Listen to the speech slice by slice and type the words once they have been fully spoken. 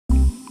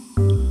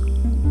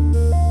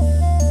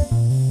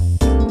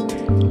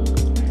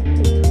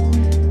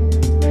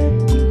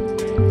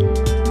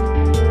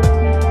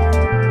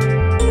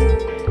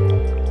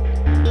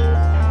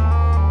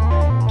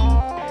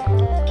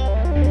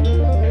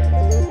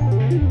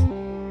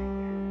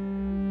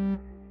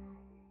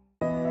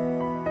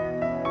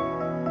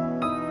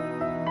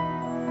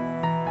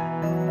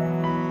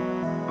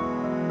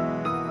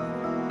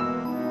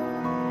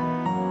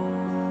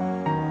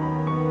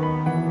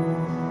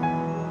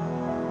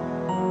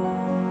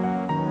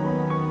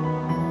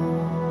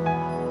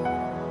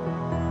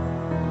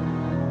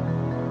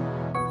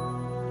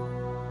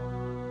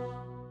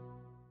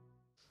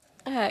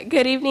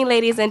Good evening,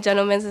 ladies and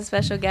gentlemen and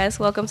special guests.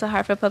 Welcome to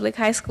Hartford Public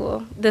High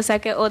School, the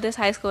second oldest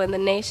high school in the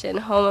nation,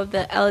 home of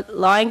the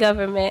law and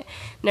government,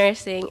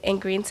 nursing, and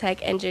green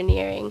tech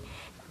engineering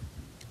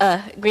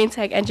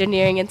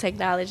and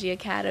technology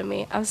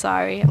academy. I'm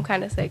sorry, I'm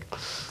kind of sick.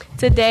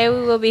 Today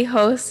we will be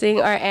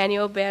hosting our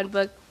annual banned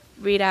book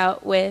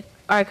readout with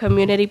our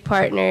community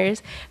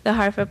partners, the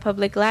Hartford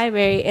Public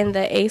Library and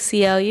the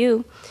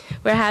ACLU.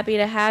 We're happy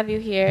to have you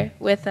here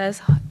with us.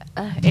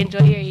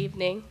 Enjoy your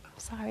evening.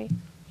 Sorry.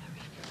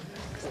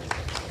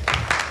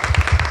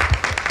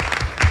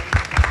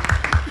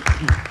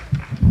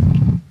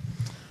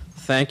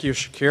 Thank you,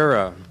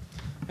 Shakira,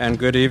 and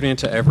good evening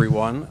to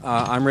everyone.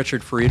 I'm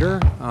Richard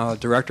Frieder,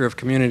 Director of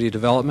Community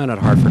Development at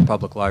Hartford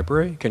Public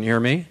Library. Can you hear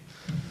me?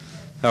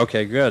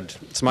 Okay, good.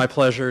 It's my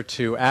pleasure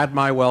to add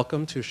my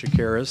welcome to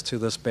Shakira's to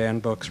this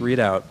Banned Books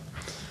readout.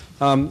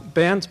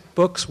 Banned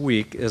Books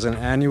Week is an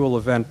annual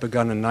event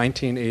begun in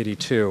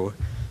 1982,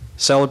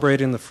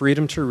 celebrating the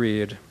freedom to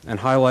read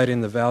and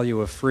highlighting the value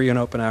of free and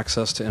open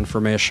access to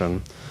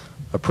information,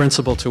 a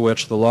principle to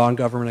which the Law and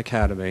Government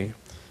Academy,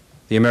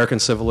 the American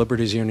Civil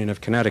Liberties Union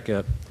of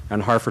Connecticut,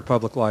 and Hartford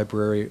Public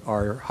Library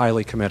are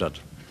highly committed.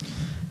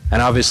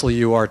 And obviously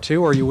you are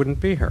too, or you wouldn't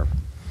be here.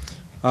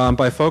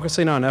 By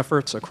focusing on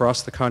efforts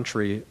across the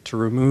country to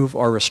remove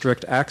or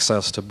restrict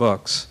access to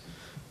books,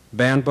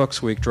 Banned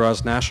Books Week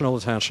draws national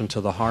attention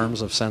to the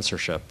harms of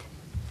censorship.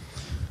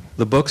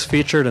 The books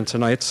featured in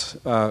tonight's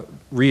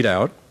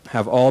readout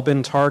have all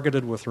been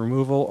targeted with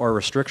removal or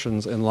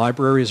restrictions in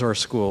libraries or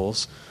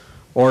schools,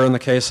 or in the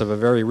case of a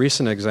very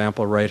recent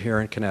example right here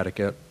in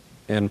Connecticut,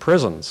 in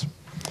prisons.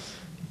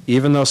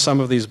 Even though some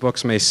of these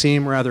books may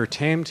seem rather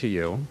tame to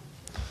you,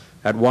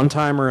 at one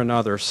time or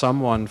another,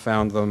 someone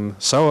found them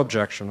so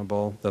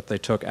objectionable that they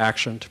took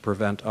action to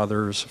prevent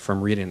others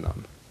from reading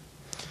them.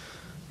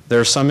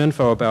 There's some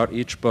info about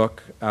each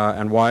book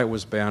and why it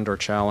was banned or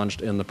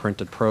challenged in the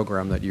printed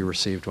program that you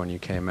received when you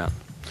came in.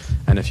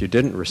 And if you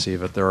didn't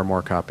receive it, there are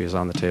more copies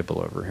on the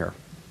table over here.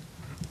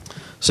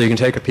 So you can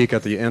take a peek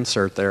at the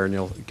insert there and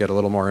you'll get a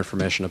little more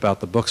information about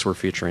the books we're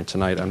featuring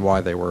tonight and why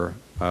they were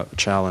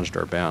challenged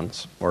or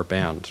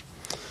banned.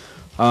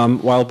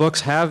 While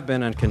books have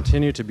been and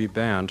continue to be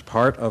banned,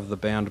 part of the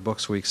Banned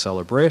Books Week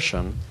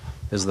celebration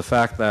is the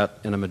fact that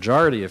in a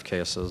majority of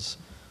cases,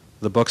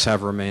 the books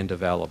have remained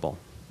available.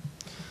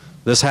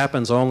 This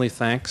happens only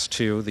thanks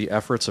to the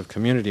efforts of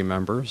community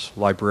members,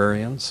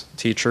 librarians,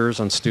 teachers,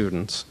 and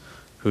students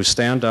who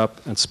stand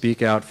up and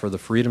speak out for the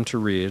freedom to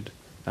read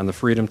and the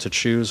freedom to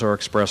choose or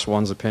express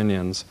one's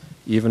opinions,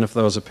 even if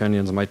those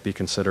opinions might be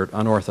considered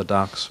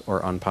unorthodox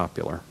or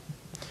unpopular.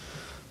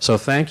 So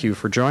thank you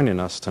for joining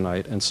us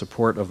tonight in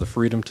support of the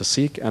freedom to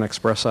seek and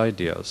express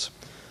ideas,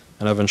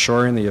 and of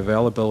ensuring the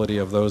availability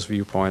of those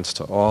viewpoints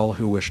to all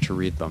who wish to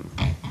read them.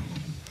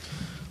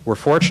 We're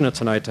fortunate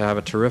tonight to have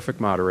a terrific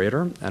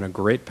moderator and a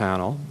great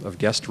panel of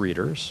guest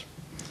readers,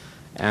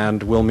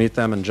 and we'll meet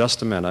them in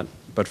just a minute.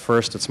 But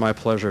first, it's my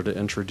pleasure to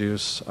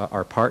introduce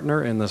our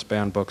partner in this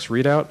Banned Books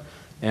readout,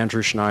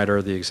 Andrew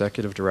Schneider, the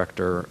Executive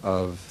Director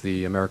of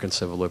the American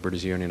Civil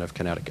Liberties Union of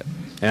Connecticut.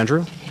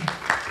 Andrew?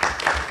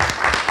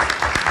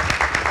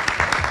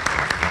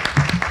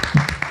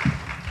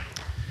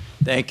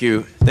 Thank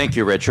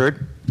you,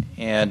 Richard.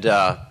 And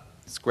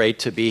it's great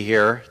to be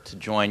here to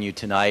join you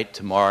tonight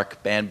to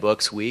mark Banned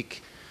Books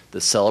Week,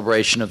 the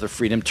celebration of the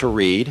freedom to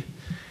read.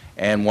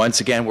 And once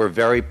again, we're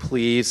very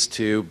pleased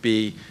to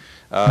be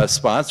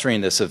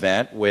sponsoring this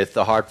event with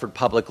the Hartford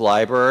Public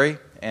Library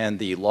and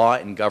the Law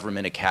and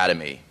Government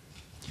Academy.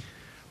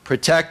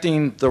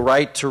 Protecting the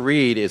right to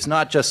read is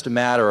not just a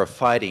matter of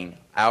fighting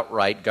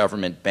outright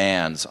government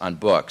bans on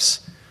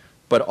books,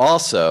 but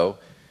also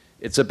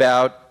it's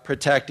about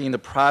protecting the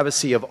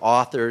privacy of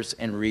authors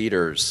and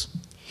readers.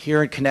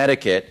 Here in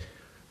Connecticut,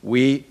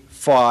 we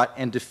fought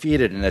and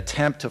defeated an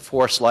attempt to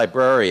force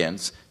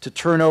librarians to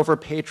turn over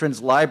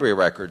patrons' library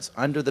records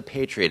under the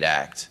Patriot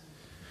Act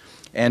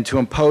and to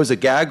impose a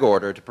gag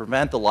order to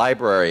prevent the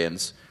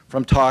librarians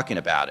from talking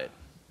about it.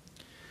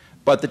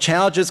 But the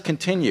challenges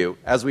continue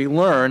as we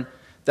learn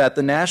that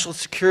the National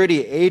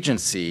Security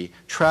Agency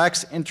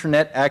tracks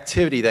internet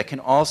activity that can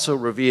also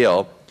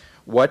reveal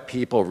what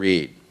people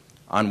read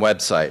on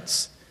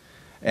websites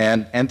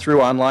and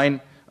through online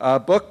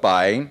book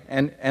buying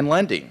and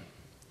lending.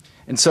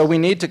 And so we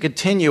need to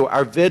continue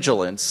our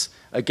vigilance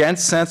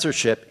against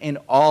censorship in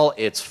all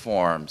its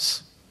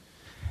forms,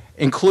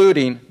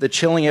 including the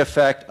chilling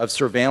effect of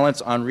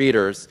surveillance on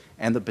readers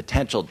and the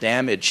potential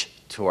damage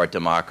to our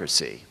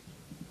democracy.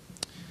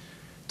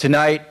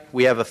 Tonight,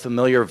 we have a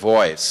familiar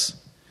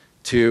voice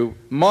to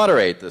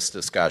moderate this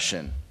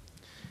discussion.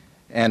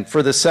 And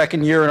for the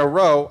second year in a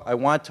row, I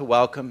want to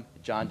welcome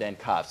John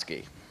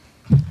Dankowski.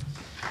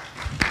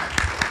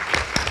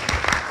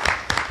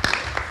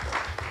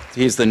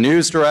 He's the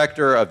news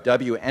director of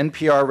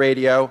WNPR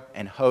Radio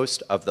and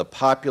host of the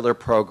popular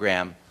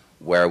program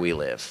Where We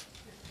Live.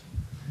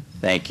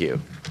 Thank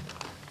you.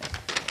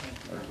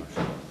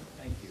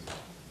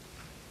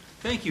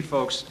 Thank you,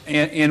 folks.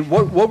 And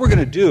what we're going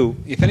to do,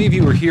 if any of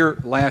you were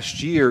here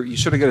last year, you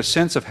sort of get a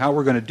sense of how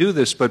we're going to do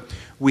this, but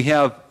we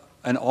have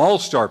an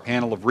all-star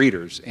panel of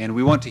readers, and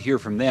we want to hear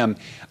from them.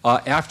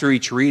 After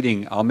each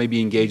reading, I'll maybe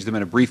engage them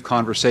in a brief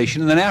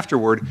conversation, and then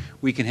afterward,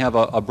 we can have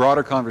a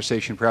broader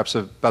conversation, perhaps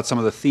about some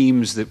of the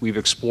themes that we've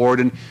explored,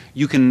 and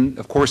you can,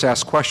 of course,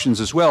 ask questions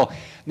as well.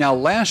 Now,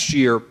 last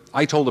year,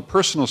 I told a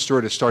personal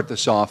story to start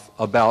this off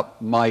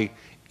about my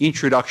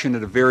introduction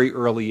at a very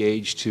early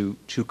age to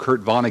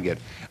Kurt Vonnegut.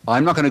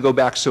 I'm not going to go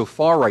back so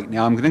far right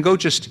now. I'm going to go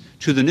just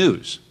to the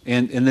news.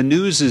 And the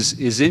news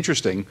is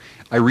interesting.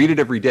 I read it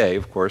every day,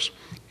 of course.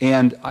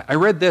 And I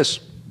read this,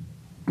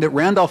 that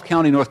Randolph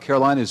County, North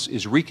Carolina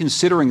is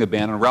reconsidering a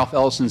ban on Ralph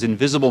Ellison's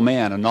Invisible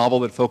Man, a novel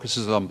that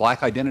focuses on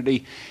black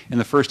identity in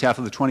the first half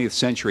of the 20th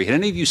century. Had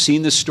any of you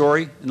seen this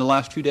story in the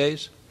last few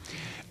days?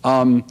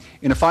 In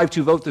a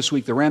 5-2 vote this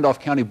week, the Randolph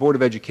County Board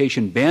of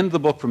Education banned the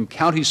book from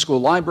county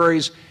school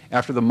libraries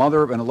after the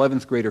mother of an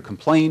 11th grader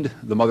complained.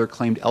 The mother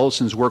claimed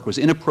Ellison's work was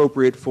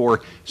inappropriate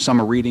for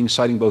summer reading,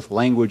 citing both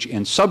language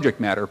and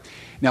subject matter.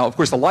 Now, of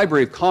course, the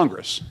Library of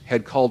Congress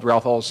had called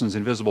Ralph Ellison's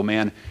Invisible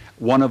Man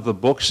one of the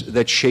books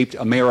that shaped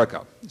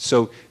America.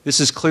 So this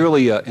is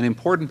clearly an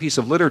important piece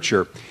of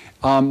literature.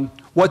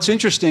 What's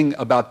interesting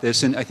about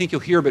this, and I think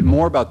you'll hear a bit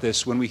more about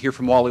this when we hear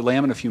from Wally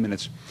Lamb in a few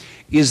minutes,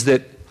 is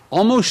that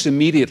almost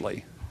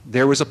immediately,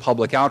 there was a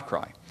public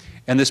outcry.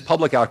 And this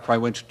public outcry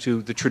went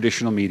to the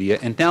traditional media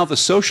and now the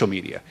social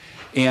media.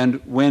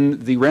 And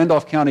when the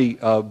Randolph County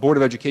Board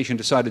of Education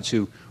decided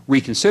to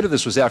reconsider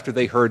this was after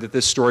they heard that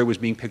this story was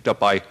being picked up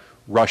by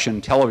Russian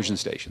television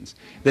stations.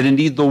 That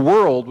indeed the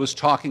world was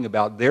talking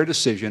about their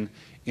decision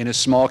in a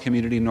small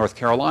community in North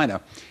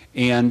Carolina.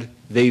 And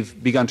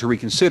they've begun to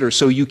reconsider.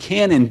 So you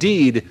can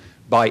indeed,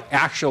 by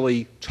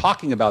actually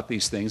talking about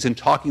these things and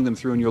talking them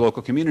through in your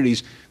local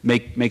communities,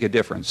 make a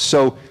difference.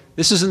 So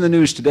this is in the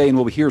news today, and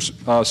we'll hear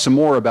some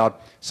more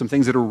about some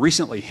things that are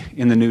recently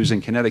in the news in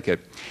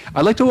Connecticut.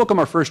 I'd like to welcome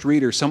our first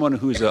reader, someone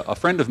who's a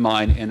friend of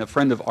mine and a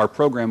friend of our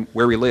program,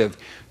 Where We Live.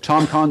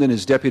 Tom Condon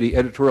is Deputy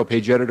Editorial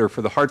Page Editor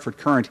for the Hartford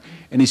Current,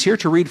 and he's here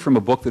to read from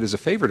a book that is a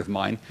favorite of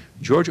mine,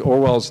 George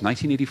Orwell's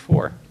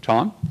 1984.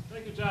 Tom?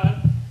 Thank you,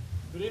 John.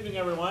 Good evening,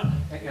 everyone.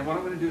 And what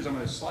I'm going to do is I'm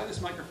going to slide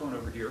this microphone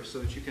over here so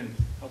that you can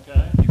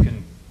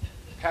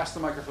pass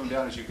the microphone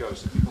down as you go.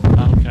 So people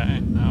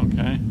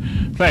Okay.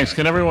 Thanks.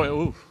 Can everyone?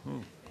 Ooh.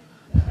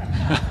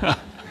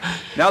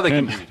 Now they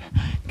can read.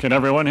 Can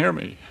everyone hear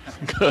me?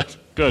 Good.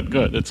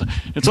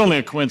 It's only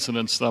a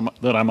coincidence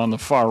that I'm on the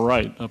far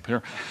right up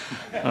here.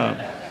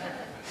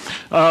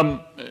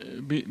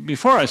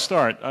 Before I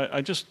start,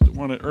 I just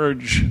want to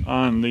urge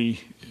on the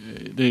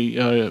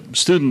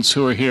students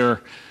who are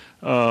here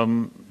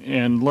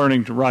and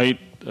learning to write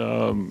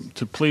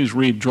to please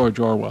read George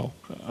Orwell.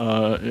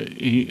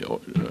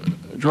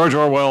 George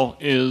Orwell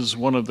is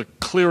one of the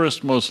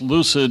clearest, most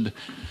lucid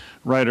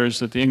writers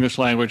that the English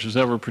language has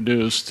ever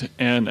produced.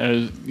 And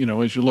as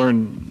you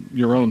learn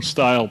your own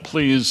style,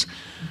 please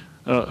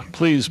read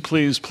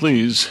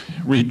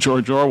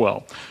George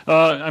Orwell.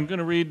 I'm going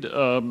to read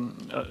a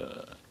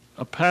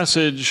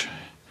passage,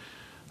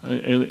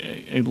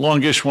 a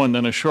longish one,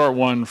 then a short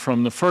one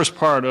from the first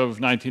part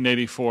of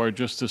 1984,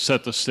 just to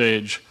set the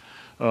stage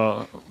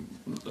for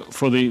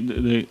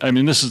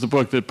this is the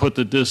book that put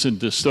the dis in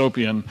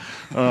dystopian.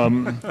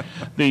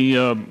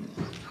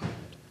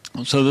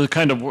 So this is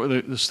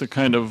the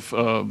kind of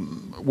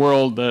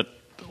world that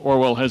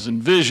Orwell has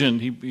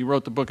envisioned. He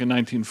wrote the book in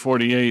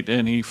 1948,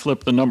 and he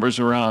flipped the numbers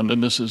around,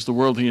 and this is the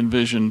world he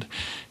envisioned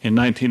in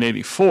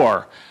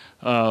 1984.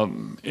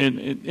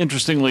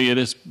 Interestingly, it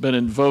has been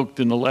invoked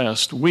in the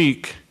last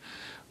week,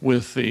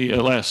 with the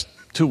last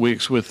 2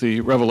 weeks, with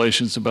the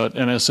revelations about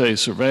NSA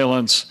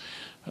surveillance.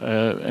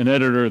 An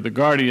editor of The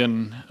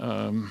Guardian,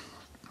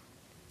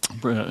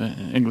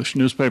 English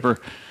newspaper,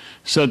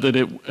 said that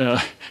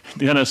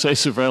the NSA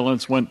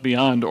surveillance went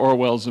beyond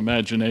Orwell's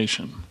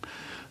imagination.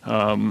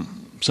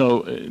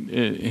 So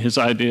his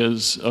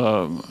ideas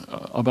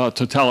about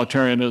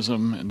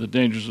totalitarianism and the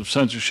dangers of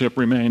censorship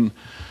remain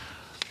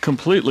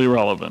completely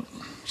relevant.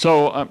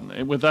 So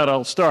with that,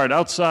 I'll start.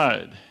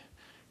 Outside,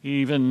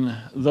 even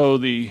though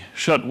the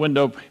shut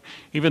window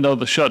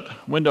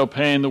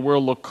pane, the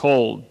world looked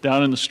cold.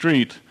 Down in the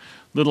street,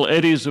 little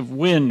eddies of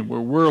wind were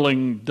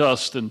whirling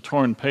dust and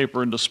torn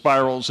paper into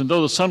spirals, and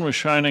though the sun was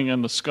shining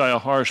and the sky a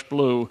harsh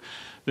blue,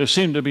 there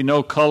seemed to be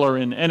no color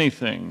in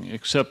anything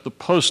except the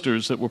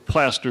posters that were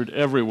plastered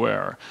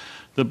everywhere.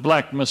 The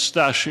black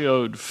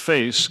mustachioed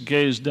face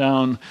gazed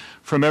down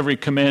from every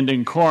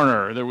commanding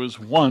corner. There was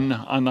one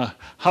on the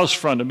house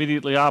front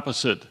immediately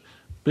opposite.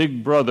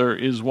 "Big Brother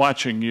is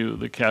watching you,"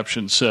 the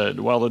caption said,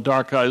 while the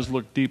dark eyes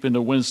looked deep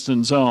into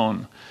Winston's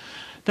own.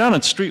 Down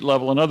at street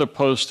level, another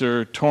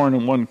poster, torn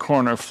in one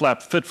corner,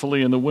 flapped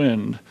fitfully in the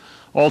wind,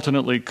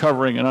 alternately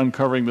covering and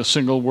uncovering the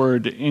single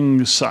word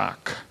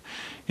 "Ingsoc."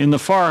 In the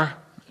far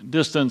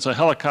distance, a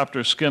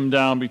helicopter skimmed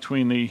down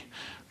between the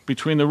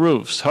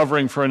roofs,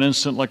 hovering for an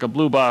instant like a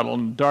bluebottle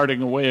and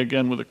darting away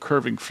again with a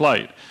curving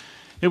flight.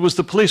 It was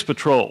the police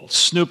patrol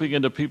snooping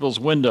into people's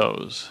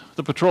windows.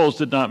 The patrols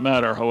did not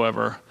matter,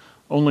 however.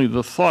 Only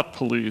the thought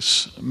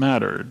police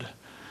mattered.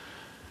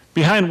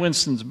 Behind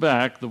Winston's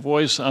back, the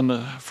voice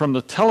from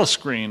the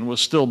telescreen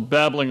was still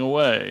babbling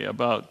away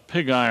about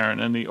pig iron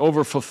and the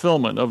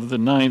overfulfillment of the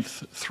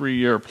 9th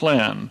three-year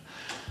plan.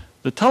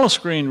 The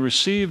telescreen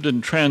received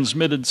and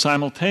transmitted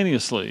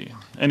simultaneously.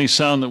 Any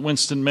sound that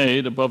Winston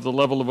made above the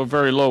level of a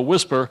very low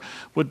whisper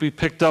would be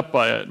picked up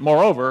by it.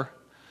 Moreover,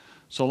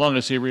 so long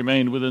as he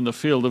remained within the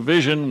field of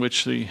vision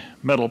which the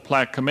metal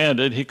plaque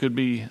commanded, he could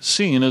be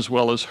seen as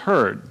well as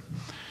heard.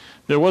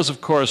 There was, of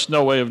course,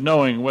 no way of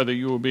knowing whether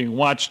you were being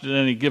watched at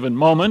any given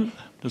moment.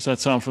 Does that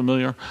sound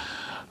familiar?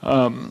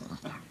 How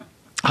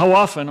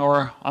often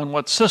or on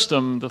what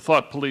system the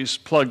thought police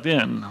plugged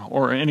in,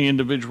 or any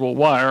individual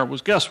wire,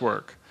 was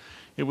guesswork.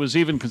 It was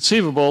even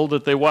conceivable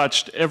that they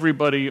watched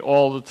everybody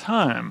all the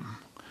time.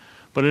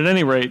 But at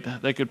any rate,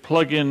 they could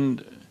plug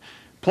in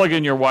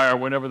your wire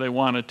whenever they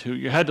wanted to.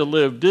 You had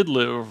to did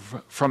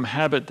live from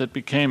habit that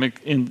became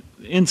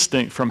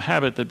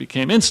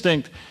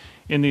instinct,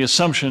 in the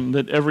assumption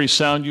that every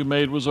sound you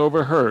made was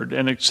overheard,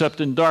 and except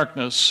in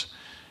darkness,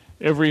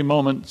 every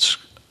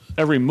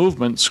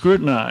movement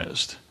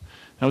scrutinized.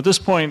 Now at this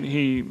point,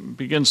 he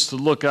begins to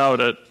look out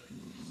at,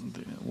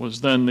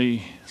 was then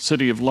the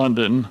city of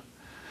London,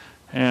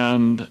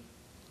 and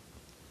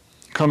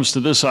comes to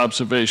this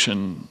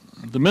observation: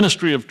 the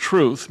Ministry of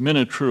Truth,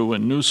 Minitru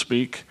in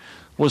Newspeak,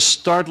 was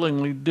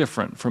startlingly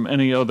different from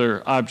any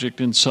other object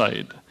in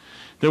sight.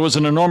 There was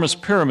an enormous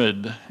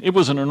pyramid. It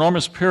was an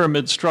enormous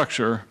pyramidal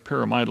structure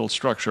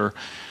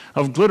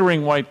of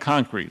glittering white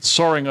concrete,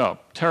 soaring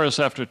up, terrace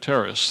after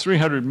terrace,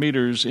 300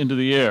 meters into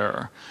the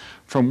air.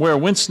 From where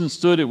Winston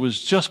stood, it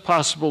was just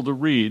possible to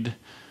read,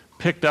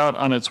 picked out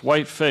on its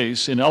white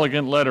face in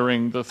elegant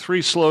lettering, the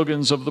 3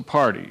 slogans of the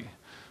party: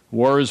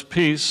 war is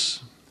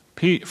peace,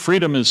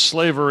 freedom is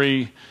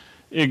slavery,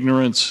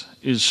 ignorance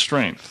is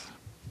strength.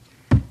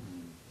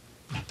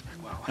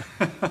 Wow.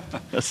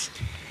 Yes.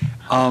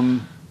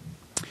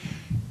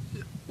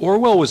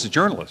 Orwell was a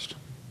journalist.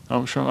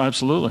 Oh, sure,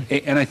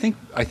 absolutely. And I think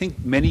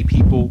many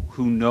people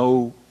who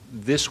know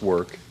this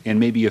work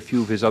and maybe a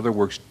few of his other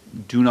works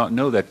do not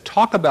know that.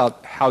 Talk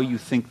about how you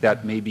think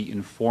that maybe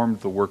informed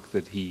the work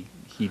that he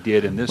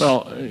did in this.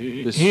 Well,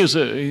 he's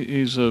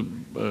a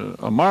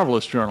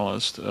marvelous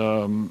journalist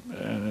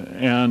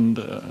and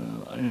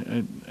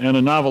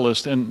a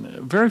novelist, and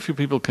very few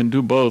people can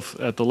do both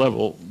at the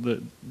level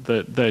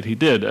that he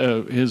did.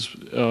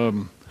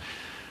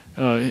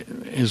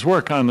 His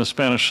work on the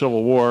Spanish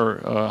Civil War,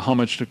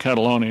 Homage to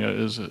Catalonia,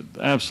 is an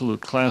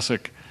absolute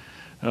classic,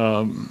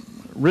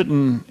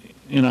 written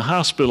in a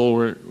hospital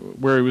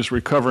where he was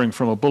recovering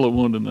from a bullet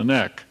wound in the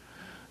neck.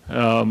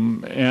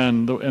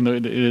 And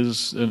it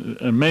is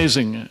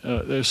amazing.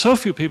 There's so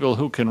few people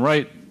who can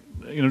write.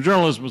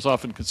 Journalism is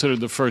often considered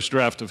the first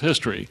draft of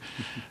history.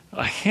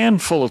 A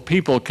handful of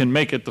people can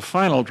make it the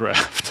final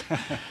draft.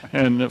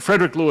 And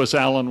Frederick Lewis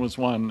Allen was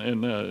one,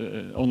 and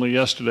only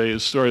yesterday,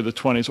 his story of the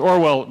 20s.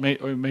 Orwell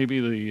maybe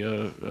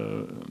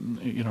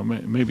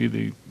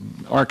the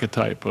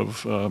archetype of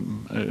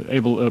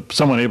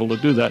someone able to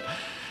do that.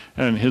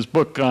 And his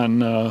book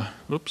on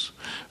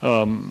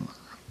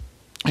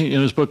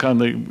in his book on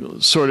the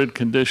sordid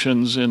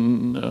conditions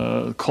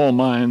in coal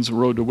mines,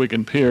 Road to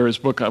Wigan Pier, his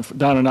book on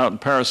Down and Out in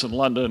Paris and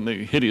London,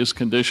 the hideous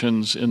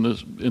conditions in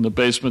the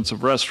basements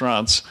of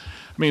restaurants.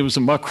 I mean, he was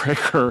a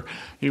muckraker.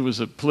 He was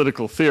a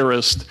political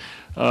theorist.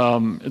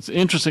 It's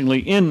interestingly,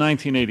 in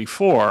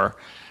 1984,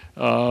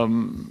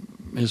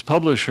 his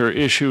publisher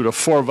issued a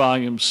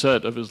 4-volume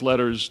set of his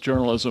letters,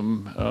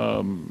 journalism,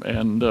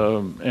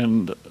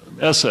 and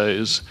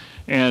essays,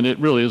 and it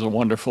really is a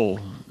wonderful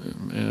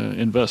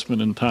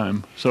investment in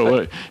time.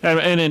 So,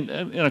 and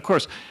of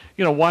course,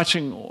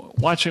 watching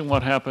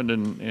what happened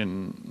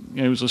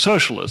he was a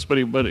socialist, but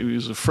he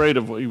was afraid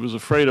of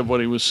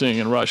what he was seeing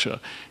in Russia.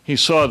 He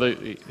saw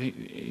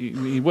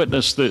he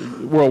witnessed the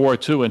World War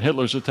II and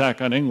Hitler's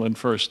attack on England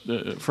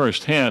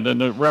firsthand, and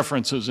the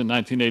references in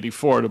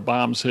 1984 to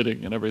bombs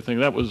hitting and everything.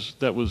 That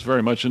was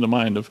very much in the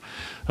mind of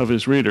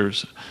his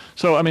readers.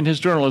 So, I mean,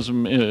 his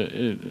journalism,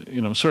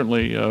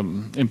 certainly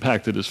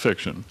impacted his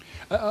fiction.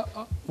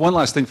 One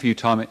last thing for you,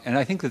 Tom, and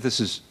I think that this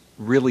is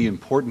really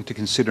important to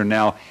consider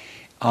now.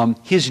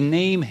 His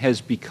name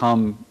has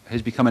become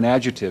an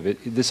adjective.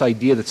 This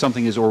idea that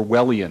something is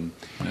Orwellian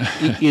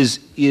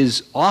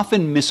is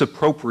often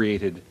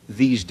misappropriated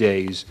these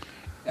days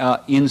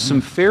in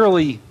some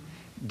fairly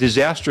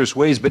disastrous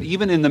ways. But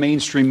even in the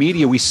mainstream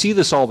media, we see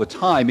this all the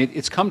time.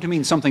 It's come to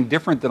mean something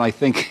different than I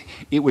think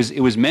it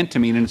was meant to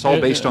mean, and it's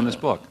all based on this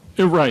book.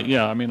 Right.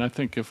 Yeah. I mean, I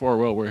think if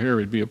Orwell were here,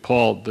 he'd be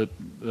appalled that.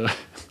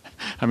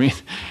 I mean,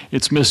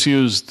 it's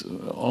misused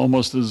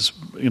almost as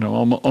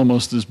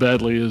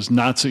badly as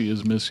Nazi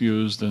is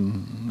misused,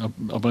 and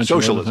a bunch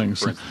Socialism, of other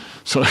things.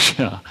 So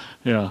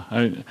yeah.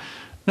 I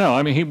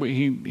mean,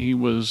 he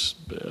was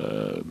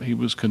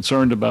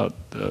concerned about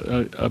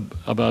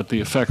the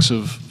effects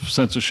of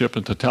censorship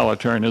and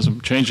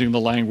totalitarianism, changing the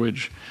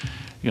language,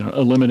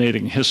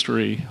 eliminating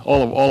history,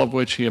 all of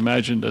which he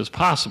imagined as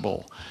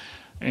possible.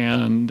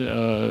 And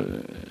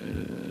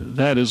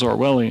that is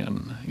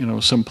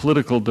Orwellian. Some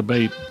political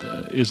debate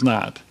is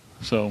not.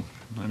 So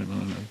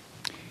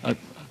I'm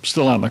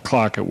still on the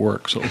clock at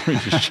work, so let me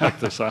just check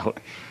this out.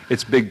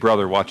 It's Big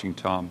Brother watching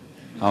Tom.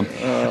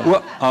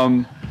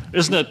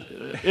 Isn't it?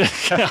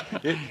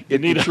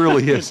 It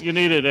truly is. You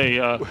needed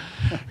a.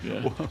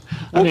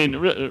 I mean,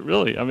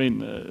 really. I mean,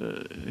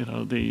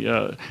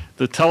 the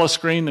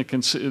telescreen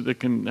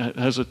that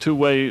has a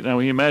two-way. Now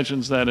he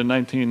imagines that in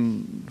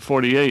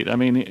 1948. I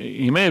mean,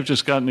 he may have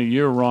just gotten a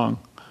year wrong.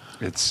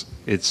 It's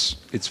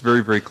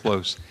very, very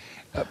close.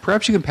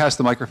 Perhaps you can pass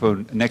the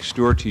microphone next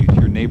door to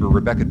your neighbor,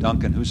 Rebecca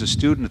Duncan, who's a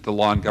student at the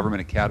Law and Government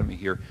Academy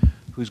here,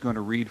 who's going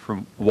to read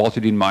from Walter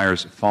Dean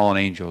Meyer's Fallen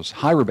Angels.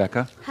 Hi,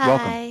 Rebecca. Hi.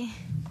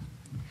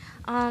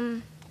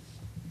 Welcome.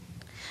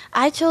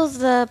 I chose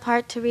the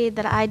part to read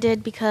that I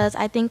did because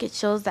I think it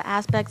shows the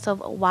aspects of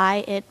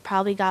why it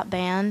probably got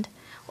banned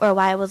or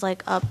why it was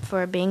up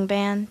for being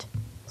banned.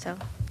 So,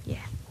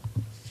 yeah.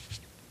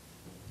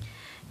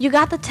 You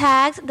got the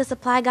tags. The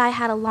supply guy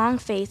had a long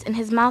face and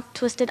his mouth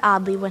twisted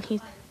oddly when he...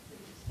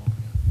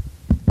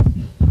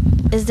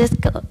 Is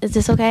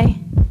this okay?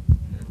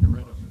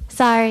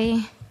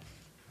 Sorry.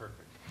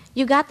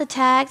 You got the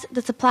tags.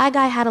 The supply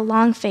guy had a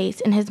long face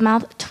and his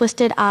mouth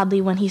twisted oddly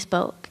when he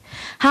spoke.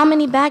 How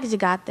many bags you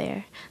got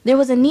there? There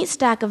was a neat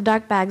stack of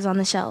dark bags on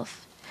the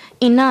shelf.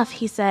 Enough,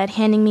 he said,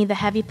 handing me the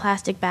heavy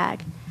plastic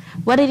bag.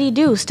 What did he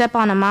do, step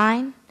on a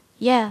mine?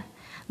 Yeah,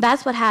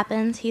 that's what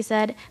happens, he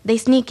said. They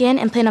sneak in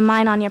and plant a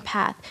mine on your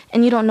path,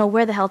 and you don't know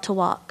where the hell to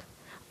walk.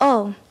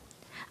 Oh.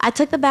 I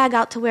took the bag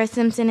out to where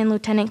Simpson and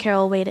Lieutenant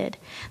Carroll waited.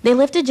 They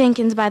lifted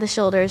Jenkins by the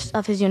shoulders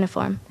of his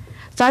uniform.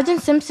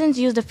 Sergeant Simpson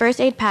used a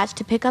first aid patch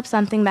to pick up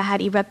something that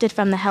had erupted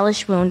from the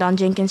hellish wound on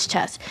Jenkins'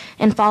 chest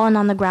and fallen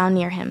on the ground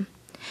near him.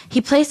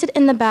 He placed it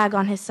in the bag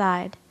on his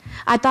side.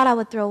 I thought I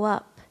would throw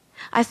up.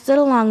 I stood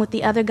along with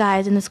the other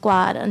guys in the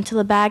squad until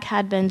the bag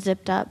had been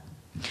zipped up.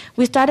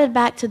 We started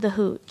back to the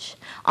hooch.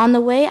 On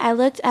the way, I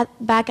looked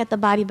back at the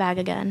body bag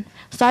again.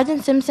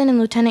 Sergeant Simpson and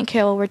Lieutenant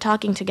Carroll were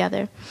talking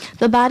together.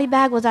 The body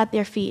bag was at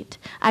their feet.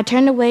 I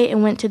turned away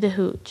and went to the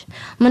hooch.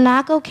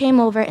 Monaco came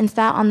over and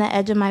sat on the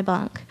edge of my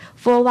bunk.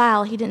 For a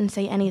while, he didn't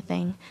say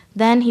anything.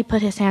 Then he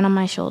put his hand on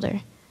my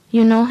shoulder.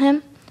 You know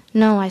him?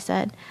 No, I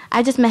said.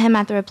 I just met him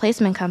at the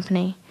replacement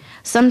company.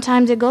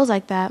 Sometimes it goes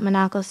like that,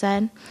 Monaco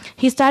said.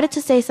 He started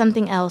to say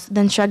something else,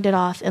 then shrugged it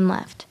off and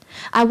left.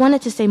 I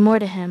wanted to say more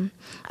to him.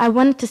 I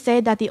wanted to say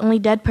that the only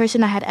dead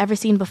person I had ever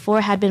seen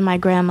before had been my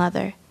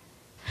grandmother.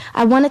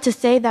 I wanted to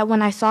say that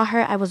when I saw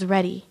her, I was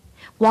ready,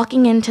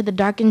 walking into the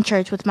darkened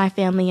church with my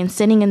family and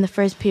sitting in the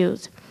first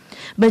pews.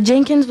 But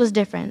Jenkins was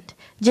different.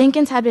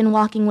 Jenkins had been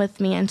walking with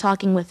me and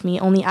talking with me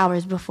only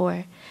hours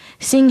before.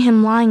 Seeing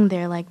him lying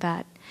there like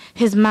that,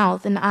 his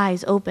mouth and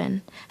eyes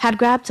open, had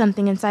grabbed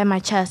something inside my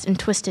chest and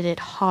twisted it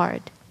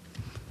hard.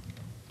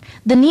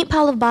 The neat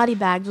pile of body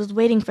bags was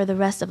waiting for the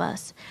rest of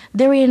us.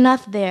 There were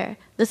enough there.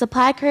 The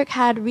supply clerk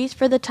had reached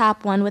for the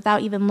top one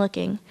without even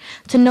looking,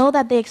 to know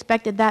that they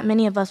expected that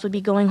many of us would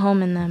be going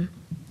home in them.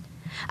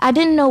 I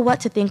didn't know what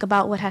to think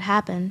about what had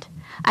happened.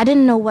 I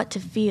didn't know what to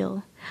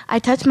feel. I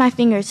touched my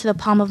fingers to the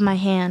palm of my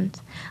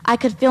hand. I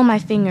could feel my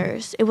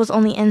fingers. It was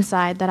only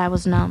inside that I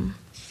was numb.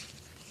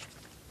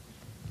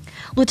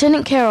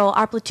 Lieutenant Carroll,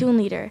 our platoon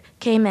leader,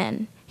 came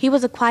in. He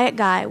was a quiet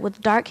guy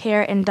with dark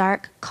hair and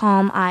dark,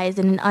 calm eyes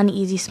and an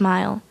uneasy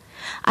smile.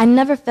 I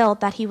never felt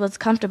that he was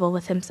comfortable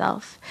with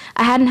himself.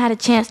 I hadn't had a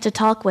chance to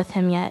talk with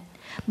him yet,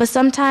 but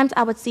sometimes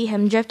I would see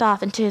him drift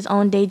off into his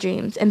own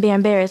daydreams and be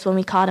embarrassed when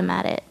we caught him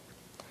at it.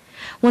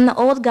 When the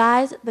old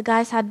guys, the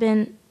guys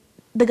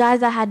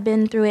that had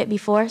been through it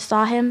before,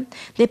 saw him,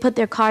 they put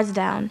their cards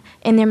down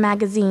and their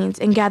magazines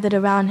and gathered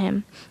around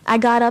him. I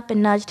got up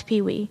and nudged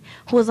Pee-wee,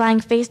 who was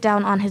lying face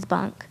down on his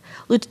bunk.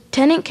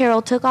 Lieutenant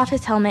Carroll took off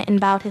his helmet and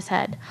bowed his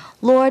head.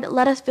 Lord,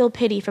 let us feel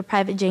pity for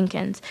Private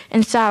Jenkins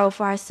and sorrow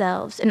for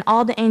ourselves and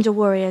all the angel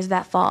warriors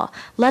that fall.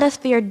 Let us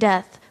fear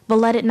death, but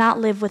let it not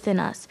live within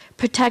us.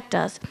 Protect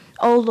us,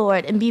 O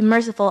Lord, and be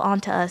merciful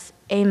unto us.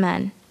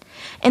 Amen.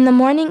 In the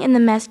morning in the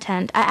mess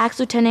tent, I asked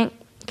Lieutenant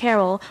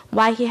Carroll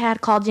why he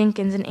had called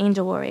Jenkins an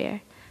angel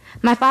warrior.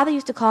 My father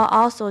used to call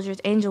all soldiers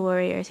angel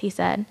warriors, he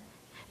said,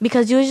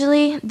 because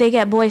usually they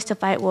get boys to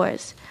fight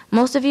wars.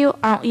 Most of you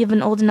aren't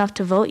even old enough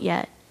to vote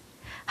yet.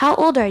 How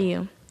old are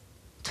you?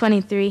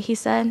 23, he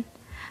said.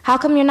 How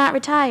come you're not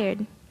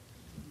retired?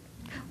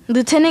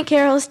 Lieutenant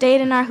Carroll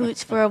stayed in our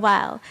hooch for a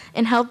while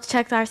and helped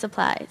check our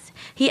supplies.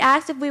 He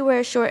asked if we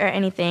were short or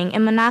anything,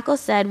 and Monaco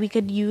said we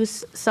could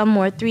use some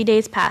more 3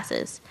 days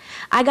passes.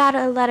 I got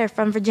a letter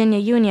from Virginia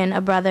Union,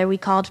 a brother we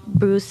called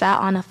Bruce sat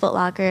on a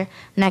footlocker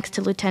next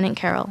to Lieutenant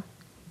Carroll.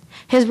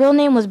 His real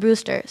name was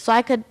Brewster, so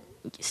I could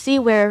see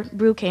where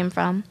Brew came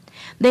from.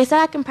 They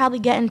said I can probably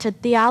get into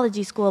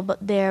theology school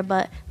but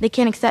they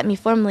can't accept me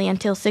formally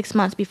until 6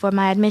 months before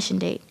my admission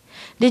date.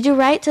 Did you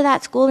write to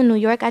that school in New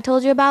York I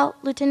told you about?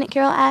 Lieutenant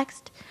Carroll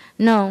asked.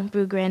 No,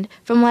 Brew grinned.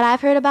 From what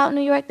I've heard about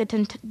New York,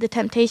 the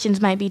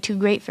temptations might be too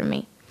great for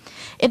me.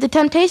 If the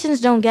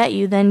temptations don't get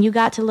you, then you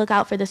got to look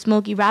out for the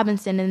Smokey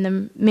Robinson and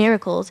the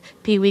miracles,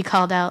 Pee-wee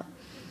called out.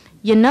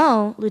 You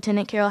know,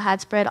 Lieutenant Carroll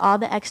had spread all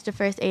the extra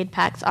first aid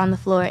packs on the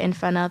floor in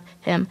front of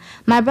him.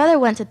 My brother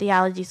went to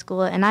theology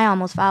school, and I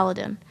almost followed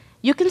him.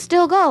 You can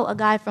still go, a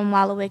guy from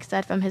Wallowick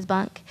said from his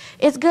bunk.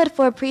 It's good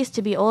for a priest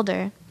to be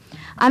older.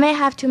 I may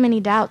have too many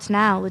doubts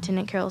now,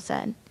 Lieutenant Carroll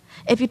said.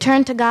 If you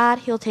turn to God,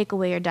 he'll take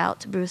away your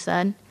doubts, Bruce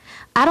said.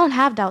 I don't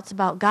have doubts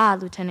about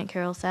God, Lieutenant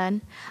Carroll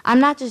said. I'm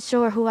not just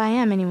sure who I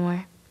am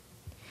anymore.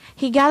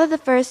 He gathered the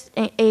first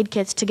aid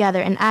kits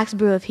together and asked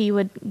Brew if he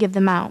would give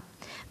them out.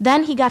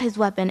 Then he got his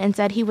weapon and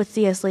said he would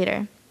see us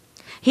later.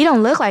 He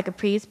don't look like a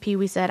priest,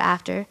 Pee-wee said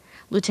after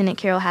Lieutenant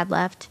Carroll had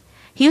left.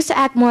 He used to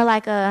act more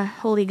like a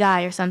holy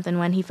guy or something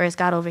when he first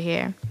got over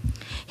here.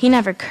 He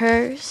never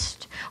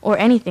cursed or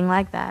anything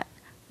like that.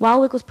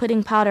 Walwick was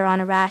putting powder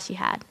on a rash he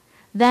had.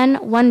 Then,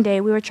 one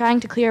day, we were trying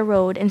to clear a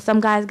road, and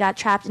some guys got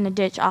trapped in a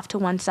ditch off to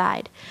one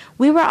side.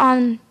 We were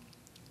on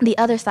the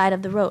other side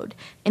of the road,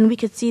 and we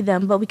could see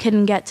them, but we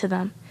couldn't get to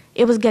them.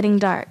 It was getting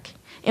dark,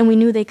 and we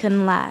knew they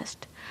couldn't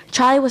last.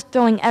 Charlie was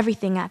throwing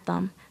everything at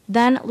them.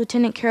 Then,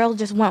 Lieutenant Carroll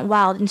just went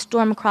wild and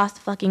stormed across the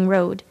fucking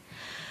road.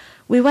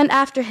 We went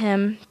after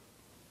him.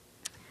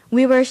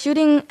 We were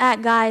shooting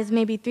at guys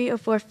maybe 3 or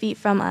 4 feet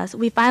from us.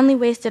 We finally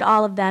wasted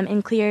all of them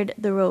and cleared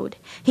the road.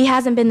 He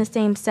hasn't been the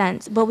same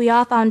since, but we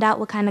all found out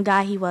what kind of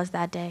guy he was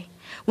that day.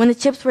 When the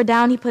chips were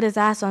down, he put his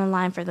ass on the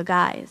line for the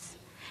guys.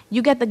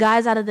 You get the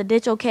guys out of the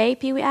ditch okay?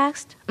 Pee-wee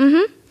asked.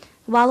 Mm-hmm.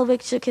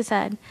 Wallowick shook his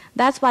head.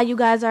 That's why you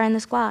guys are in the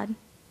squad.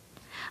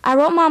 I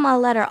wrote Mama a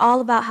letter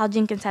all about how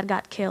Jenkins had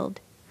got killed.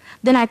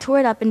 Then I tore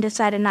it up and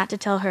decided not to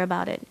tell her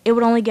about it. It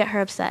would only get her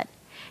upset.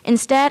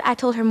 Instead, I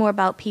told her more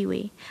about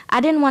Pee-wee.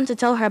 I didn't want to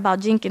tell her about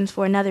Jenkins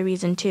for another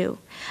reason, too.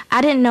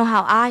 I didn't know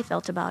how I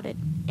felt about it.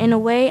 In a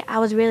way, I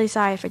was really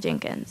sorry for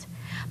Jenkins.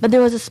 But there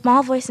was a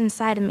small voice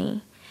inside of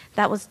me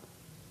that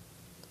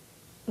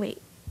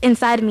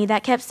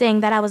kept saying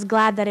that I was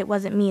glad that it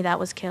wasn't me that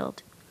was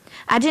killed.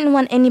 I didn't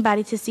want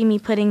anybody to see me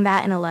putting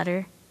that in a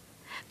letter.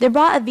 They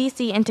brought a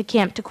VC into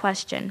camp to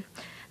question.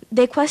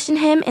 They questioned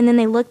him, and then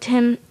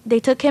they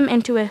took him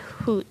into a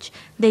hooch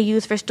they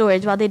used for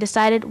storage while they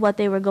decided what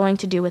they were going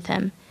to do with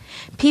him.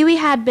 Pee-wee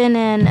had been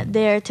in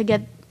there to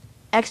get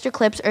extra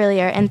clips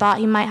earlier and thought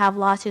he might have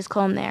lost his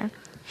comb there.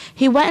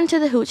 He went into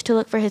the hooch to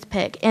look for his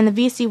pick, and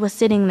the VC was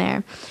sitting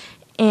there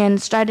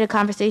and started a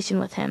conversation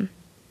with him.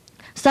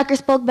 Sucker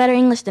spoke better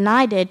English than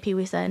I did,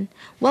 Pee-wee said.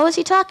 What was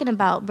he talking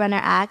about?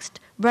 Brenner asked.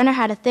 Brenner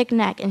had a thick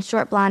neck and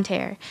short blonde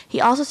hair. He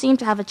also seemed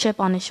to have a chip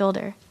on his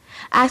shoulder.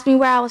 Asked me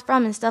where I was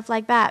from and stuff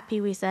like that,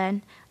 Pee-wee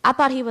said. I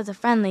thought he was a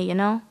friendly, you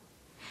know.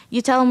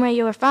 You tell him where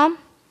you were from?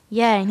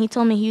 Yeah, and he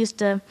told me he used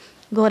to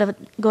go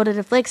to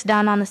the flicks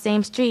down on the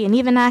same street, and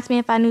even asked me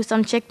if I knew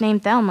some chick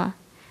named Thelma.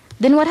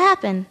 Then what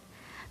happened?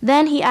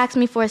 Then he asked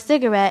me for a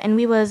cigarette, and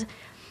we was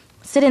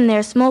sitting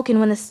there smoking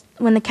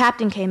when the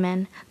captain came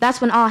in.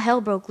 That's when all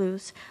hell broke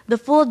loose. The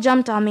fool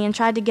jumped on me and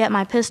tried to get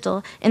my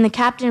pistol, and the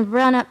captain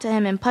ran up to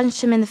him and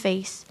punched him in the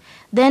face.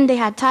 Then they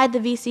had tied the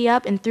VC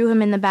up and threw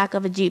him in the back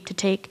of a jeep to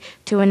take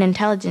to an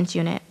intelligence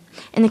unit.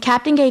 And the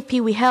captain gave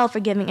Pee-wee hell for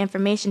giving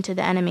information to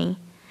the enemy.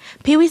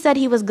 Pee-wee said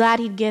he was glad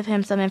he'd give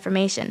him some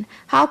information.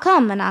 How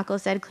come? Monaco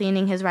said,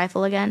 cleaning his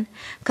rifle again.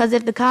 'Cause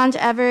if the cons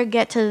ever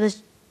get to the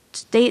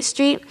State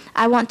Street,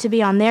 I want to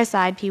be on their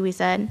side, Pee-wee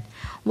said.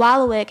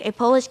 Wallowick, a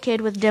Polish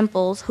kid with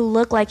dimples who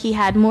looked like he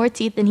had more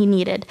teeth than he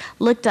needed,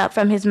 looked up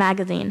from his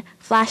magazine,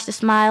 flashed a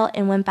smile,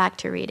 and went back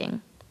to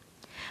reading.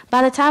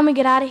 By the time we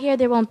get out of here,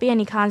 there won't be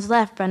any cons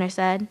left, Brenner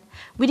said.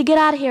 We'd get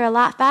out of here a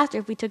lot faster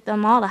if we took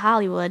them all to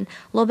Hollywood.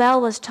 Lobel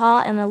was tall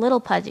and a little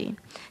pudgy.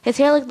 His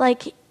hair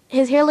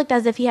looked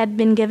as if he had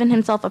been given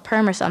himself a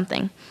perm or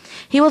something.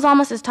 He was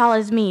almost as tall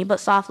as me, but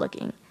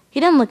soft-looking.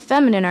 He didn't look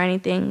feminine or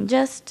anything,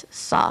 just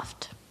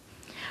soft.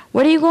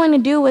 What are you going to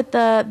do with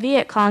the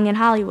Viet Cong in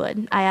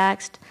Hollywood? I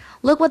asked.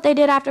 Look what they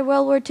did after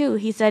World War II,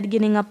 he said,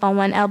 getting up on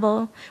one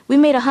elbow. We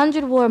made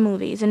 100 war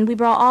movies, and we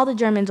brought all the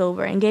Germans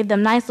over and gave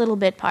them nice little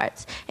bit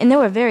parts, and they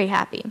were very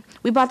happy.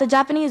 We brought the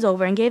Japanese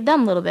over and gave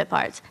them little bit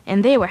parts,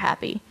 and they were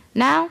happy.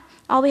 Now,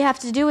 all we have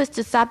to do is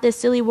to stop this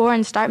silly war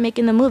and start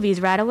making the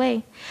movies right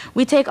away.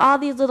 We take all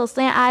these little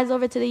slant eyes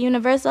over to the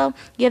Universal,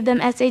 give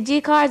them SAG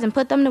cards, and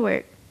put them to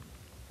work.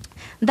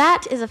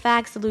 That is a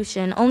fag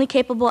solution, only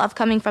capable of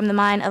coming from the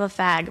mind of a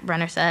fag,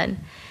 Brenner said.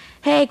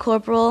 Hey,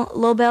 Corporal,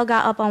 Lobel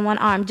got up on one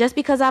arm. Just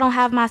because I don't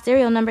have my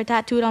serial number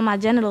tattooed on my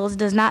genitals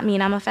does not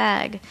mean I'm a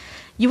fag.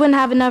 You wouldn't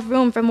have enough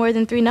room for more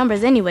than 3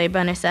 numbers anyway,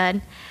 Brenner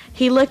said.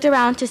 He looked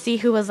around to see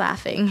who was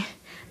laughing.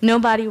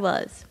 Nobody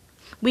was.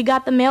 We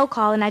got the mail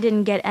call and I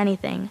didn't get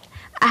anything.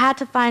 I had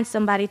to find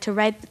somebody to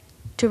write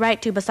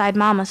to beside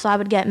Mama so I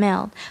would get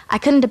mail. I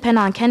couldn't depend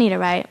on Kenny to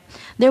write.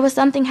 There was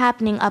something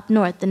happening up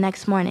north the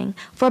next morning.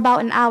 For about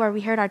an hour we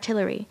heard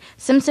artillery.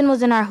 Simpson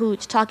was in our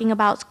hooch talking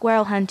about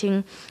squirrel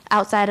hunting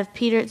outside of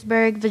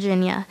Petersburg,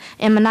 Virginia,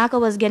 and Monaco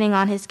was getting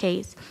on his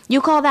case. You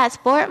call that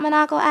sport?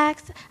 Monaco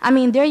asked. I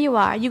mean, there you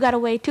are. You gotta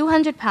weigh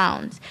 200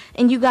 pounds,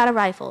 and you got a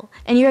rifle,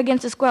 and you're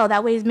against a squirrel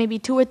that weighs maybe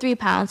 2 or 3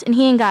 pounds, and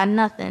he ain't got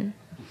nothing.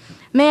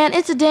 Man,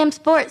 it's a damn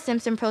sport,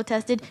 Simpson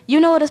protested. You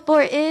know what a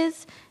sport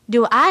is?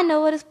 Do I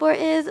know what a sport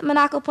is?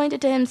 Monaco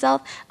pointed to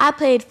himself. I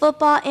played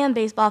football and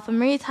baseball for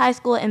Maurice High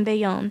School in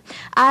Bayonne.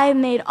 I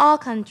made all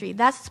country.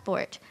 That's a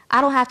sport.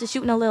 I don't have to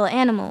shoot no little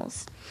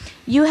animals.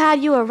 You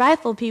had you a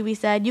rifle, Pee-wee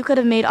said. You could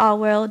have made all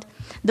world.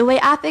 The way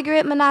I figure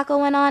it, Monaco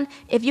went on,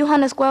 if you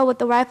hunt a squirrel with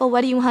the rifle,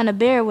 what do you hunt a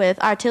bear with?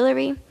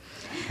 Artillery?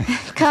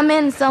 Call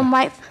in some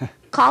white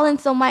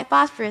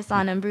phosphorus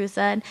on him, Bruce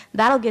said.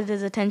 That'll get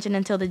his attention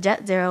until the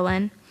jets zero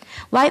in.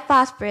 White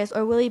phosphorus,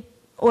 or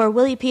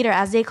Willie Peter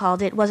as they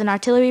called it, was an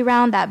artillery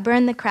round that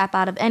burned the crap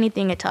out of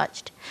anything it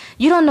touched.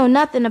 You don't know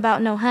nothing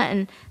about no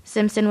hunting.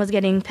 Simpson was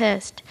getting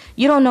pissed.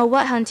 You don't know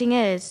what hunting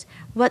is.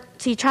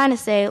 What's he trying to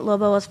say?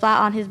 Lobo was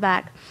flat on his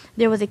back.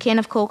 There was a can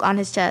of Coke on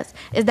his chest.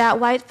 Is that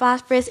white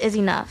phosphorus is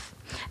enough?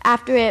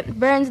 After it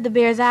burns the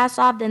bear's ass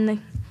off, then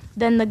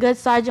the good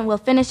sergeant will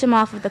finish him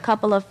off with a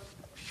couple of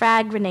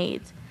frag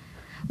grenades.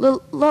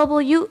 Lobo,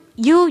 you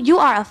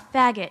are a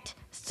faggot.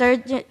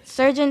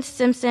 Sergeant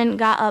Simpson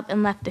got up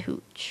and left the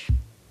hooch.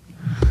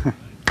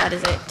 That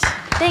is it.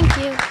 Thank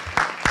you.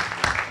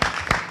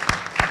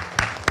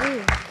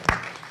 Ooh.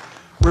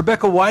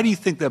 Rebecca, why do you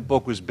think that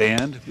book was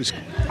banned?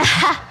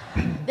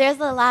 There's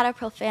a lot of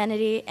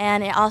profanity,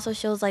 and it also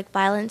shows like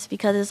violence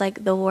because it's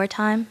like the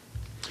wartime.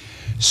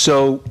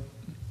 So,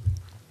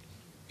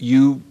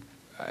 you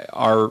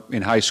are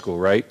in high school,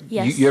 right?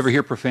 Yes. You ever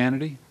hear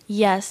profanity?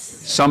 Yes.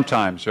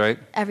 Sometimes, right?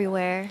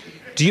 Everywhere.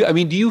 Do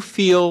you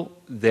feel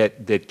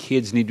that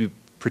kids need to be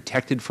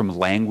protected from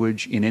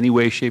language in any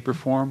way, shape, or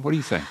form? What do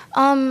you think?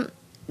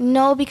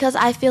 No, because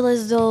I feel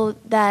as though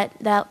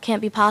that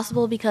can't be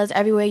possible because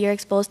everywhere you're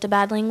exposed to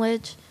bad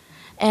language.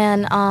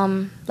 And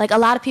like a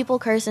lot of people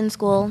curse in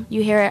school.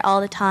 You hear it all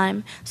the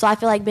time. So I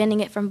feel like banning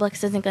it from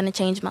books isn't going to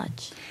change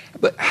much.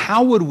 But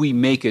how would we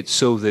make it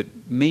so that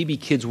maybe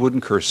kids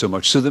wouldn't curse so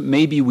much, so that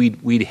maybe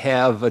we'd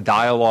have a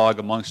dialogue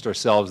amongst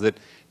ourselves that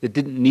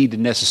didn't need to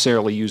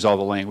necessarily use all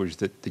the language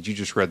that you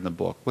just read in the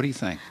book? What do you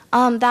think?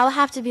 That would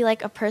have to be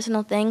like a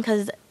personal thing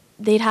because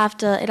it'll have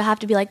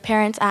to be like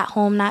parents at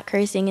home not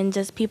cursing and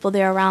just people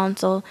they're around.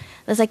 So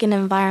that's like an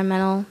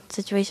environmental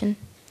situation.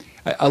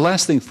 A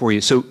last thing for you.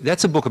 So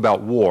that's a book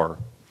about war.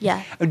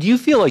 Yeah. Do you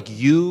feel like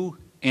you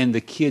and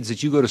the kids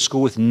that you go to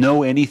school with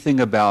know anything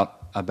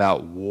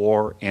about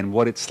war and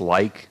what it's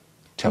like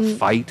to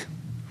fight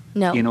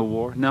in a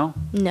war? No?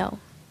 No.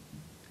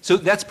 So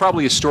that's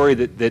probably a story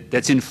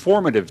that's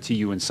informative to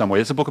you in some way.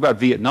 It's a book about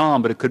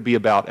Vietnam, but it could be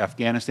about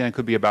Afghanistan, it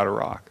could be about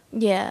Iraq.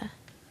 Yeah.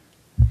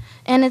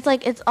 And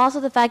it's also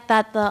the fact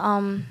that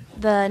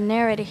the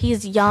narrator,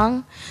 he's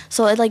young,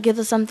 so it like gives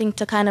us something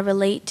to kind of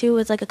relate to.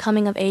 It's like a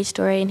coming of age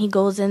story, and he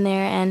goes in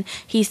there and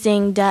he's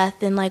seeing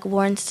death and like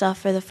war and stuff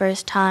for the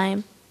first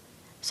time.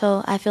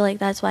 So I feel like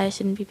that's why it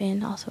shouldn't be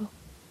banned also.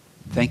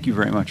 Thank you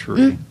very much for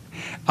reading.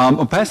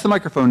 I'll pass the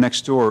microphone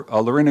next door.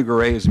 Lorena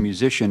Garay is a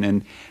musician,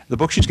 and the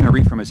book she's going to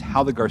read from is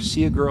How the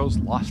Garcia Girls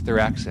Lost Their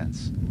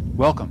Accents.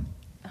 Welcome.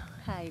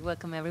 Hi,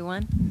 welcome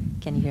everyone.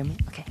 Can you hear me?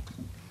 Okay.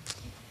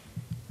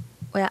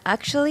 Well,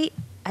 actually,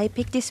 I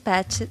picked this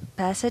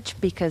passage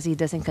because it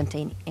doesn't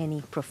contain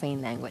any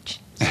profane language.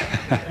 So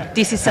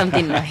this is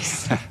something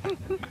nice.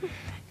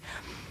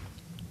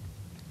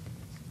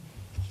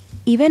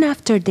 Even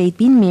after they'd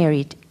been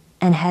married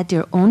and had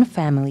their own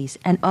families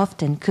and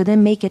often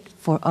couldn't make it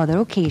for other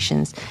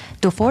occasions,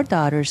 the four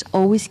daughters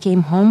always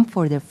came home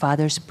for their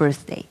father's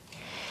birthday.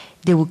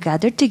 They would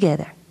gather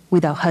together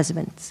without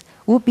husbands,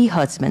 would-be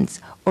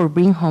husbands, or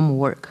bring home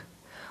work.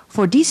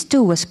 For this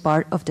too was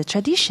part of the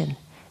tradition.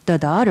 The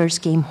daughters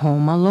came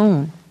home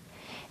alone.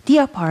 The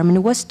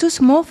apartment was too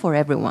small for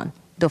everyone,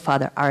 the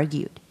father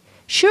argued.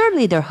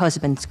 Surely their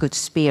husbands could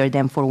spare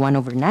them for one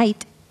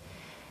overnight.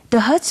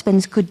 The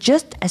husbands could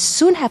just as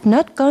soon have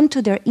not gone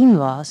to their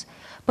in-laws,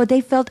 but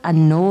they felt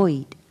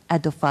annoyed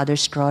at the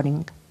father's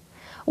strutting.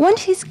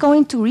 When's he's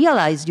going to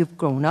realize you've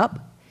grown up?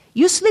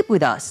 You sleep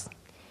with us.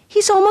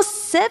 He's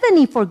almost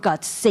 70, for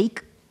God's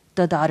sake,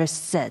 the daughters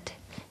said,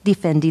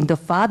 defending the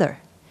father.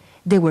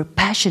 They were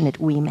passionate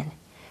women,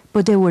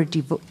 but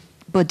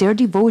their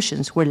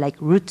devotions were like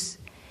roots.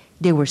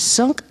 They were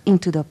sunk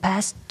into the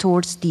past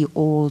towards the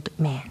old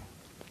man.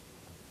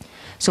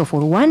 So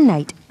for one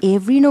night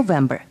every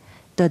November,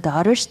 the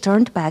daughters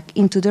turned back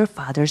into their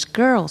father's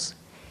girls.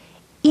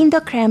 In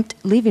the cramped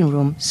living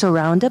room,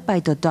 surrounded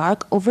by the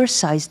dark,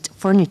 oversized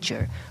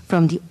furniture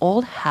from the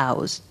old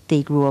house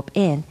they grew up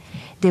in,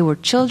 they were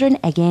children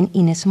again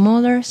in a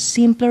smaller,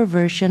 simpler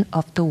version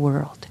of the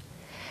world.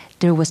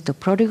 There was the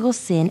prodigal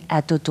son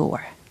at the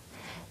door.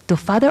 The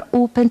father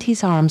opened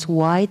his arms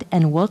wide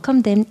and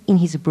welcomed them in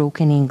his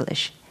broken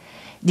English.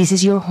 This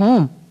is your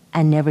home,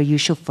 and never you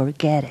shall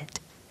forget it.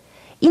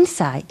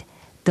 Inside,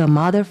 the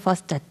mother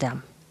fussed at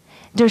them.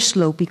 Their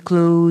sloppy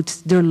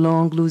clothes, their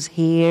long loose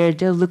hair,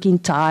 their looking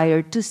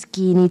tired, too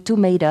skinny, too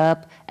made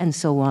up, and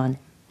so on.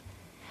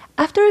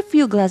 After a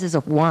few glasses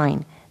of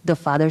wine, the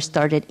father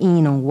started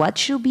in on what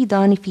should be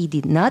done if he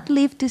did not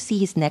live to see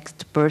his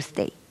next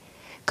birthday.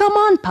 Come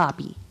on,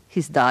 Poppy,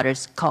 his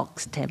daughters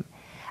coaxed him,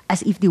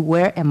 as if they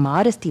were a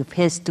modesty of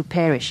his to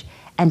perish,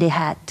 and they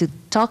had to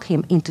talk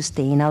him into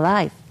staying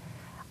alive.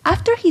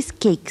 After his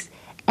cakes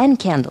and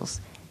candles,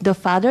 the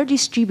father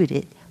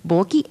distributed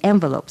bulky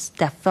envelopes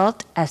that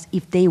felt as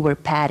if they were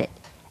padded,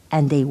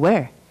 and they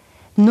were.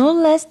 No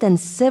less than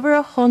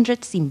several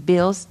hundreds in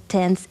bills,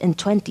 tens and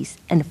twenties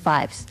and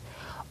fives,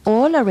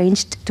 all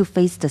arranged to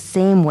face the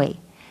same way.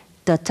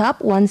 The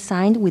top one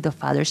signed with the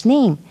father's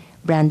name,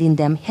 branding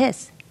them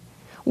his.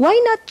 Why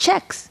not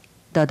checks?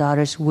 The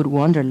daughters would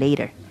wonder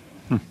later,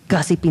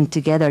 gossiping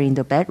together in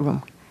the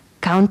bedroom,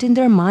 counting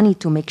their money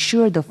to make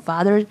sure the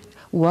father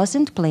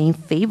wasn't playing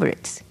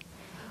favorites.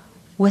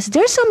 Was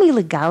there some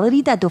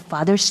illegality that the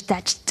father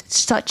stashed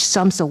such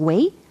sums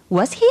away?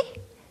 Was he?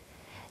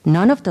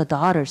 None of the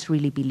daughters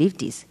really believed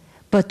this,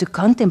 but to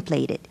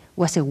contemplate it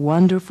was a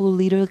wonderful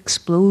little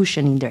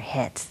explosion in their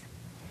heads.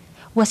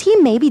 Was he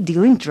maybe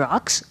dealing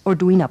drugs or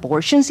doing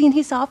abortions in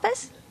his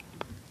office?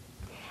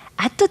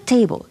 At the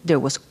table, there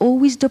was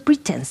always the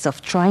pretense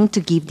of trying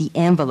to give the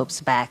envelopes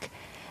back.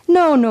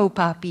 No, no,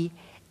 Papi,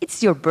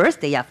 it's your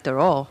birthday after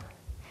all.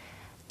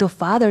 The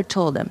father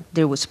told them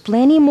there was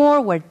plenty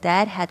more where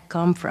Dad had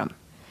come from.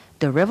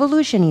 The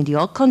revolution in the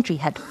old country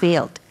had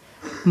failed.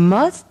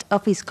 Most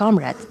of his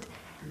comrades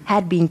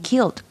had been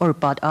killed or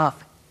bought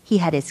off. He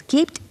had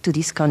escaped to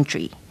this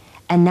country,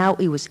 and now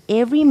it was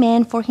every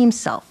man for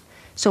himself,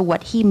 so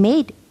what he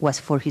made was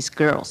for his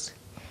girls.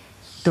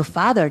 The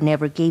father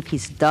never gave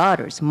his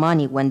daughters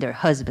money when their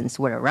husbands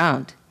were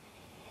around.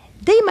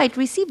 They might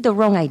receive the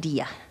wrong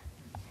idea,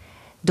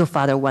 the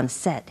father once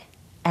said.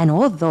 And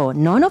although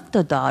none of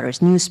the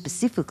daughters knew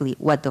specifically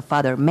what the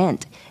father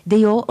meant,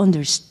 they all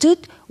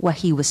understood what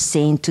he was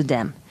saying to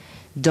them.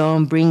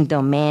 Don't bring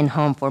the man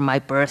home for my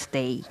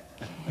birthday.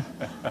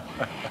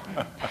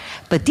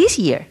 But this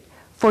year,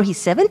 for his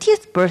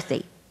 70th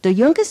birthday, the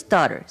youngest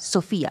daughter,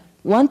 Sophia,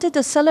 wanted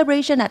a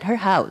celebration at her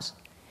house.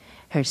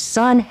 Her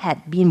son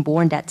had been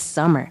born that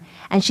summer,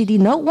 and she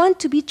did not want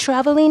to be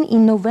traveling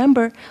in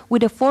November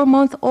with a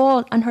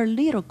 4-month-old and her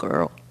little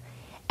girl.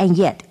 And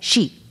yet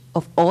she,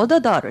 of all the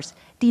daughters,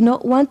 did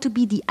not want to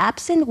be the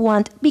absent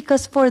one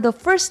because for the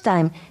first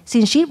time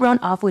since she ran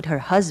off with her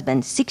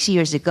husband 6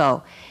 years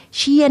ago,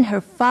 she and her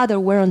father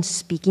were on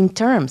speaking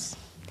terms.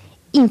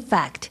 In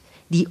fact,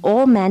 the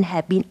old man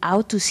had been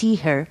out to see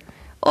her,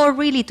 or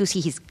really to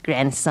see his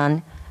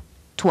grandson,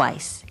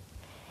 twice.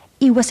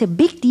 It was a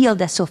big deal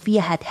that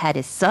Sophia had had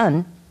a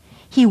son.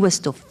 He was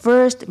the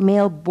first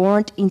male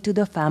born into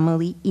the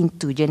family in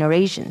 2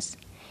 generations.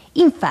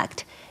 In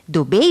fact,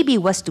 the baby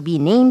was to be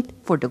named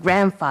for the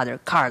grandfather,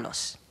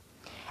 Carlos.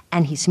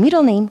 And his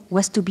middle name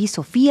was to be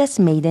Sophia's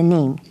maiden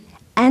name.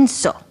 And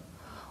so,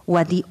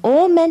 what the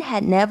old man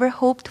had never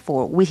hoped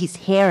for with his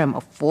harem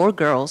of 4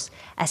 girls,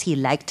 as he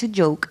liked to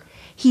joke,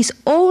 his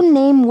own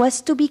name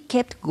was to be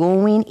kept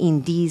going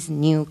in this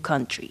new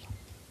country.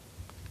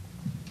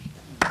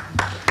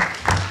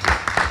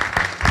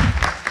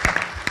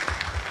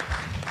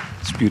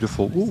 It's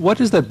beautiful. What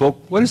does that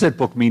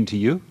book mean to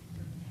you?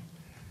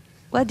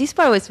 Well, this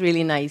part was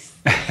really nice.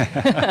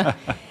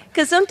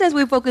 Because sometimes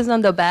we focus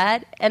on the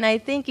bad, and I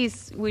think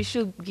we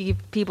should give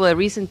people a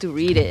reason to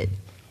read it.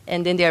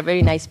 And then there are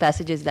very nice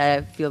passages that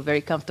I feel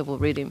very comfortable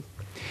reading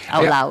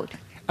out loud.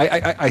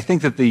 I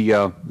think that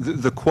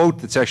the quote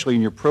that's actually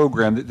in your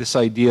program, that this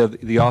idea,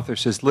 the author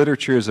says,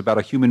 literature is about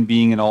a human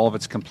being and all of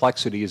its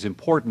complexity is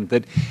important,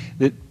 that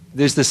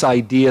there's this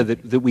idea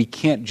that we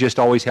can't just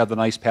always have the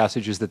nice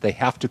passages, that they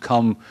have to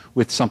come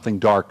with something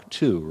dark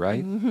too,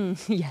 right?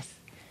 Mm-hmm. Yes.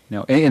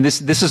 No, and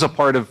this is a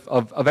part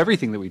of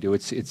everything that we do.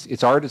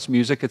 It's art, it's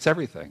music, it's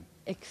everything.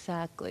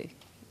 Exactly.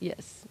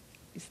 Yes.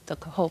 It's the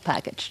whole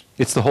package.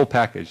 It's the whole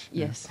package.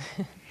 Yes.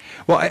 Yeah.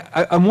 Well,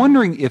 I'm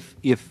wondering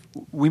if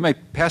we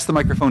might pass the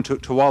microphone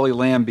to Wally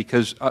Lamb,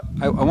 because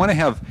I want to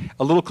have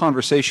a little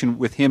conversation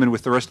with him and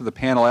with the rest of the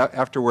panel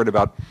afterward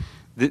about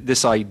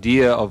this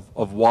idea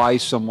of why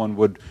someone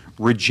would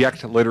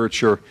reject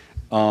literature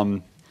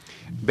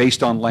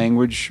based on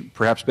language,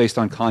 perhaps based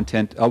on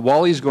content.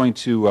 Wally's going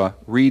to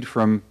read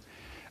from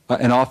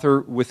an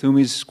author with whom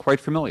he's quite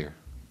familiar.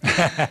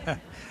 That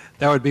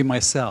would be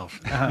myself.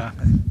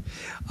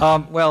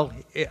 Well,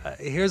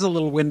 here's a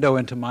little window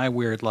into my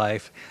weird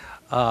life.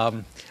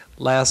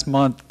 Last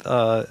month,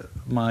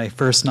 my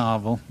first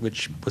novel,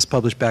 which was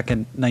published back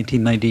in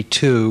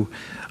 1992,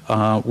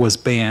 was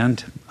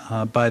banned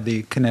by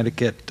the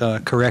Connecticut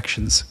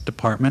Corrections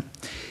Department.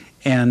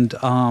 And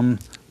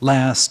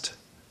last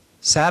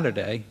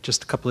Saturday,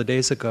 just a couple of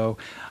days ago,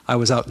 I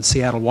was out in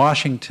Seattle,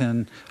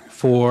 Washington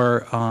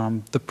for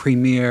the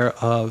premiere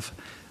of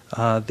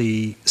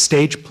the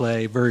stage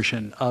play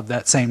version of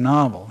that same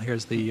novel.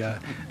 Here's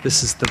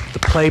this is the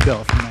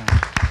playbill from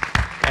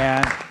that.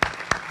 And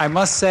I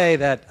must say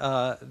that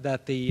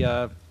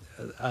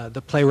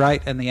the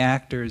playwright and the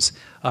actors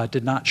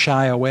did not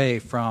shy away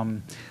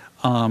from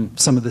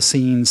some of the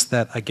scenes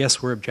that I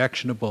guess were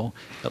objectionable,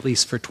 at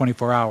least for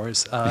 24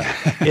 hours,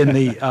 in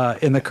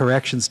the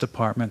corrections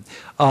department.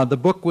 The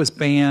book was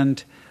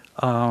banned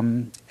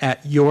at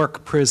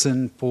York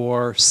Prison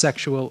for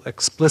sexual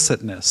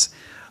explicitness.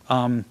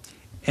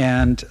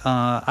 And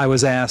I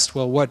was asked,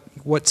 well,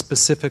 what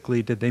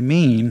specifically did they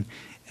mean?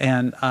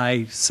 And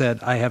I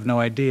said, I have no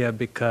idea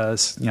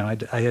because,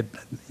 DOC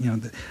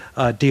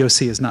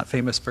is not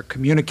famous for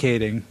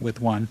communicating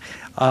with one.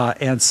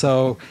 And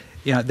so,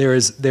 there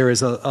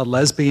is a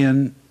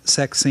lesbian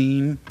sex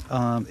scene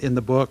in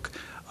the book.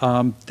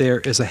 There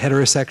is a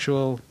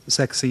heterosexual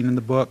sex scene in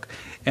the book,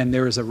 and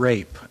there is a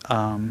rape.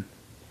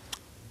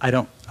 I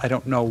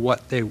don't know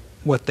what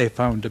they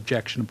found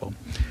objectionable.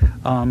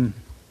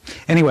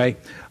 Anyway,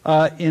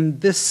 in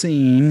this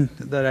scene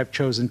that I've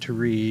chosen to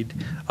read,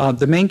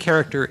 the main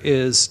character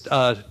is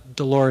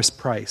Dolores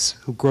Price,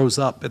 who grows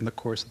up in the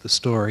course of the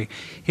story.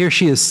 Here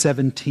she is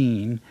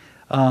 17.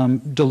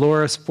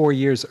 Dolores, 4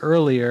 years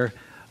earlier,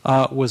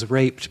 was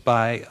raped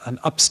by an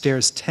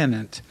upstairs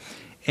tenant,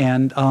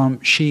 and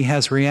she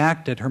has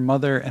reacted. Her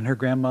mother and her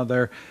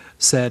grandmother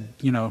said,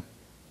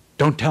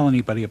 don't tell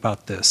anybody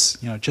about this.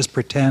 Just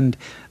pretend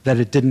that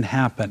it didn't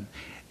happen.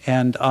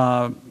 And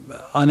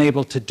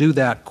unable to do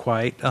that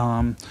quite,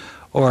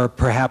 or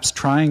perhaps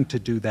trying to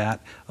do that,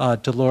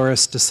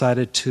 Dolores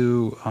decided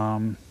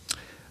to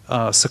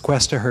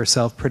sequester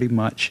herself pretty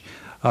much,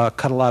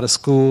 cut a lot of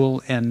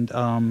school,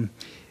 and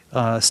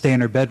stay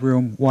in her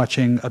bedroom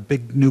watching a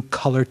big new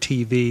color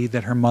TV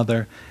that her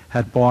mother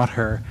had bought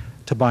her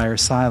to buy her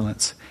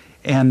silence.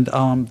 And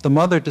the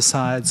mother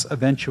decides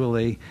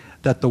eventually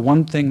that the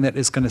one thing that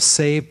is going to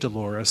save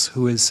Dolores,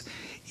 who is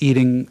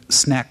eating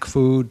snack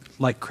food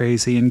like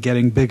crazy and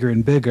getting bigger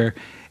and bigger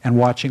and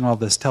watching all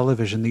this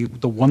television,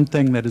 the one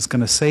thing that is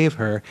going to save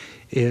her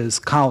is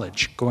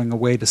college, going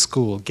away to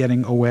school,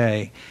 getting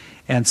away.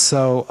 And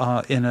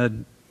so in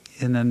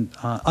an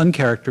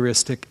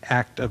uncharacteristic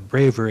act of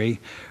bravery,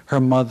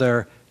 her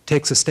mother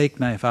takes a steak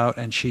knife out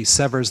and she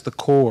severs the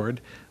cord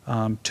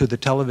to the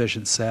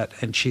television set,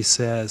 and she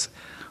says,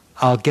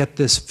 I'll get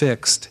this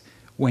fixed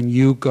when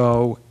you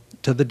go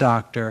to the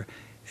doctor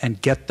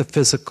and get the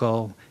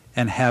physical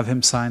and have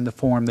him sign the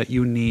form that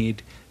you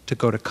need to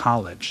go to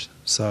college.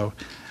 So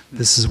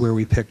this is where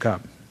we pick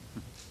up.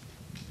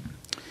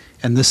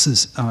 And this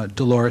is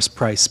Dolores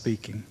Price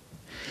speaking.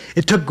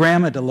 It took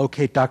Grandma to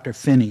locate Dr.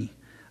 Finney,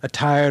 a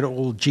tired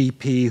old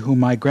GP whom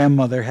my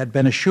grandmother had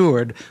been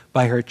assured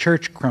by her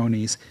church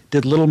cronies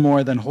did little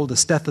more than hold a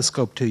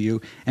stethoscope to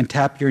you and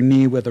tap your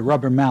knee with a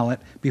rubber mallet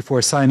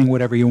before signing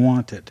whatever you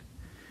wanted.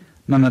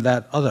 None of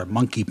that other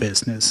monkey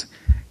business,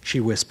 she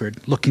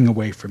whispered, looking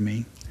away from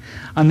me.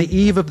 On the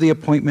eve of the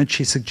appointment,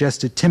 she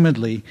suggested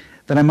timidly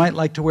that I might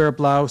like to wear a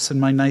blouse and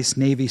my nice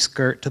navy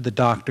skirt to the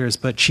doctor's,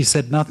 but she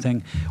said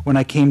nothing when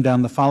I came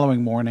down the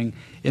following morning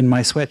in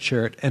my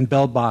sweatshirt and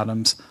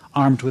bell-bottoms,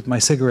 armed with my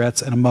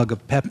cigarettes and a mug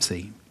of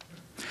Pepsi.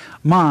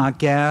 Ma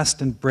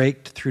gasped and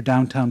braked through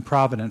downtown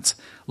Providence,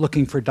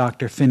 looking for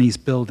Dr. Finney's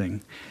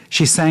building.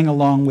 She sang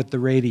along with the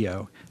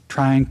radio,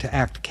 trying to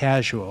act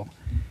casual.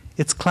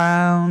 It's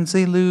clowns'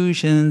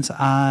 illusions,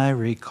 I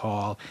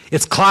recall.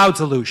 It's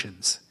clouds'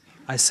 illusions.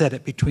 I said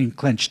it between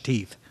clenched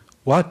teeth.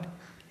 What?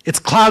 It's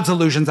clouds'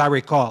 illusions, I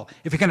recall.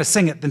 If you're going to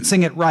sing it, then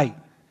sing it right.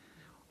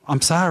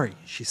 I'm sorry,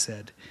 she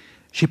said.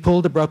 She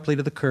pulled abruptly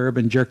to the curb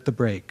and jerked the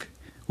brake.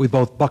 We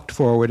both bucked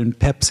forward and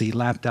Pepsi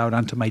lapped out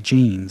onto my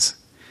jeans.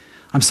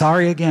 I'm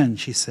sorry again,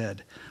 she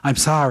said. I'm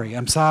sorry,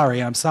 I'm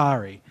sorry, I'm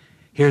sorry.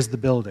 Here's the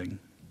building.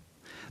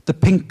 The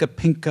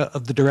pinka-pinka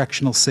of the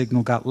directional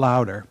signal got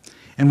louder,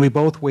 and we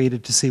both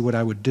waited to see what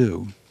I would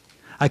do.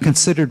 I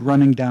considered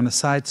running down a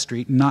side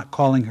street and not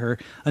calling her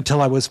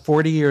until I was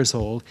 40 years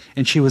old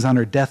and she was on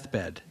her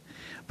deathbed.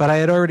 But I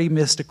had already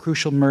missed a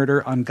crucial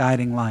murder on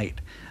Guiding Light,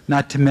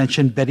 not to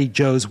mention Betty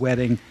Jo's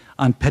wedding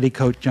on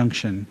Petticoat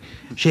Junction.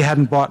 She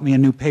hadn't bought me a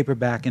new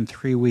paperback in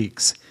 3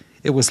 weeks.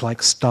 It was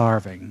like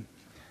starving.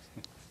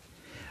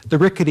 The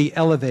rickety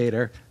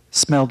elevator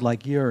smelled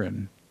like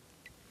urine.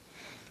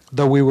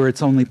 Though we were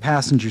its only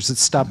passengers, it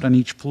stopped on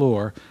each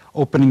floor,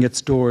 opening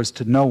its doors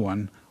to no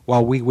one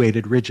while we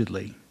waited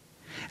rigidly.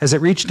 As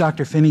it reached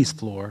Dr. Finney's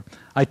floor,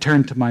 I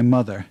turned to my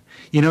mother.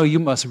 You know, you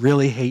must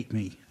really hate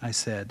me, I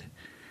said.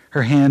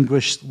 Her hand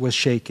was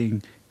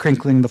shaking,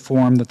 crinkling the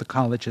form that the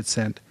college had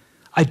sent.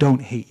 I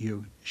don't hate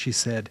you, she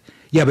said.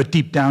 Yeah, but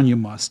deep down you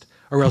must,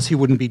 or else you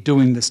wouldn't be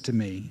doing this to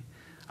me.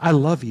 I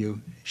love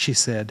you, she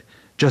said,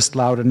 just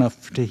loud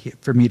enough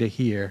for me to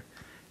hear.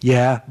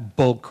 Yeah,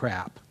 bull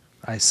crap,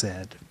 I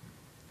said.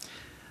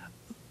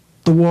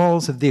 The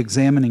walls of the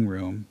examining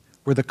room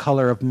were the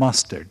color of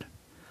mustard.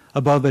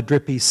 Above a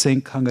drippy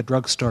sink hung a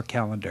drugstore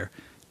calendar,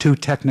 2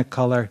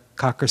 Technicolor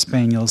Cocker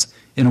Spaniels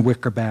in a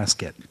wicker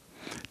basket.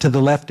 To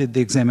the left of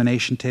the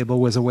examination table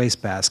was a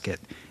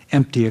wastebasket,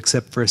 empty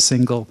except for a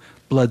single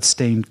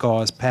blood-stained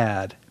gauze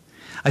pad.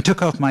 I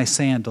took off my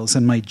sandals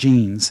and my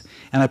jeans,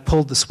 and I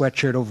pulled the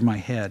sweatshirt over my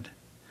head.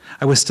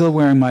 I was still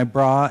wearing my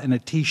bra and a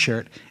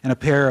T-shirt and a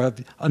pair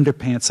of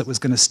underpants that was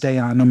going to stay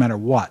on no matter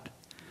what.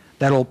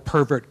 That old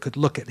pervert could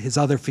look at his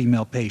other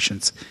female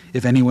patients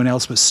if anyone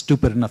else was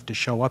stupid enough to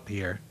show up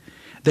here.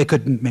 They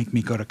couldn't make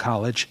me go to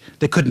college.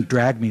 They couldn't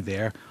drag me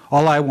there.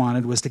 All I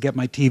wanted was to get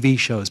my TV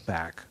shows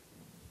back.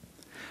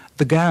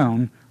 The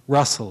gown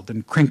rustled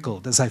and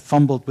crinkled as I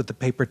fumbled with the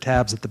paper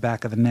tabs at the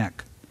back of the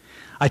neck.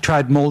 I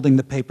tried molding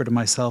the paper to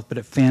myself, but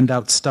it fanned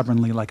out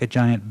stubbornly like a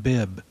giant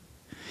bib.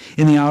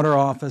 In the outer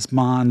office,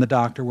 Ma and the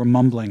doctor were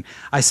mumbling.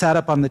 I sat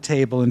up on the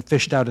table and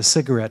fished out a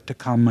cigarette to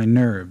calm my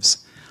nerves.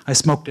 I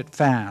smoked it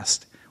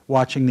fast,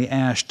 watching the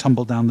ash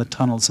tumble down the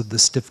tunnels of the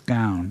stiff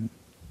gown.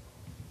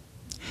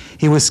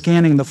 He was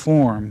scanning the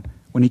form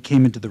when he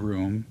came into the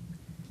room.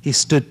 He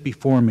stood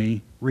before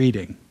me,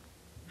 reading.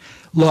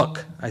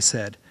 "Look," I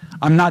said,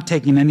 "I'm not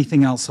taking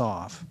anything else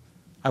off."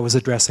 I was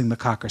addressing the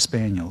Cocker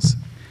Spaniels.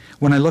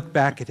 When I looked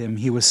back at him,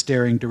 he was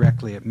staring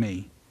directly at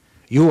me.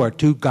 "You are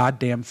too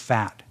goddamn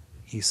fat,"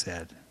 he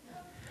said.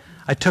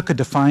 I took a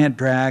defiant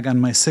drag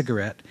on my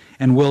cigarette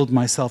and willed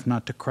myself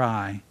not to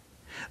cry.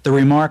 The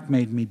remark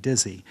made me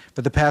dizzy.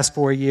 For the past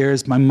 4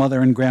 years, my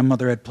mother and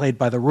grandmother had played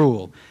by the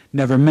rule,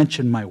 never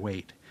mentioned my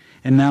weight.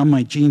 And now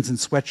my jeans and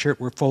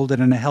sweatshirt were folded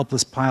in a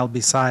helpless pile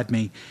beside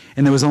me,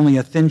 and there was only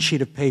a thin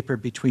sheet of paper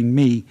between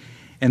me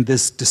and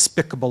this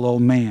despicable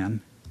old man.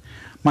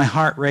 My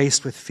heart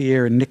raced with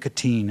fear and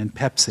nicotine and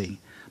Pepsi.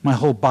 My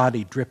whole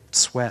body dripped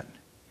sweat.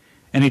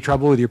 "Any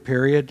trouble with your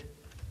period?"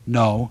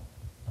 "No."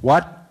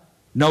 "What?"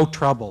 "No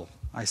trouble,"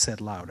 I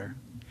said louder.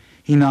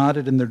 He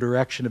nodded in the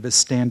direction of his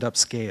stand-up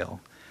scale.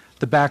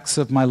 The backs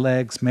of my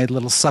legs made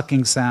little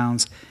sucking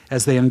sounds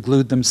as they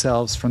unglued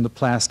themselves from the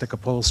plastic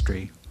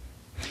upholstery.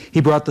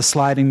 He brought the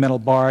sliding metal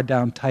bar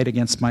down tight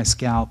against my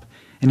scalp,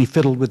 and he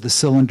fiddled with the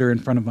cylinder in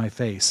front of my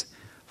face.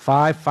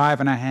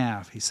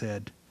 5.5, he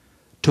said.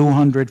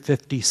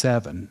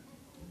 257.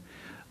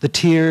 The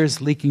tears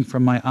leaking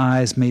from my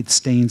eyes made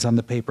stains on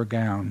the paper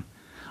gown.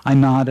 I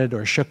nodded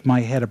or shook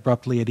my head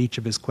abruptly at each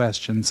of his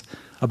questions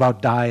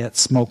about diet,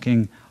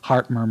 smoking,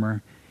 heart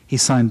murmur. He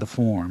signed the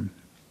form.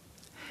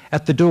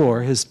 At the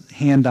door, his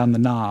hand on the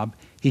knob,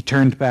 he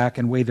turned back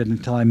and waited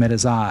until I met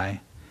his eye.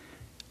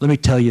 "Let me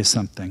tell you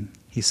something,"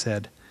 he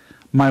said.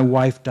 "My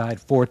wife died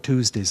 4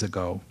 Tuesdays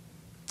ago.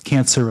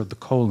 Cancer of the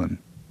colon.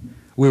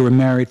 We were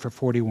married for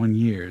 41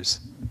 years.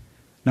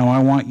 Now I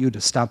want you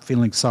to stop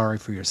feeling sorry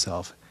for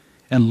yourself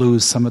and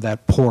lose some of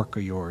that pork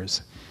of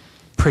yours.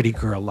 Pretty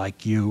girl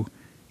like you,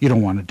 you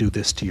don't want to do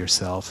this to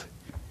yourself."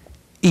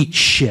 "Eat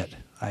shit,"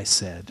 I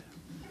said.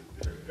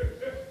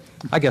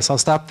 I guess I'll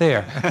stop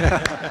there.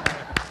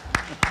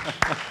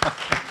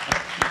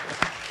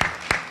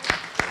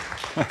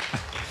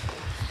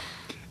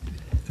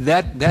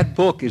 That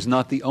book is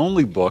not the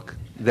only book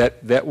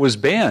that was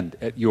banned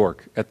at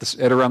York at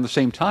around the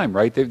same time,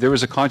 right? There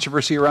was a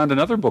controversy around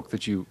another book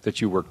that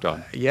you worked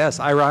on. Yes,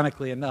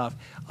 ironically enough.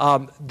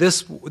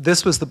 This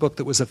was the book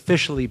that was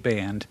officially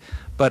banned,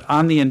 but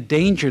on the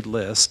endangered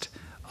list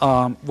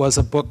was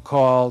a book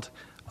called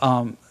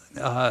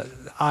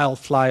I'll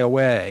Fly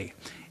Away,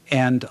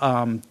 and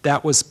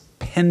that was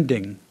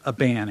pending a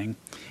banning.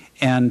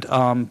 And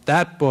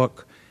that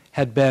book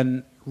had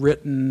been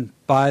written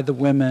by the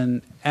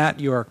women at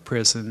York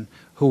Prison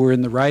who were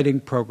in the writing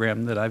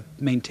program that I've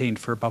maintained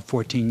for about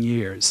 14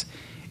 years.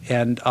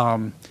 And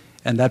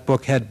that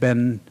book had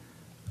been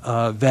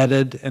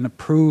vetted and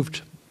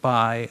approved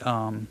by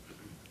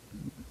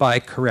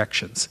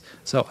corrections.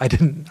 So I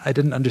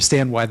didn't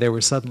understand why they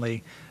were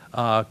suddenly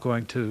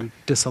going to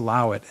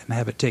disallow it and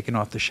have it taken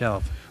off the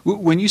shelf.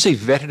 When you say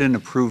vetted and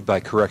approved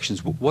by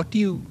corrections, what do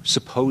you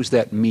suppose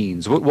that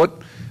means?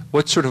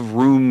 What sort of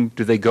room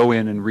do they go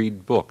in and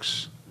read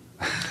books?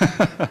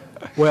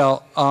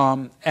 Well,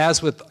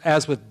 as with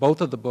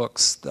both of the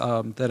books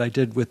that I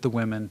did with the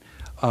women,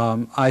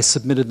 I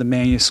submitted the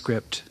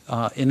manuscript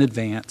in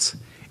advance,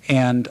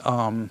 and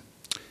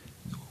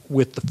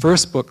with the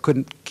first book,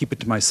 couldn't keep it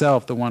to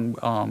myself, the one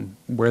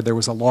where there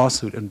was a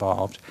lawsuit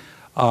involved.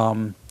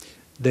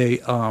 The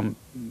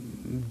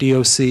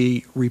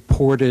DOC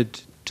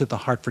reported to the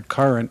Hartford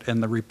Courant,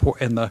 and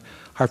the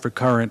Hartford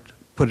Courant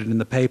put it in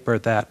the paper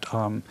that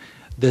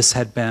this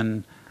had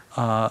been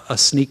a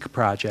sneak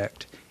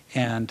project,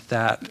 and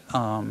that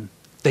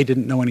they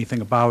didn't know anything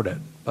about it,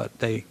 but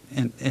they,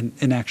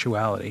 in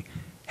actuality,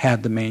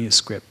 had the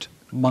manuscript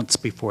months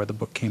before the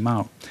book came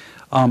out.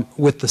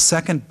 With the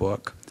second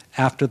book,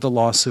 after the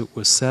lawsuit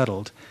was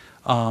settled,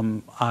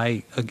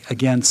 I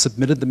again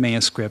submitted the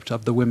manuscript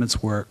of the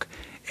women's work,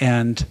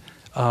 and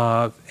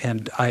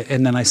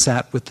then I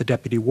sat with the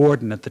deputy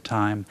warden at the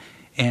time,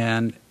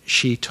 and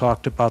she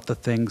talked about the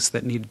things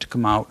that needed to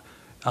come out.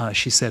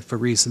 She said for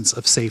reasons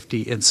of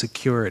safety and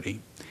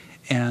security.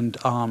 And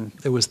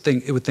it was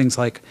things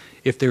like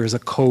if there is a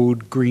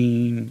code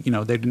green,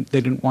 they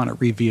didn't want it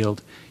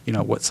revealed,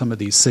 what some of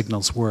these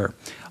signals were,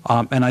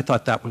 and I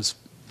thought that was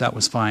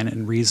fine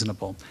and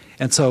reasonable.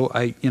 And so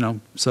I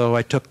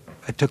took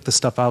the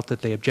stuff out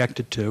that they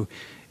objected to,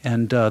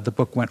 and the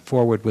book went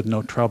forward with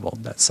no trouble.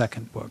 That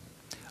second book,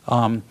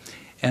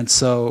 and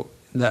so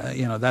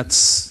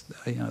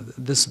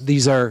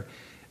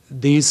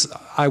these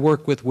I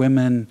work with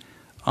women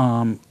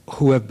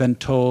who have been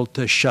told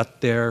to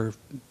shut their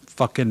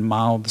fucking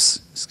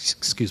mouths,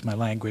 excuse my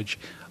language,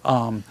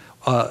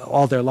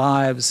 all their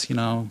lives,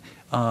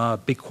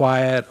 be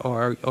quiet,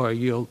 or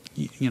you'll,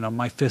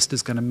 my fist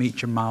is going to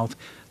meet your mouth,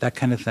 that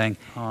kind of thing.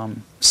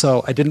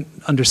 So I didn't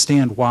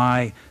understand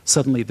why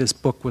suddenly this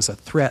book was a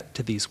threat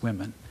to these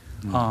women.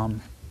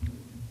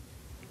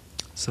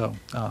 So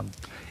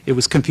it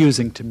was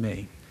confusing to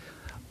me.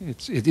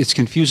 It's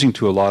confusing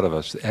to a lot of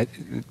us.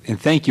 And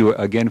thank you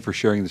again for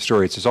sharing the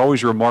story. It's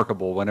always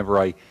remarkable whenever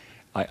I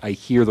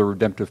hear the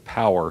redemptive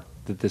power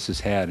that this has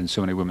had in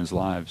so many women's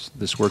lives,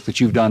 this work that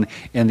you've done,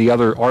 and the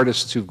other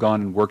artists who've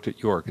gone and worked at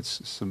York.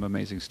 It's some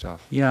amazing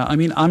stuff. Yeah, I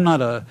mean, I'm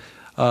not a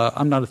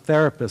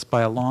therapist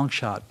by a long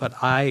shot, but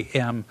I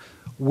am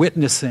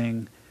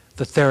witnessing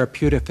the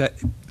therapeutic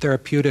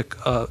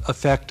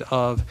effect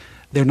of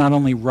they're not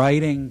only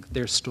writing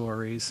their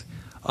stories,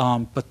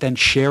 but then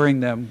sharing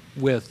them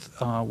with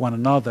one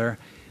another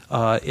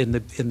in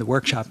the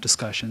workshop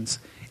discussions,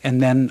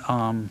 and then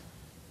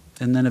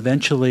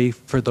eventually,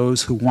 for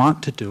those who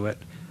want to do it,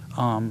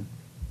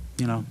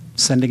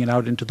 sending it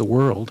out into the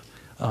world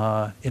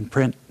in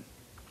print.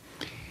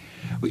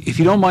 If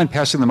you don't mind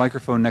passing the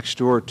microphone next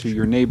door to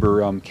your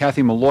neighbor,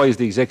 Kathy Malloy is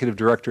the Executive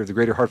Director of the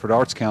Greater Hartford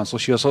Arts Council.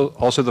 She's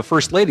also the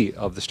First Lady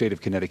of the state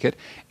of Connecticut,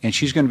 and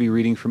she's going to be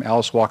reading from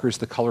Alice Walker's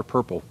The Color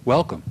Purple.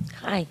 Welcome.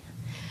 Hi.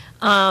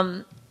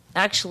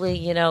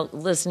 Actually,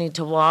 listening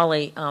to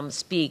Wally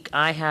speak,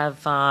 I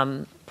have,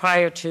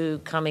 prior to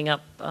coming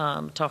up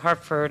to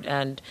Hartford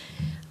and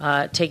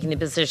taking the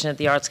position at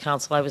the Arts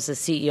Council, I was the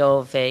CEO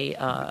of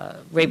a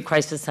rape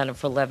crisis center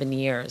for 11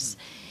 years.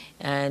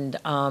 And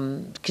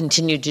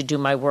continued to do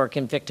my work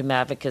in victim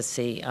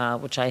advocacy,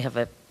 which I have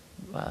a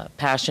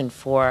passion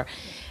for.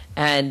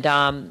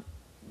 And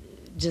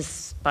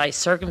just by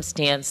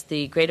circumstance,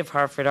 the Greater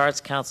Hartford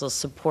Arts Council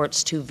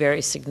supports two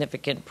very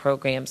significant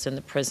programs in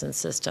the prison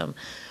system.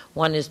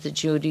 One is the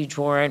Judy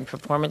Dworin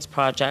Performance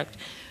Project,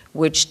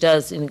 which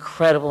does an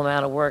incredible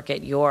amount of work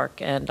at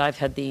York. And I've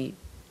had the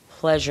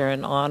pleasure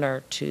and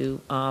honor to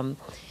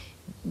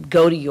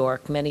go to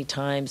York many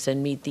times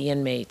and meet the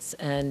inmates.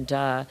 And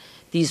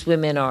these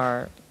women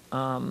are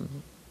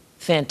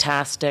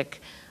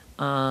fantastic.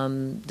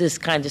 This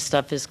kind of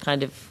stuff is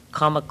kind of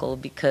comical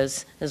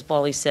because, as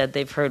Wally said,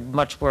 they've heard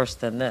much worse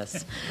than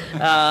this.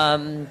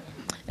 And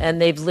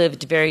they've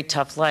lived very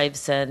tough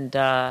lives, and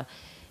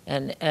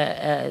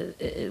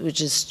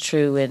which is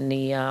true in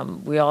the,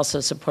 we also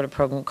support a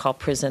program called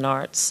Prison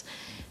Arts,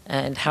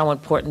 and how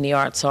important the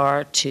arts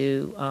are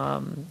to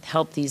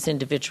help these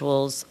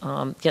individuals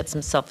get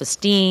some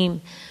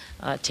self-esteem,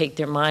 take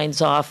their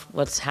minds off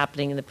what's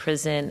happening in the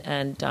prison,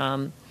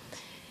 and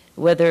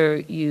whether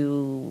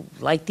you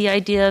like the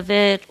idea of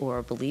it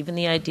or believe in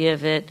the idea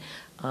of it,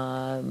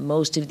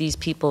 most of these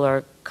people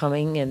are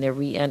coming and they're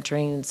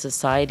re-entering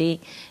society,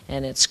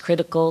 and it's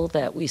critical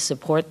that we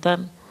support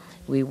them,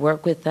 we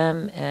work with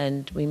them,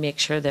 and we make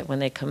sure that when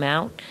they come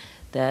out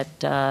that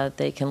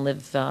they can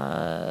live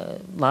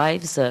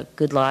lives,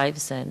 good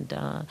lives, and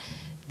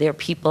they're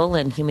people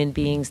and human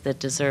beings that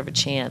deserve a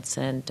chance.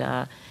 And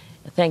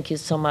thank you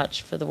so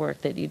much for the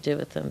work that you do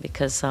with them,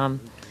 because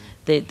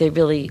they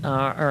really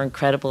are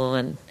incredible,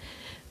 and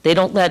they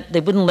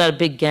wouldn't let a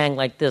big gang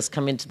like this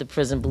come into the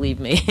prison, believe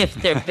me. If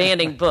they're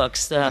banning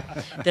books, they're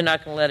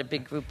not going to let a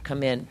big group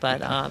come in.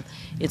 But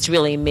it's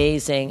really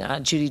amazing.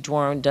 Judy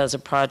Dworin does a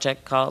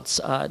project called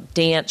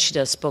Dance. She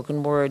does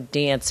spoken word,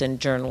 dance, and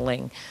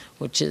journaling,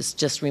 which is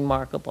just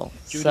remarkable.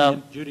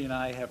 Judy and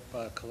I have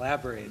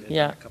collaborated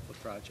Yeah. on a couple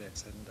of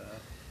projects,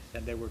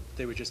 and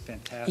they were just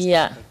fantastic.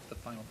 Yeah. The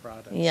final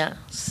products. Yeah.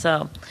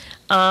 So,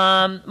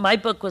 my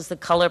book was The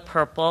Color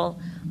Purple,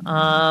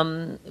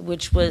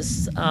 which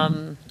was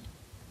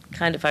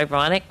kind of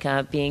ironic,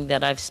 being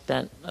that I've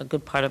spent a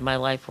good part of my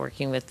life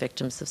working with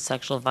victims of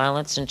sexual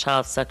violence and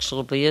child sexual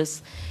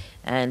abuse.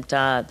 And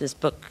this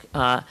book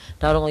not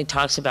only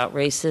talks about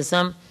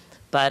racism,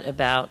 but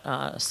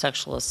about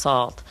sexual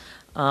assault.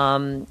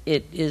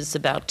 It is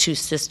about two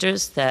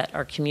sisters that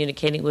are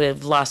communicating, who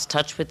have lost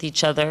touch with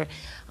each other.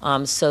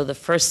 So the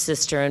first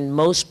sister, and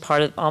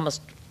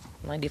almost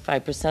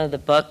 95% of the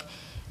book,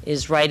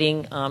 is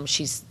writing.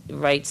 She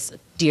writes,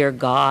 "Dear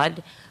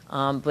God,"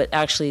 but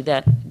actually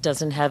that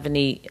doesn't have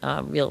any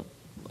real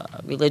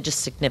religious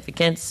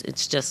significance.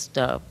 It's just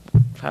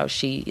how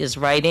she is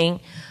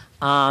writing.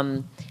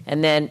 And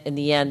then in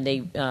the end,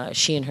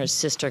 she and her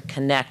sister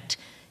connect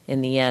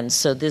in the end.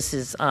 So this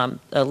is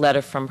a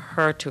letter from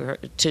her to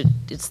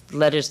it's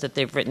letters that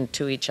they've written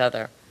to each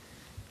other.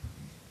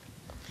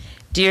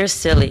 Dear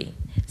Sally,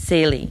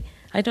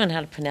 I don't know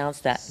how to pronounce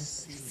that.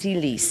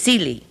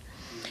 Silly.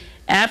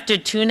 After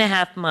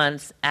 2.5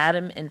 months,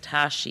 Adam and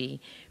Tashi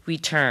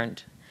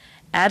returned.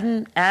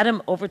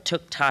 Adam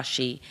overtook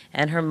Tashi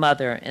and her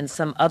mother and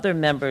some other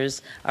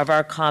members of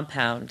our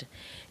compound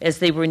as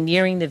they were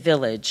nearing the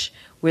village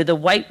where the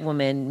white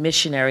woman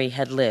missionary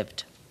had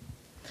lived.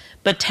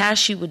 But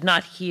Tashi would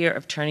not hear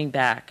of turning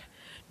back,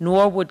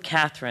 nor would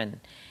Catherine,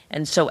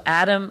 and so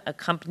Adam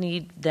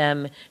accompanied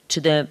them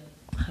to the,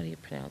 how do you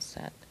pronounce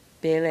that?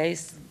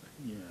 Baileys?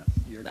 Yeah,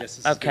 your guess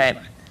is okay.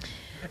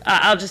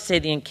 I'll just say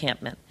the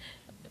encampment.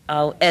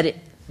 I'll edit.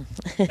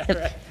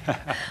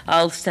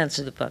 I'll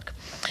censor the book.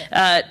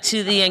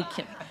 To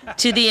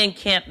the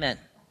encampment.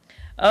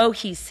 Oh,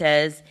 he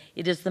says,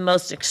 it is the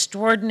most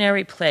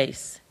extraordinary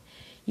place.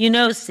 You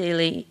know,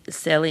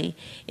 Sally,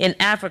 in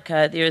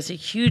Africa, there is a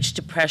huge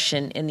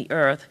depression in the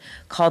earth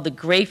called the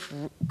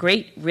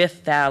Great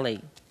Rift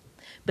Valley,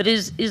 but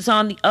it is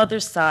on the other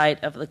side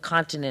of the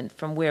continent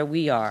from where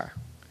we are.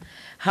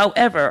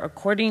 However,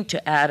 according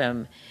to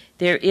Adam,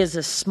 there is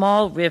a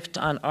small rift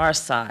on our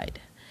side,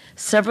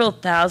 several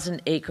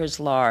thousand acres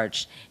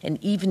large and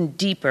even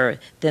deeper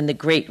than the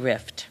Great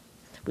Rift,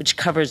 which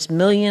covers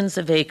millions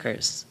of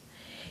acres.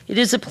 It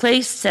is a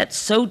place set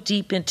so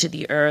deep into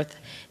the earth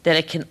that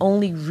it can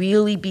only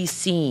really be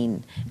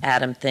seen,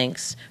 Adam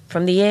thinks,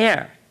 from the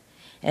air,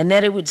 and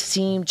that it would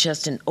seem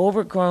just an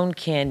overgrown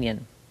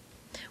canyon.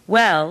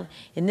 Well,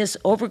 in this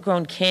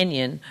overgrown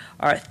canyon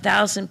are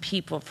 1,000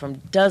 people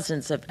from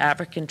dozens of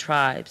African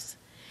tribes,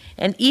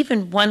 and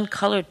even one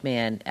colored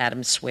man,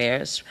 Adam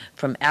swears,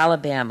 from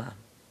Alabama.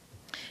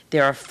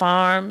 There are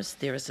farms,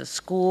 there is a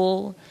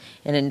school,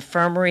 an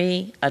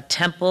infirmary, a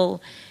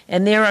temple,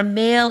 and there are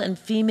male and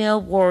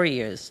female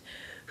warriors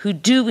who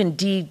do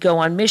indeed go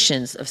on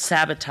missions of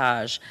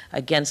sabotage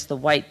against the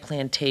white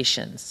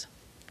plantations.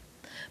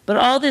 But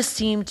all this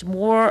seemed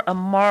more a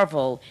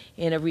marvel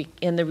in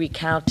the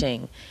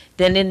recounting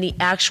than in the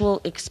actual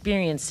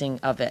experiencing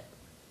of it.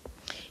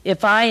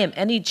 If I am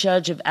any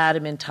judge of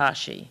Adam and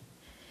Tashi,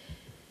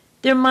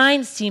 their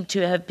minds seem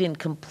to have been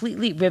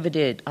completely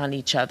riveted on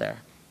each other.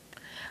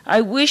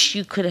 I wish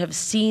you could have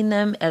seen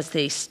them as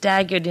they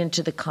staggered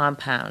into the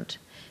compound,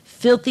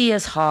 filthy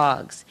as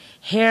hogs,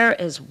 hair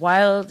as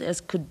wild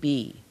as could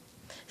be,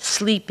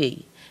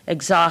 sleepy,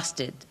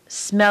 exhausted,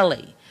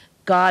 smelly,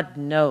 God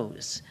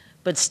knows,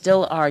 but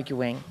still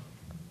arguing.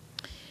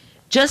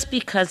 Just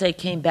because I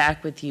came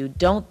back with you,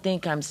 don't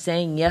think I'm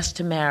saying yes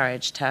to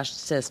marriage,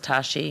 says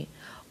Tashi.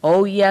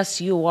 Oh, yes,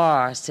 you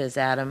are, says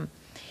Adam,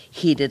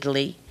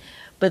 heatedly,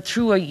 but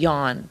through a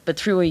yawn.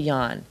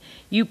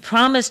 You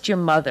promised your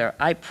mother.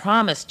 I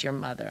promised your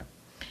mother.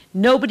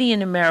 Nobody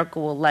in America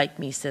will like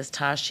me, says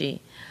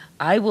Tashi.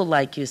 I will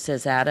like you,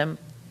 says Adam.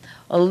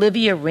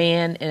 Olivia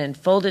ran and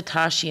enfolded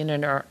Tashi in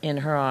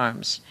her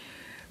arms,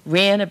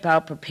 ran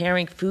about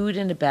preparing food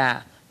and a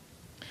bath.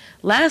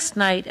 Last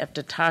night,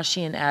 after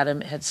Tashi and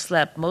Adam had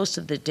slept most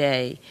of the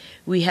day,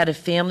 we had a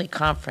family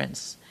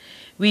conference.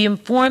 We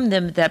informed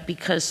them that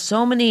because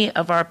so many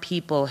of our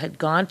people had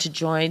gone to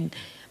join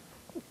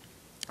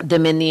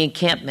them in the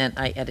encampment,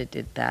 I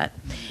edited that,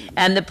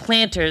 and the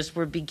planters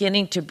were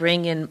beginning to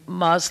bring in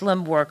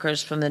Muslim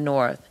workers from the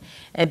north,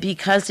 and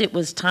because it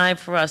was time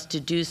for us to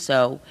do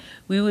so,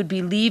 we would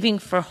be leaving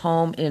for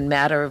home in a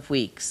matter of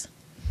weeks.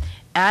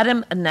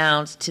 Adam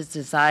announced his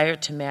desire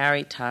to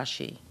marry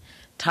Tashi.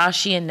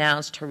 Tashi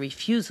announced her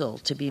refusal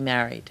to be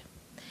married.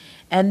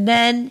 And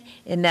then,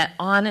 in that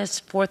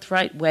honest,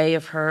 forthright way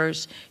of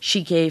hers,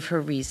 she gave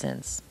her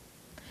reasons.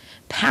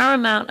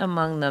 Paramount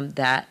among them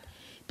that,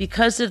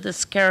 because of the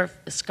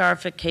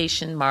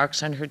scarification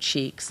marks on her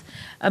cheeks,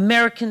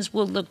 Americans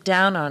will look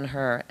down on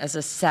her as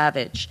a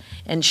savage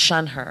and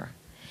shun her,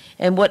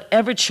 and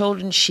whatever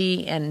children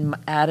she and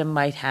Adam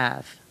might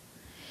have.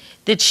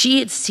 That she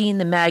had seen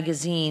the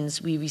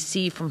magazines we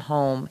received from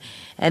home,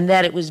 and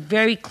that it was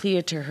very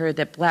clear to her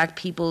that black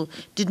people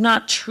did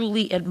not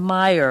truly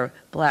admire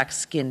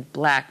black-skinned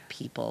black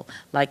people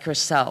like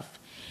herself,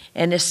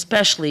 and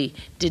especially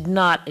did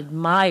not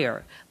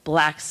admire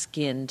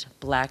black-skinned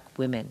black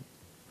women.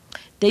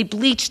 They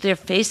bleach their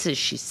faces,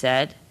 she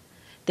said.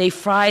 They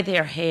fry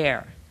their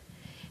hair.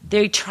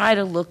 They try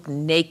to look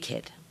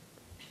naked.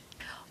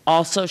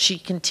 Also, she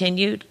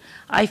continued,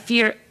 I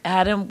fear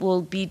Adam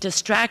will be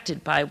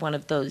distracted by one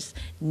of those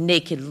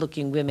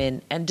naked-looking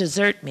women and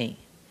desert me.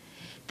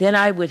 Then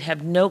I would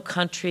have no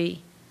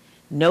country,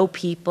 no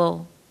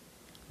people,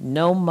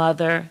 no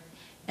mother,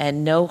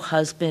 and no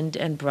husband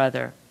and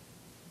brother.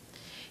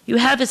 You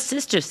have a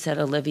sister, said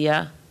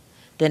Olivia.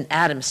 Then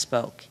Adam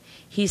spoke.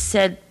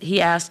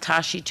 He asked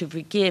Tashi to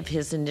forgive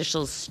his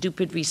initial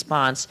stupid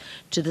response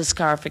to the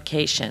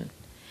scarification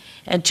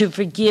and to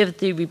forgive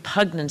the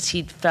repugnance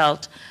he'd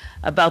felt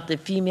about the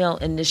female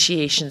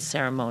initiation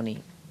ceremony.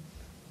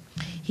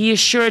 He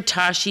assured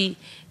Tashi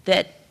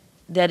that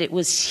it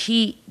was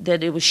she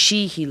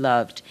he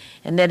loved,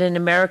 and that in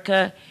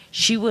America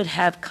she would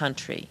have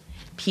country,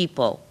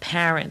 people,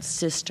 parents,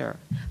 sister,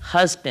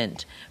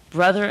 husband,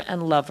 brother,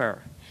 and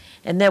lover,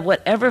 and that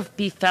whatever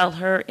befell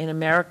her in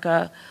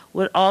America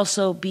would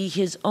also be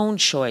his own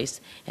choice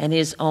and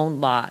his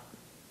own lot.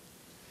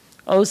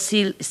 Oh,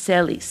 Celie,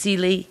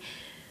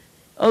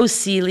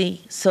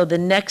 so the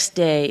next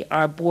day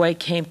our boy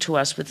came to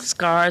us with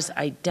scars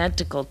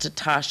identical to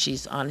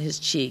Tashi's on his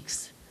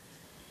cheeks.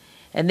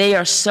 And they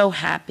are so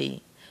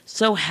happy,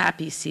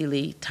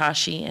 Celie,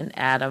 Tashi and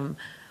Adam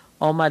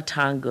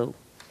Omatangu.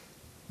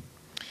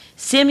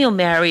 Samuel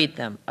married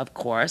them, of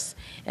course,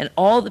 and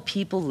all the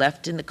people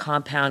left in the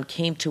compound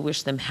came to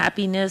wish them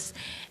happiness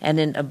and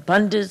an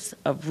abundance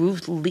of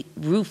roof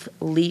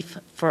leaf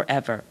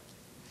forever.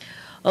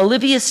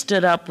 Olivia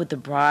stood up with the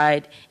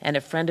bride and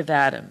a friend of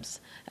Adam's,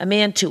 a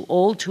man too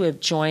old to have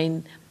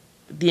joined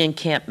the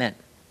encampment,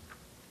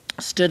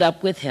 stood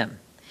up with him.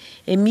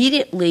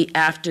 Immediately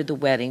after the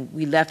wedding,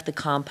 we left the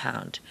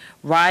compound,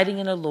 riding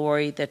in a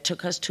lorry that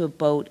took us to a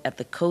boat at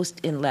the coast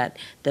inlet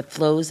that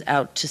flows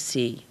out to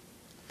sea.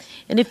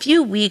 In a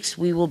few weeks,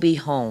 we will be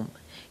home.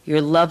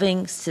 Your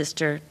loving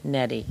sister,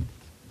 Nettie.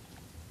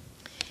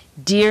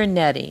 Dear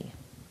Nettie,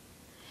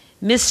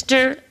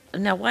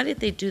 now why did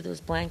they do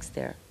those blanks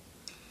there?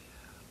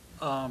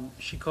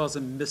 She calls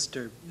him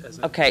Mr.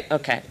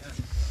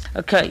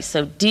 Okay,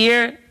 so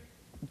dear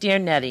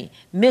Nettie,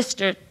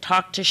 Mr.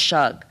 talked to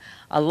Shug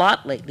a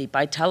lot lately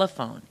by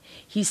telephone.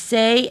 He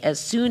say as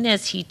soon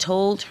as he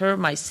told her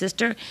my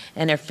sister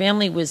and her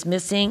family was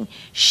missing,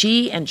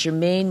 she and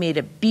Jermaine made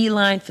a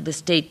beeline for the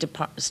State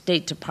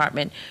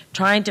Department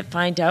trying to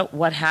find out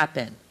what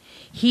happened.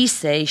 He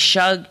say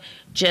Shug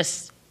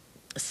just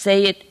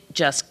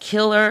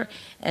kill her,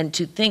 and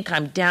to think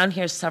I'm down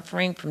here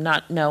suffering from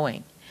not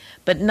knowing.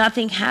 But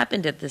nothing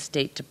happened at the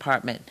State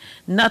Department,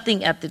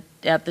 nothing at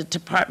the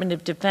Department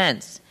of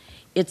Defense.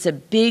 It's a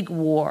big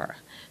war,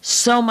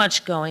 so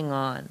much going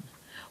on.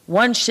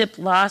 One ship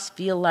lost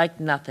feel like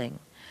nothing,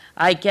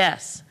 I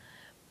guess.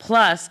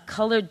 Plus,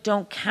 color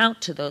don't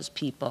count to those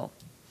people.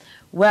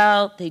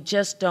 Well, they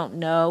just don't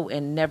know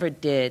and never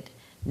did,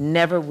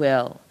 never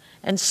will.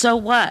 And so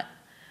what?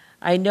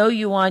 I know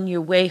you on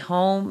your way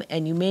home,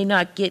 and you may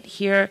not get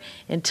here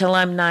until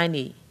I'm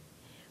 90.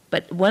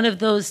 But one of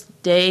those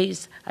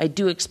days, I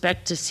do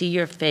expect to see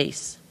your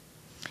face.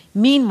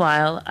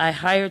 Meanwhile, I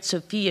hired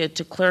Sophia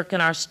to clerk in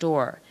our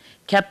store,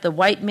 kept the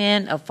white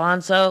man,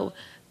 Alfonso,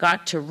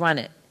 got to run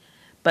it,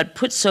 but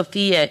put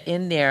Sophia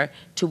in there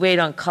to wait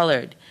on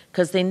colored,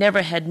 because they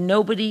never had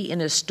nobody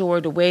in a store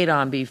to wait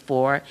on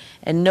before,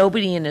 and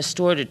nobody in a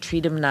store to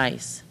treat them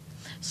nice.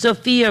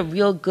 Sophia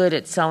real good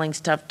at selling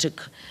stuff to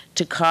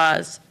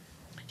cause.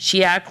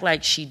 She act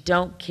like she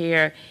don't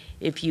care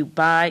if you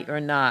buy or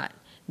not.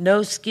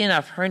 No skin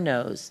off her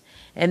nose.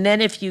 And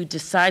then if you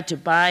decide to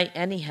buy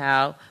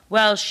anyhow,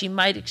 well, she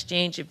might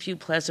exchange a few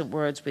pleasant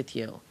words with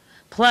you.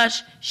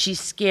 Plus, she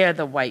scare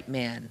the white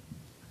man.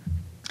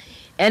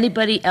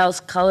 Anybody else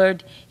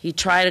colored, he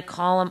tried to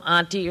call him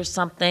auntie or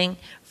something.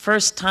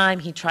 First time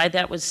he tried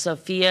that with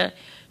Sophia,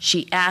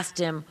 she asked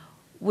him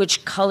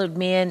which colored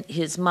man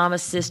his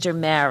mama's sister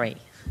marry.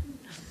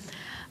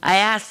 I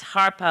asked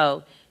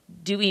Harpo,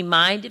 do he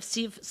mind if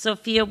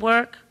Sophia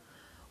work?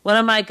 What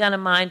am I gonna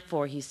mind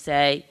for, he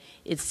say.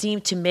 It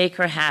seemed to make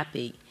her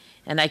happy,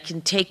 and I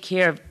can take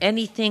care of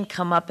anything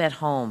come up at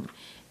home.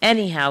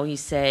 Anyhow, he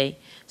say,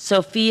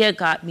 Sophia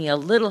got me a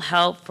little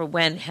help for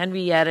when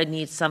Henrietta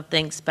needs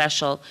something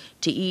special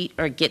to eat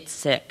or get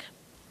sick.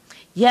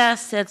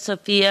 Yes, said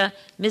Sophia,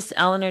 Miss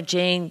Eleanor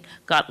Jane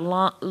got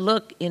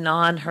look in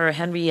on her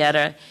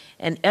Henrietta,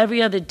 and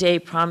every other day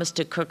promised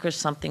to cook her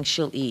something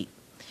she'll eat.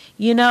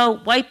 You know,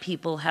 white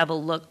people have a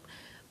look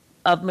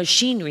of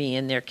machinery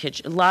in their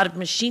kitchen, a lot of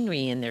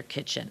machinery in their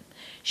kitchen.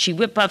 She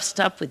whip up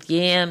stuff with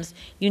yams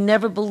you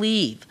never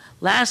believe.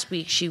 Last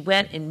week she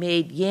went and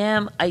made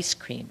yam ice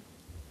cream.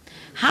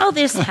 How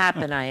this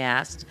happened, I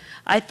asked.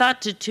 I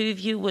thought the two of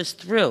you was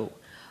through.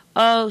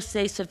 Oh,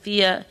 say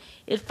Sophia,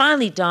 it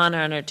finally dawned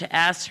on her to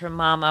ask her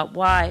mama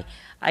why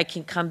I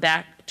can come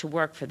back to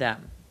work for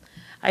them.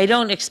 I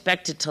don't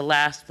expect it to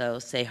last, though,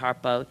 say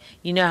Harpo.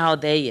 You know how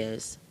they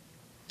is.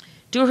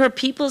 Do her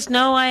peoples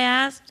know, I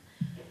asked.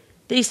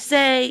 They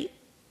say,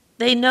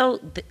 they know,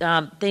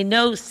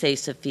 say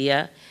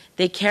Sophia.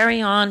 They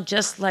carry on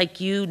just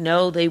like you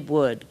know they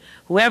would.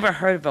 Whoever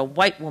heard of a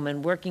white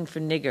woman working for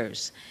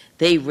niggers?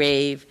 They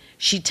rave.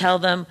 She tell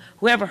them,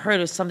 whoever heard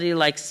of somebody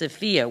like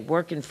Sophia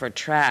working for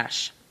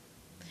trash?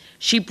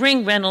 She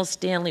bring Reynolds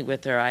Stanley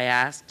with her, I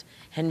asked.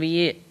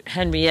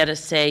 Henrietta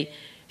say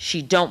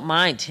she don't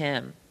mind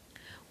him.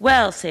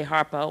 Well, say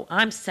Harpo,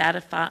 I'm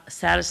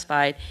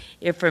satisfied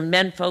if her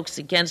men folks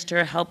against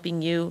her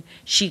helping you,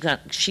 she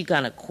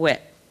gonna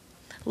quit.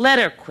 Let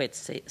her quit,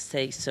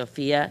 say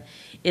Sophia.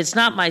 It's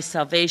not my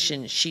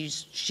salvation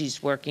she's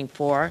working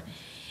for.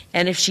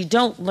 And if she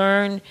don't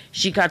learn,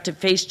 she got to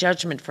face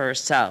judgment for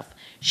herself.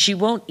 She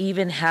won't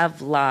even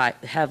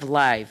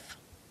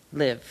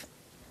live.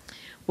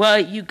 Well,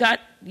 you got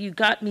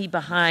me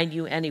behind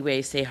you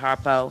anyway, say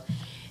Harpo,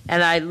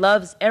 and I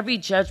loves every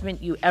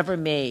judgment you ever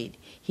made.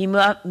 He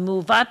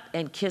move up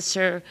and kiss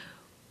her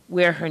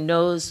where her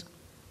nose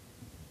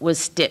was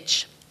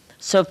stitched.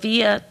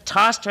 Sophia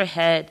tossed her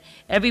head.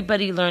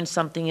 Everybody learns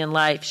something in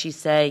life, she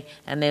say,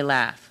 and they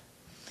laugh.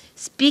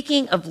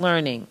 Speaking of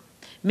learning,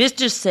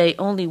 Mr. say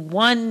only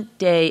one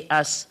day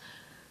us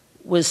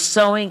was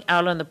sewing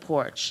out on the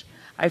porch.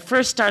 I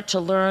first start to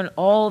learn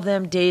all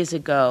them days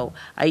ago.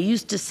 I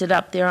used to sit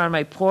up there on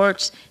my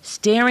porch,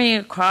 staring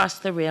across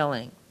the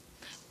railing.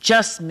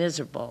 Just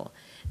miserable.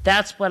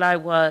 That's what I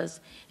was.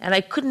 And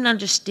I couldn't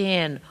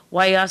understand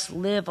why us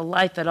live a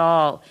life at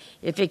all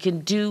if it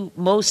can do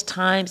most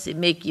times it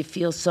make you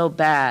feel so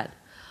bad.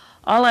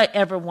 All I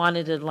ever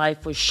wanted in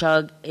life was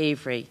Shug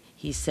Avery,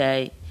 he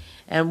say.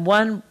 And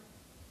one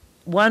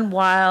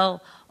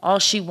while, all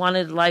she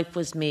wanted in life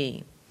was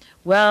me.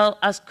 Well,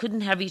 us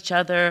couldn't have each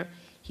other,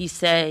 he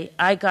say.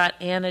 I got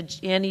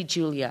Annie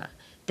Julia,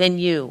 then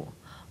you.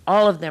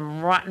 all of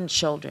them rotten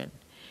children.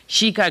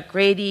 She got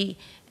Grady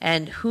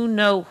and who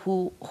know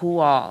who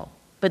all,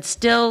 but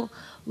still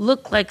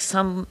look like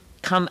some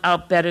come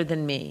out better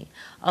than me.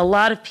 A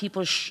lot of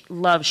people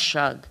love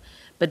Shug,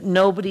 but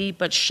nobody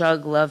but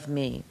Shug loved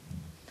me.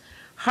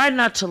 Hard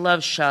not to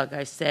love Shug,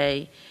 I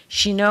say.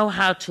 She know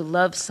how to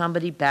love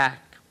somebody back.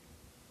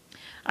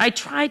 I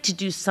tried to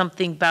do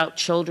something about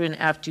children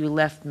after you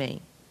left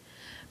me,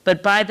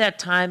 but by that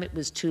time it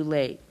was too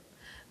late.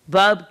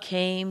 Bub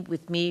came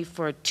with me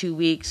for 2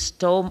 weeks,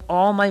 stole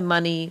all my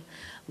money,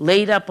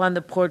 laid up on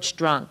the porch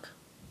drunk.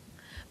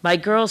 My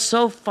girls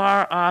so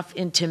far off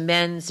into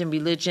men's and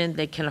religion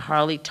they can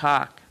hardly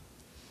talk.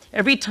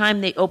 Every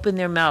time they open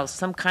their mouths,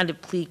 some kind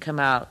of plea come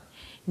out.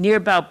 Near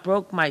about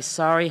broke my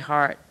sorry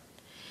heart.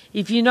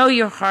 If you know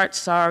your heart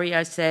sorry,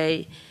 I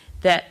say,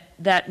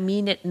 that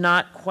mean it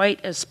not quite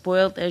as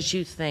spoiled as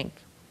you think.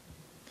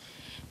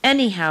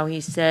 Anyhow, he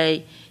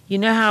say, you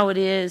know how it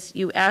is,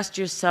 you asked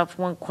yourself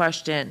one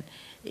question,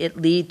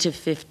 it lead to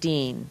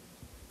 15.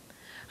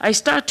 I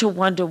start to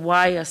wonder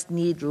why us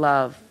need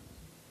love,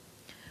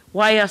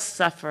 why us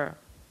suffer,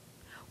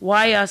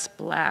 why us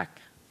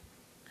black,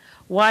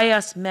 why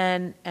us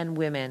men and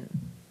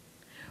women.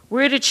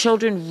 Where do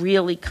children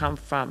really come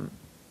from?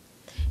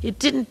 It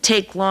didn't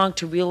take long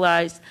to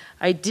realize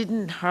I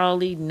didn't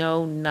hardly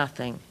know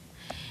nothing.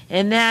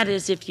 And that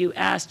is if you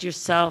asked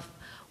yourself,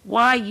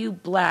 why you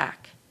black?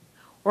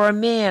 Or a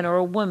man or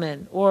a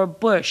woman or a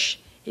bush,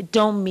 it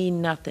don't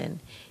mean nothing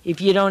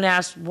if you don't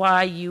ask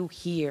why you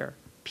here,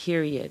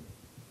 period.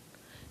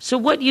 So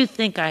what do you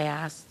think, I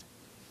asked?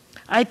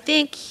 I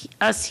think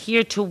us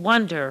here to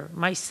wonder,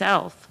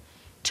 myself,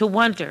 to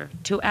wonder,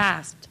 to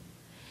ask.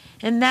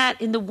 And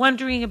that in the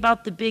wondering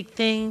about the big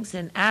things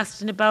and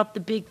asking about the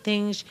big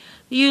things,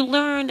 you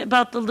learn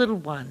about the little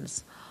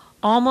ones,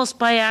 almost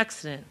by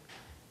accident.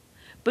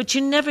 But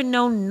you never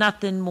know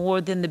nothing more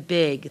than the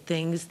big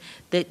things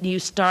that you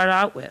start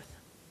out with.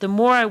 The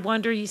more I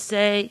wonder, you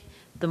say,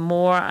 the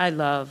more I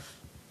love.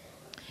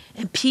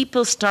 And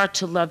people start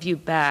to love you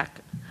back,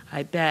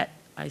 I bet,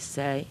 I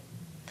say.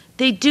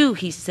 They do,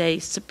 he say,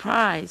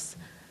 surprise.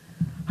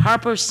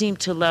 Harper seemed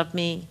to love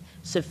me,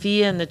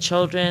 Sophia and the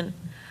children.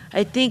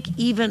 I think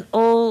even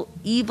old,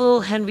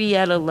 evil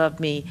Henrietta loved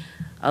me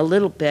a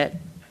little bit,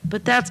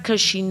 but that's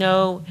 'cause she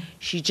know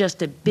she's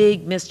just a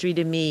big mystery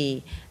to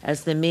me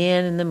as the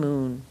man in the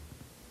moon.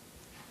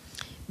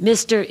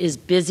 Mister is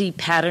busy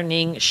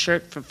patterning a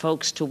shirt for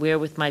folks to wear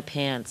with my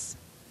pants.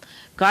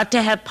 Got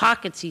to have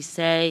pockets, he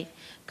say,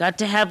 got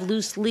to have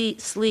loose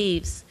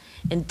sleeves,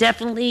 and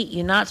definitely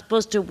you're not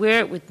supposed to wear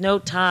it with no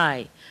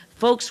tie.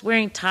 Folks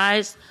wearing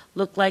ties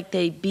look like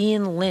they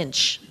being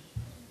lynched.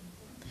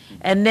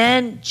 And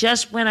then,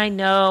 just when I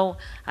know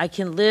I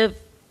can live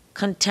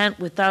content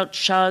without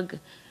Shug,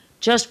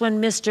 just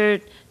when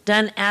Mr.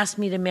 Dunn asked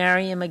me to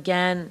marry him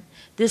again,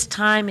 this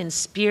time in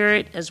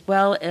spirit as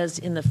well as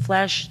in the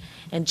flesh,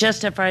 and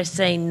just after I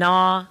say,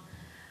 nah,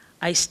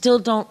 I still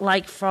don't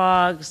like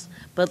frogs,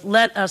 but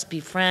let us be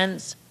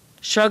friends.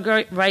 Shug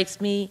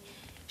writes me,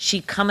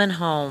 she coming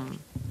home.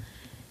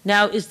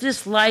 Now, is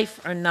this life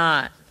or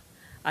not?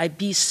 I'd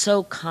be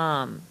so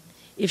calm.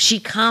 If she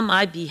come,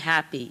 I'd be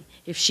happy.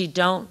 If she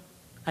don't,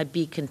 I'd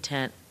be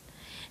content.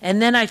 And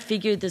then I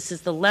figured this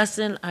is the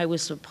lesson I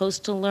was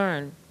supposed to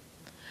learn.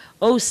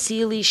 Oh,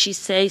 Celie, she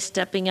say,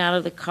 stepping out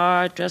of the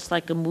car, dressed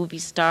like a movie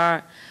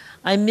star,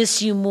 I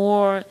miss you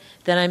more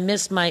than I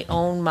miss my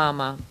own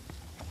mama.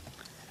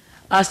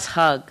 Us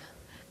hug.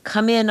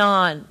 Come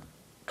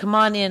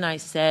on in, I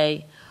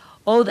say.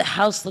 Oh, the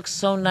house looks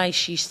so nice,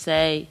 she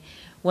say.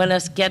 When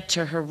us get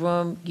to her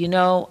room, you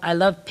know, I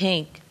love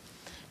pink.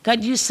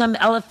 Got you some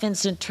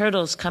elephants and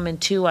turtles coming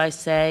too, I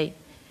say.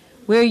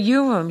 Where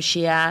your room,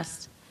 she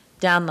asked.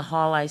 Down the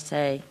hall, I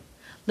say.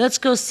 Let's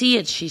go see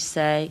it, she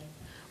say.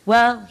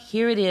 Well,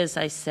 here it is,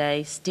 I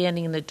say,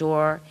 standing in the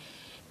door.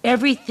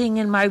 Everything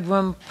in my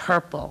room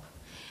purple,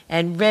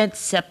 and red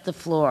Sept the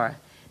floor,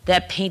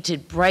 that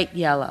painted bright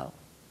yellow.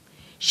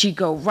 She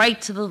go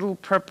right to the little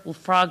purple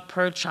frog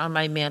perch on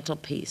my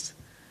mantelpiece.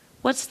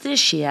 What's this,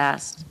 she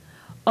asked.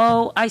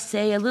 Oh, I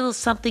say, a little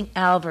something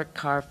Albert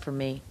carved for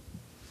me.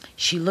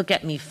 She look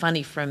at me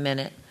funny for a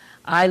minute.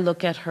 I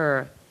look at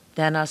her.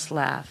 Then us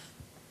laugh.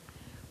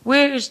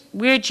 Where's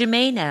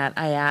Jermaine at?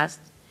 I asked.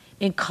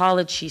 In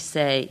college, she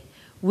say.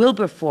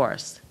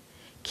 Wilberforce.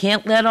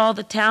 Can't let all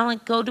the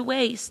talent go to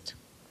waste.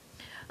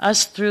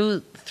 Us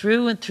through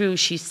and through,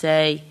 she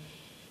say.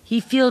 He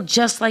feel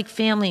just like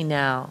family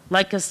now,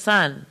 like a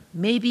son,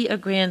 maybe a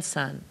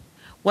grandson.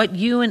 What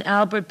you and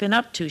Albert been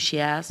up to, she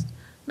asked.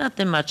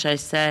 Nothing much, I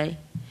say.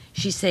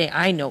 She say,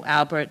 I know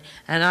Albert,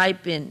 and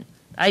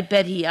I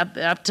bet he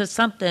up to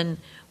something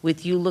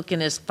with you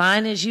looking as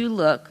fine as you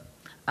look.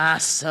 Ah,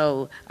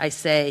 so, I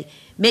say,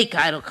 make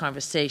idle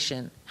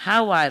conversation.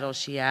 How idle,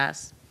 she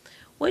asks.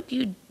 What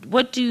do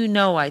you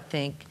know, I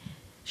think?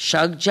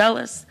 Shug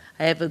jealous.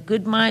 I have a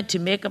good mind to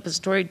make up a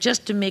story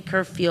just to make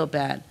her feel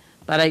bad,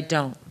 but I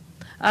don't.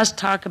 Us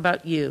talk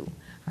about you,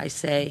 I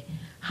say.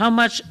 How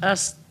much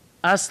us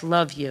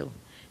love you.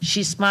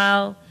 She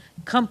smiled,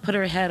 come put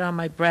her head on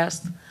my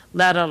breast,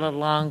 Let out a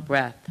long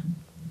breath.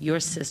 Your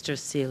sister,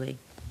 Celie.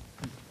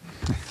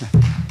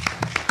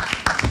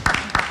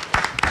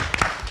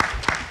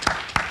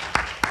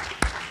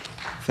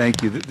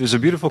 Thank you. There's a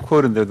beautiful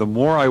quote in there, the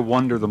more I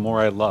wonder, the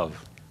more I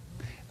love.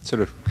 It's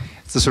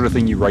the sort of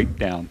thing you write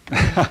down.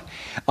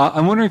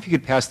 I'm wondering if you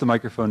could pass the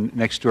microphone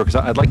next door, because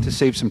I'd like to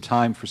save some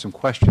time for some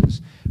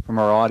questions from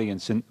our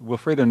audience. And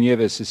Wilfredo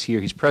Nieves is here.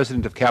 He's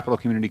president of Capital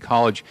Community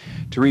College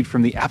to read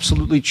from the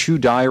Absolutely True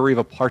Diary of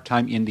a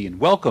Part-Time Indian.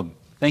 Welcome.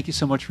 Thank you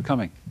so much for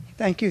coming.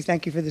 Thank you.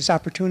 Thank you for this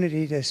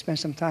opportunity to spend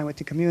some time with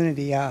the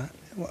community.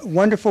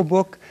 Wonderful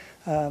book.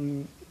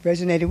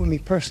 Resonated with me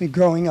personally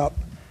growing up.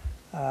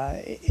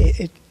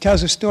 It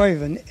tells a story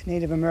of a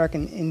Native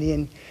American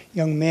Indian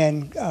young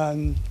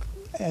man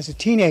as a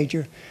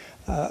teenager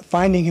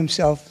finding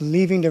himself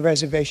leaving the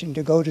reservation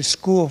to go to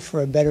school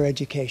for a better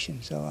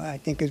education. So I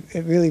think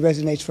it really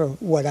resonates for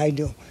what I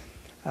do.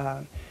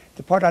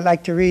 The part I'd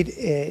like to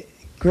read,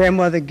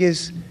 grandmother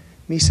gives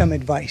me some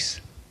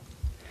advice.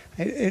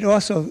 It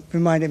also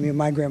reminded me of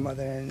my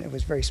grandmother, and it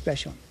was very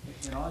special.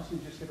 And honestly,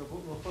 just get a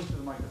little closer to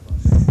the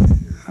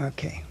microphone.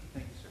 Okay.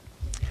 Thank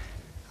you, sir.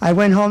 I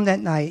went home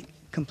that night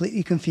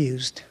completely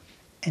confused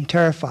and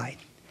terrified.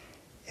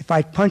 If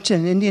I'd punched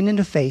an Indian in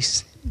the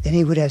face, then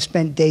he would have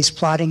spent days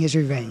plotting his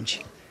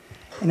revenge.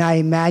 And I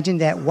imagined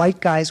that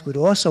white guys would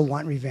also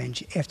want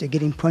revenge after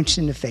getting punched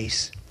in the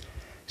face.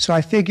 So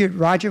I figured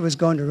Roger was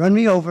going to run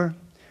me over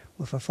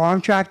with a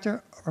farm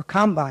tractor or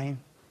combine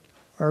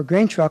or a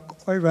grain truck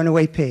or a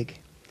runaway pig.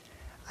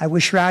 I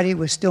wish Rowdy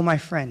was still my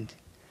friend.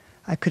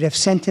 I could have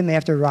sent him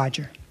after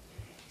Roger.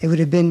 It would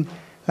have been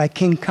like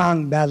King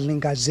Kong battling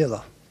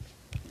Godzilla.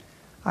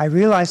 I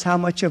realized how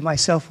much of my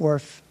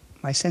self-worth,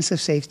 my sense of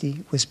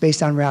safety, was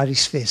based on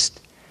Rowdy's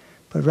fist.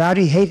 But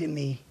Rowdy hated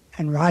me,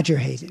 and Roger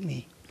hated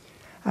me.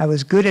 I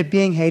was good at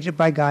being hated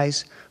by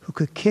guys who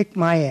could kick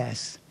my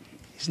ass.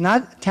 It's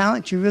not a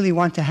talent you really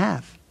want to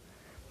have.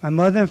 My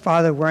mother and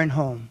father weren't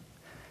home,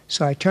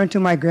 so I turned to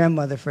my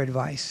grandmother for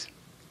advice.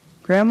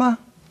 Grandma,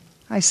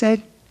 I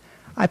said,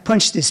 I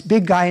punched this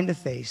big guy in the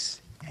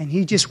face, and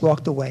he just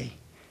walked away.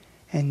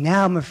 And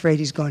now I'm afraid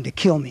he's going to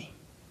kill me.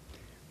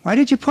 Why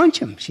did you punch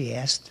him? She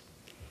asked.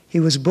 He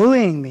was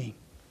bullying me.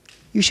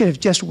 You should have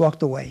just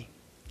walked away.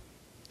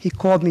 He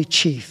called me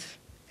chief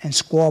and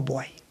squaw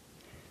boy.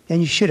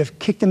 Then you should have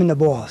kicked him in the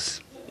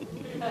balls.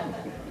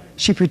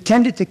 She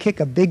pretended to kick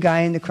a big guy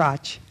in the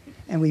crotch,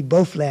 and we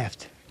both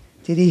laughed.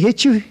 Did he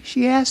hit you?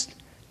 She asked.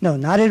 No,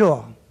 not at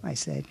all, I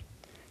said.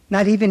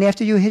 Not even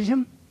after you hit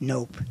him?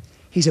 Nope.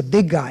 He's a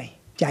big guy,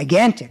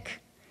 gigantic.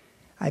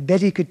 I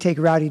bet he could take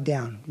Rowdy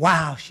down.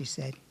 Wow, she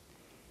said.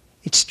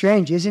 It's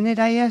strange, isn't it?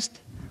 I asked.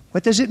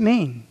 What does it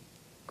mean?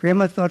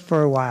 Grandma thought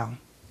for a while.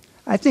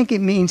 I think it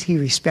means he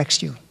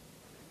respects you.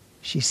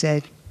 She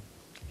said,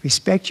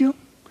 respect you?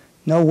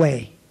 No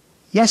way.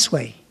 Yes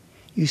way.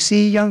 You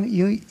see,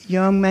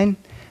 young men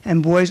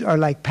and boys are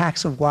like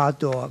packs of wild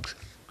dogs.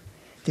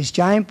 This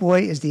giant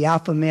boy is the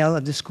alpha male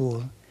of the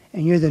school,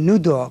 and you're the new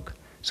dog,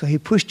 so he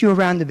pushed you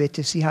around a bit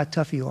to see how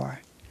tough you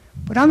are.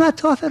 But I'm not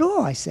tough at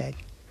all, I said.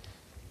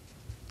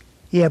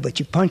 Yeah, but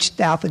you punched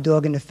the alpha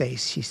dog in the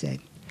face, she said.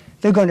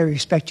 They're going to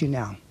respect you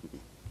now.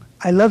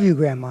 I love you,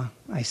 Grandma,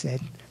 I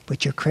said,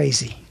 but you're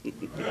crazy.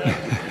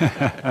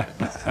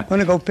 I'm going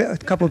to go a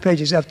couple of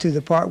pages up to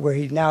the part where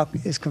he now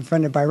is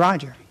confronted by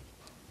Roger.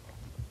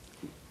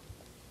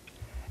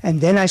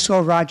 And then I saw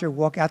Roger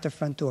walk out the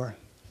front door.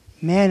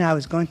 Man, I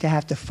was going to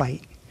have to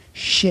fight.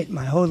 Shit,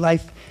 my whole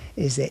life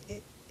is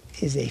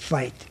a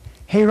fight.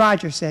 Hey,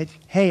 Roger said.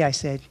 Hey, I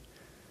said.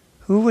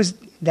 Who was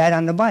that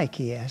on the bike,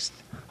 he asked.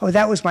 Oh,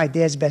 that was my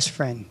dad's best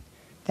friend.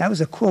 That was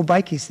a cool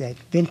bike, he said.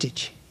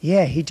 Vintage.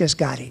 Yeah, he just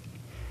got it.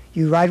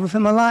 You ride with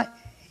him a lot?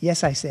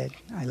 Yes, I said.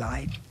 I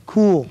lied.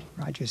 Cool,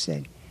 Roger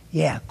said.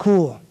 Yeah,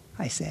 cool,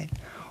 I said.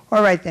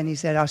 All right, then, he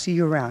said, I'll see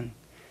you around.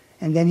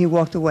 And then he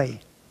walked away.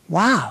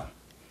 Wow,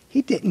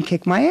 he didn't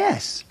kick my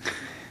ass.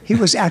 He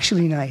was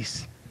actually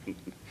nice.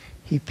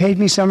 He paid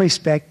me some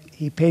respect.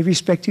 He paid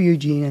respect to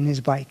Eugene and his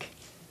bike.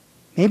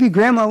 Maybe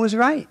Grandma was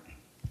right.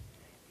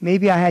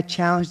 Maybe I had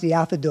challenged the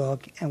alpha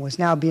dog and was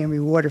now being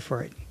rewarded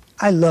for it.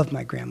 I love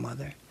my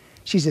grandmother.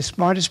 She's the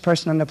smartest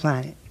person on the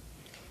planet.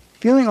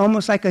 Feeling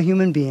almost like a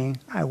human being,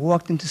 I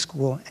walked into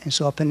school and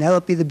saw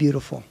Penelope the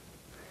Beautiful.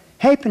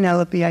 Hey,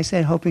 Penelope, I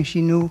said, hoping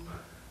she knew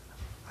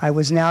I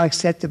was now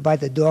accepted by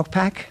the dog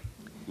pack.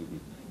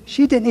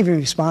 She didn't even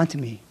respond to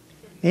me.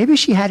 Maybe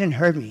she hadn't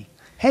heard me.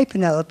 Hey,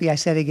 Penelope, I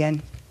said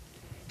again.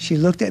 She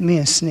looked at me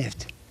and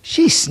sniffed.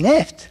 She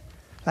sniffed,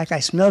 like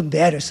I smelled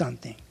bad or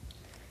something.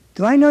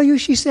 Do I know you,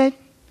 she said.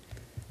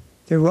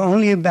 There were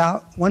only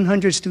about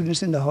 100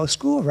 students in the whole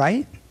school,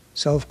 right?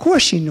 So of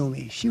course she knew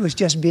me. She was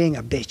just being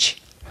a bitch.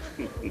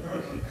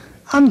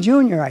 I'm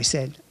Junior, I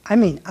said.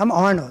 I'm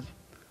Arnold.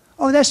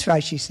 Oh, that's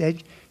right, she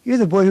said. You're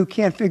the boy who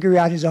can't figure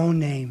out his own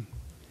name.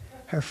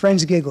 Her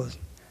friends giggled.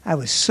 I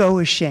was so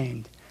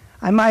ashamed.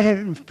 I might have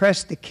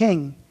impressed the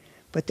king,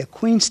 but the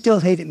queen still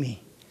hated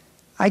me.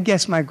 I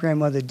guess my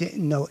grandmother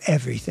didn't know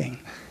everything.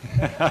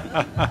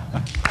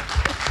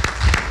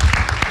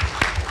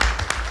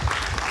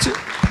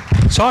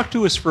 Talk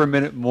to us for a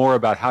minute more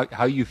about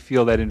how you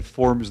feel that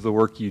informs the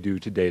work you do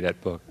today,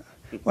 that book.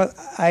 Well,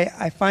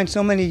 I find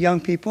so many young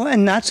people,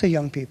 and not so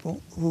young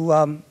people, who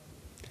are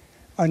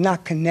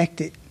not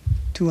connected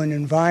to an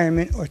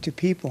environment or to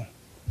people.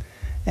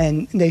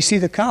 And they see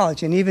the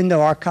college, and even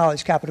though our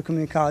college, Capital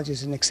Community College,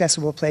 is an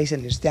accessible place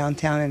and is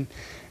downtown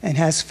and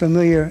has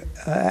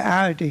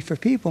familiarity for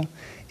people,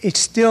 it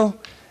still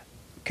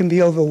can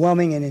be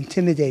overwhelming and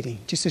intimidating,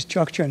 just the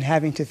structure and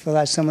having to fill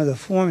out some of the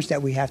forms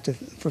that we have to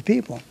for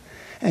people.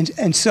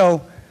 And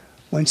so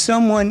when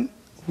someone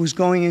who's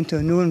going into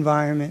a new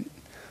environment,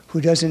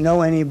 who doesn't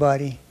know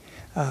anybody,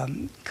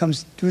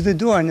 comes through the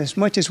door, and as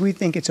much as we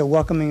think it's a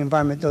welcoming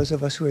environment, those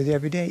of us who are there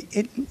every day,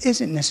 it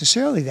isn't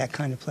necessarily that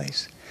kind of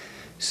place.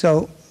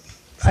 So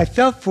I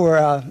felt for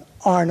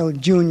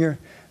Arnold Jr.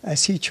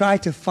 as he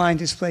tried to find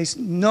his place,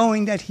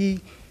 knowing that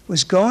he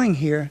was going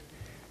here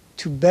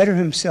to better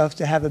himself,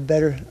 to have a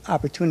better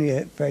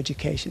opportunity for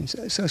education.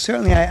 So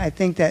certainly I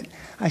think that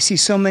I see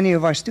so many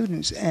of our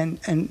students, and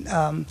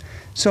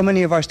so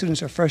many of our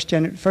students are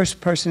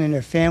first person in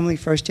their family,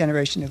 first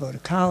generation to go to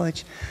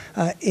college.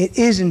 It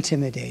is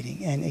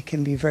intimidating, and it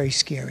can be very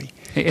scary.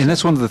 And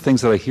that's one of the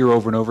things that I hear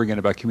over and over again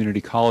about community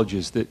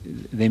colleges, that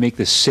they make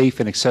this safe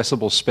and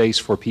accessible space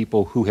for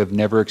people who have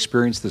never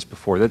experienced this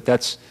before.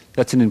 That's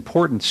an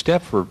important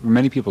step for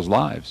many people's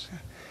lives.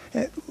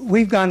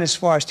 We've gone as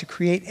far as to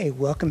create a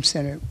welcome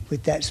center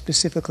with that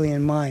specifically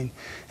in mind.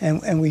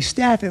 And we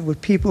staff it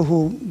with people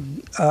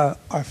who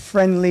are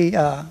friendly,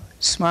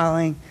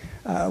 smiling,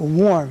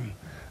 warm.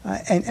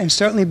 And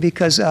certainly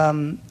because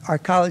our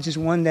college is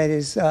one that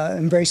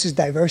embraces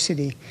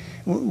diversity.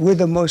 We're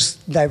the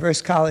most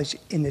diverse college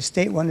in the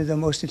state, one of the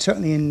most, and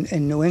certainly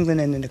in New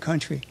England and in the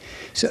country.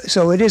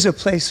 So it is a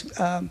place,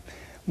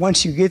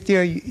 once you get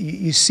there,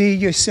 you see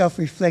yourself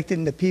reflected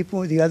in the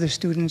people, the other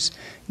students.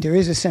 There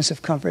is a sense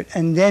of comfort.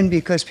 And then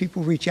because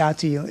people reach out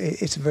to you,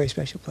 it's a very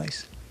special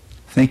place.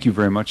 Thank you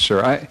very much,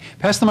 sir. I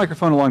pass the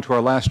microphone along to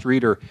our last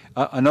reader,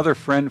 another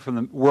friend from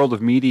the world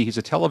of media. He's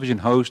a television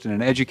host and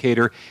an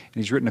educator, and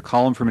he's written a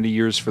column for many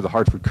years for the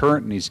Hartford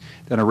Current, and he's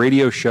done a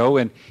radio show,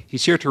 and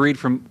he's here to read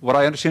from what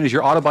I understand is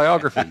your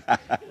autobiography,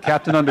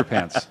 Captain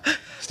Underpants.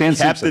 Stan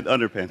Simpson. Captain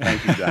Underpants.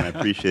 Thank you, John. I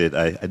appreciate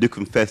it. I do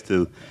confess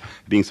to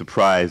being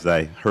surprised.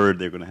 I heard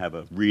they're going to have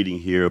a reading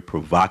here, a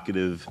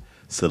provocative,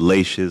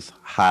 salacious,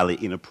 highly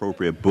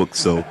inappropriate book,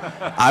 so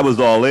I was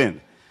all in.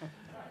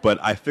 But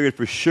I figured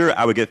for sure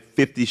I would get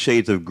 50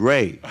 Shades of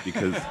Grey,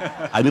 because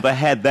I knew if I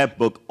had that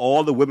book,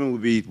 all the women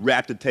would be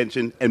rapt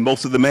attention, and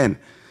most of the men.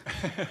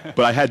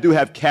 But I do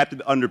have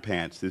Captain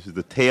Underpants. This is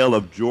the tale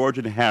of George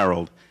and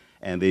Harold,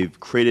 and they've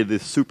created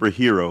this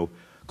superhero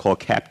called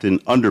Captain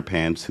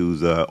Underpants,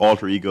 whose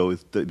alter ego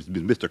is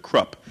Mr.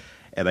 Krupp.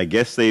 And I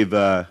guess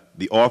the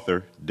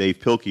author, Dave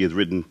Pilkey, has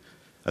written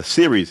a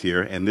series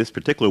here, and this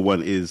particular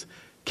one is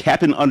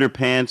Captain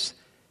Underpants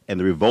and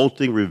the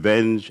Revolting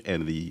Revenge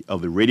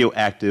of the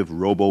Radioactive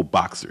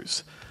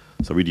Robo-Boxers.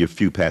 So I'll read you a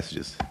few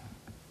passages.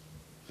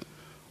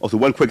 Also,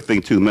 one quick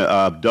thing, too,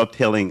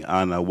 dovetailing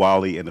on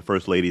Wally and the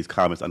First Lady's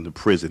comments on the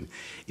prison.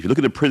 If you look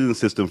at the prison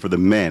system for the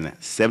men,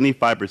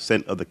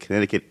 75% of the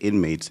Connecticut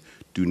inmates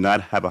do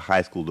not have a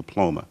high school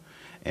diploma.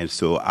 And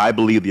so I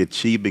believe the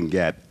achievement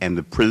gap and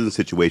the prison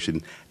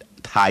situation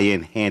tie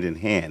in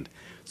hand.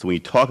 So when you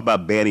talk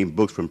about banning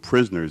books from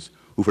prisoners,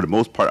 who for the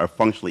most part are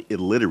functionally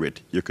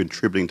illiterate, you're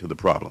contributing to the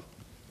problem.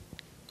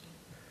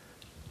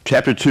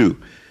 Chapter 2.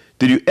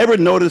 Did you ever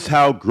notice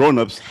how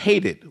grown-ups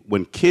hate it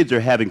when kids are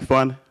having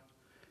fun?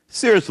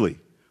 Seriously,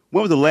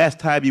 when was the last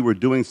time you were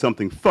doing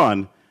something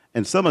fun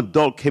and some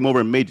adult came over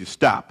and made you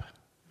stop?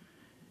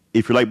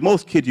 If you're like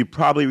most kids, you're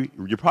probably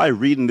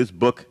reading this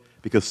book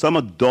because some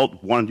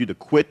adult wanted you to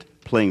quit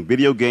playing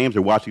video games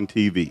or watching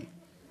TV.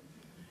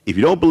 If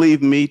you don't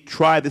believe me,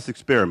 try this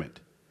experiment.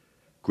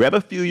 Grab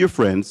a few of your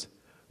friends,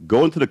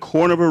 go into the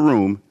corner of a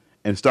room,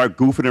 and start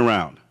goofing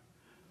around.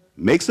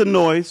 Make some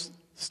noise,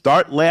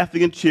 start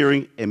laughing and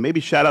cheering, and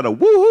maybe shout out a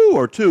woohoo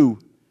or two.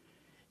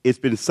 It's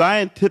been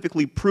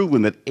scientifically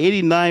proven that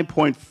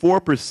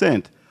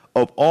 89.4%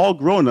 of all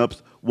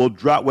grown-ups will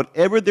drop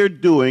whatever they're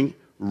doing,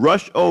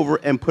 rush over,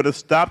 and put a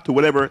stop to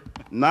whatever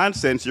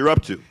nonsense you're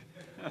up to.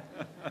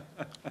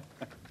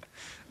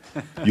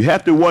 You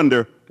have to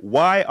wonder,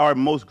 why are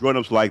most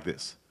grown-ups like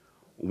this?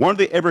 Weren't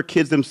they ever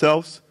kids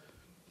themselves?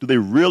 Do they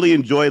really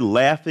enjoy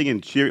laughing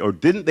and cheering, or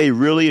didn't they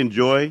really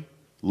enjoy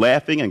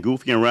laughing and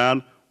goofing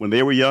around when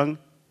they were young?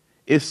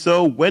 If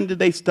so, when did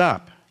they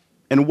stop,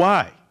 and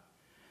why?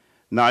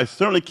 Now, I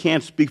certainly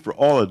can't speak for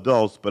all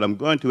adults, but I'm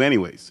going to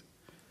anyways.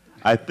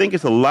 I think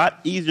it's a lot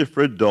easier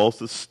for adults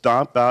to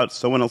stomp out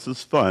someone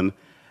else's fun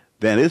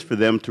than it is for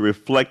them to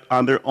reflect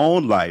on their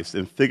own lives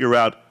and figure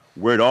out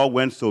where it all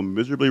went so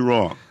miserably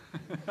wrong.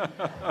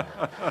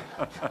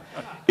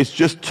 It's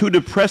just too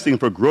depressing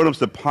for grown-ups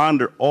to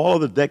ponder all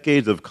of the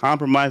decades of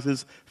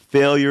compromises,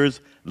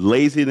 failures,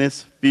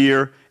 laziness,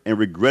 fear, and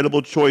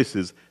regrettable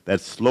choices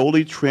that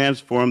slowly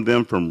transformed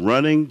them from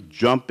running,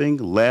 jumping,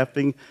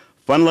 laughing,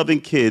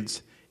 fun-loving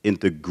kids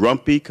into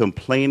grumpy,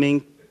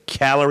 complaining,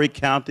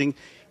 calorie-counting,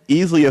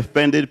 easily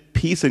offended,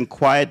 peace and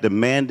quiet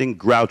demanding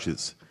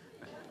grouches.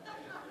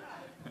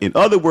 In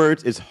other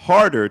words, it's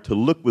harder to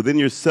look within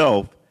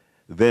yourself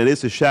than it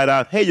is to shout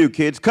out, "Hey, you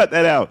kids, cut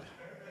that out."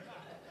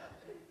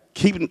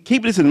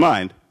 Keep this in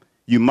mind.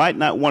 You might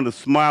not want to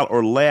smile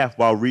or laugh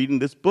while reading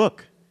this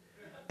book.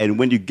 And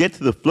when you get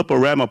to the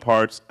flip-orama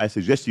parts, I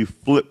suggest you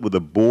flip with a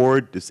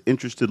bored,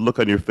 disinterested look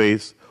on your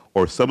face,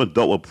 or some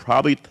adult will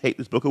probably take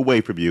this book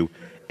away from you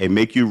and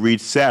make you read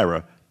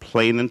Sarah,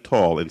 Plain and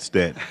Tall,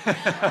 instead.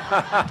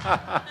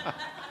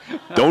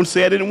 Don't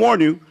say I didn't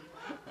warn you.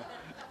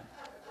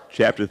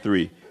 Chapter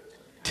 3.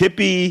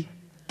 Tippy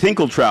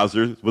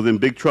Tinkletrousers was in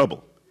big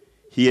trouble.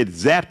 He had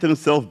zapped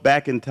himself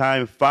back in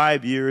time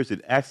 5 years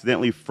and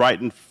accidentally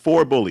frightened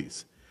 4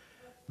 bullies.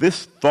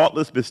 This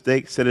thoughtless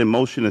mistake set in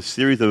motion a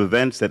series of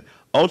events that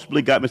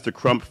ultimately got Mr.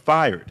 Crump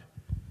fired.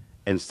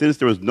 And since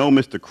there was no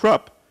Mr.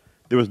 Crump,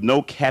 there was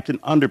no Captain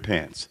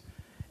Underpants.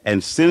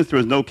 And since there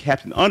was no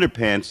Captain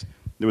Underpants,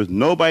 there was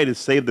nobody to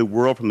save the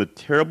world from the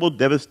terrible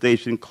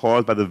devastation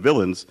caused by the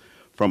villains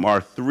from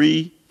our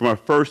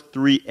first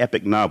 3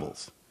 epic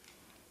novels.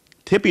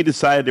 Tippy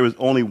decided there was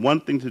only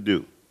one thing to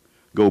do: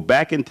 go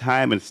back in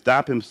time and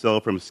stop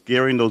himself from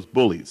scaring those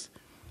bullies.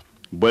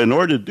 But in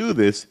order to do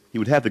this, he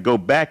would have to go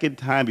back in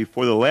time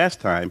before the last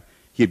time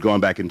he had gone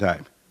back in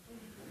time.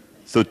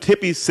 So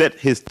Tippy set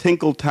his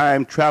Tinkle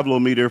Time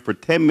travelometer for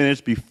 10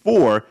 minutes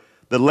before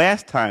the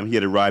last time he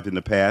had arrived in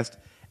the past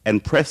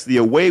and pressed the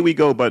 "Away we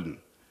go" button.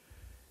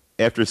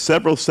 After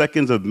several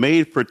seconds of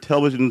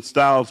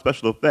made-for-television-style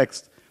special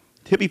effects,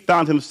 Tippy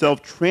found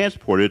himself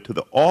transported to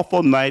the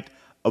awful night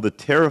of the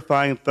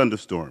terrifying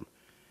thunderstorm.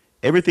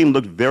 Everything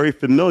looked very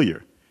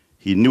familiar.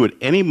 He knew at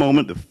any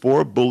moment the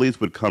 4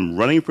 bullies would come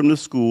running from the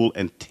school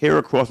and tear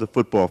across the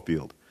football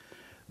field.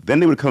 Then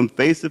they would come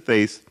face to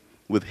face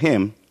with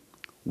him,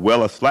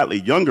 well, a slightly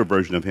younger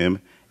version of him,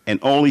 and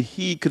only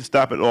he could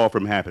stop it all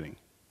from happening.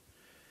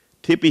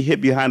 Tippy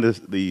hid behind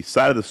the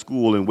side of the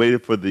school and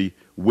waited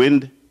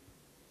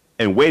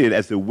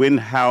as the wind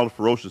howled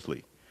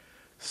ferociously.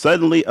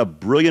 Suddenly, a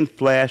brilliant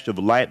flash of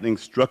lightning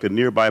struck a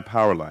nearby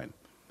power line.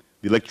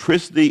 The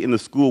electricity in the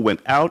school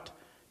went out,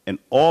 and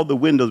all the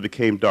windows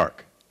became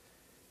dark.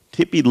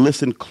 Tippy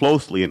listened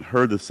closely and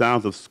heard the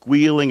sounds of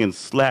squealing and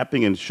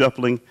slapping and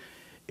shuffling.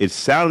 It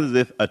sounded as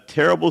if a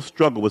terrible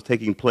struggle was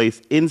taking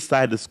place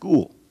inside the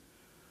school.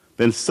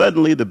 Then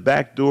suddenly the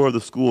back door of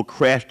the school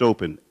crashed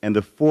open, and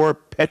the 4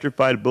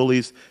 petrified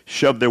bullies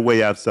shoved their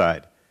way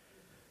outside.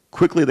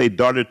 Quickly they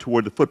darted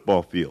toward the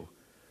football field.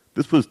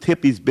 This was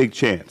Tippy's big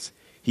chance.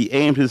 He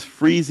aimed his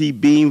Freezy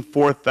Beam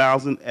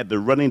 4000 at the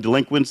running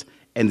delinquents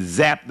and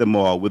zapped them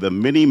all with a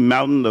mini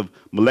mountain of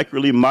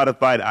molecularly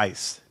modified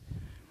ice.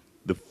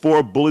 The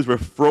 4 bullies were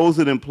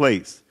frozen in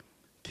place.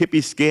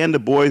 Tippy scanned the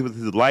boys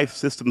with his life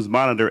systems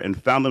monitor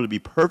and found them to be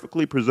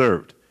perfectly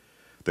preserved.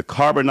 The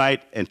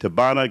carbonite and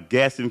Tabana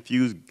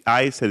gas-infused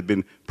ice had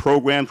been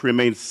programmed to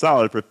remain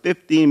solid for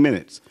 15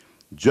 minutes,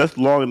 just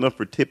long enough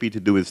for Tippy to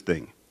do his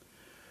thing.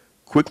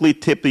 Quickly,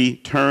 Tippy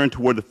turned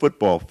toward the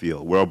football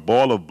field, where a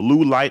ball of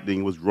blue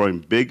lightning was growing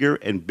bigger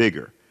and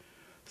bigger.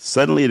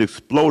 Suddenly, it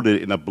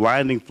exploded in a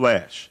blinding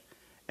flash,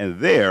 and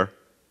there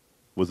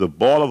was a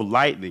ball of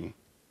lightning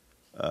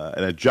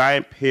and a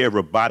giant pair of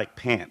robotic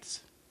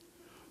pants.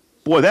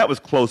 "Boy, that was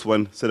a close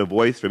one," said a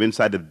voice from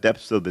inside the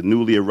depths of the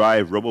newly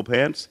arrived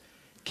RoboPants.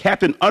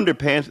 "Captain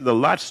Underpants is a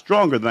lot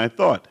stronger than I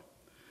thought."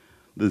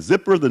 The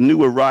zipper of the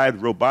new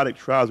arrived robotic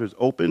trousers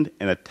opened,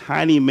 and a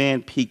tiny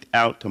man peeked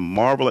out to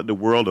marvel at the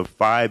world of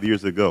 5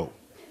 years ago.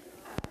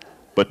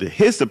 But to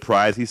his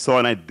surprise, he saw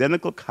an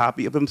identical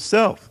copy of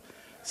himself,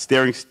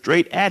 staring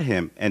straight at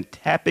him and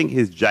tapping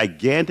his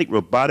gigantic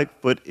robotic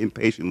foot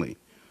impatiently.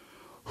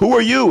 "Who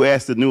are you?"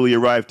 asked the newly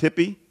arrived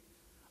Tippy.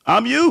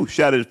 "I'm you,"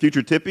 shouted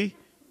future Tippy.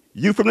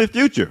 "You from the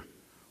future."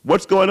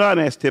 "What's going on?"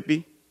 asked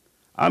Tippy.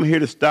 "I'm here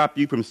to stop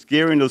you from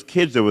scaring those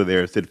kids over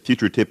there," said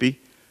future Tippy,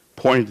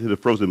 pointing to the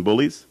frozen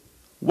bullies.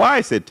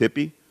 "Why?" said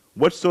Tippy.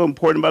 "What's so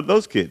important about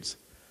those kids?"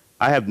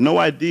 "I have no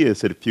idea,"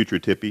 said future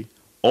Tippy.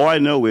 "All I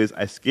know is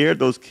I scared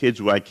those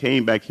kids when I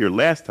came back here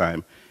last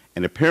time,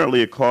 and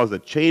apparently it caused a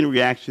chain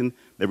reaction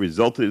that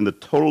resulted in the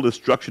total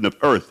destruction of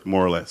Earth,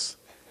 more or less."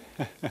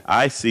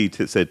 "I see,"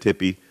 said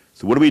Tippy.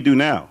 "So what do we do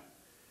now?"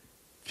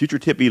 Future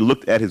Tippy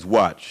looked at his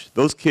watch.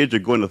 "Those kids are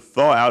going to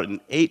thaw out in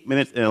 8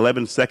 minutes and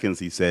 11 seconds,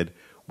 he said.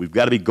 "We've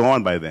got to be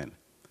gone by then."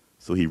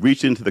 So he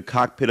reached into the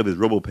cockpit of his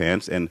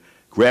RoboPants and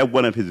grabbed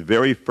one of his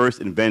very first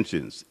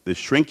inventions, the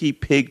Shrinky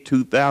Pig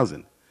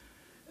 2000.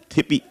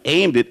 Tippy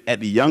aimed it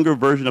at the younger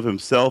version of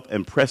himself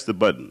and pressed the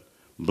button.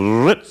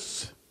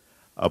 Blitz!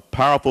 A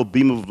powerful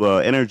beam of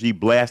energy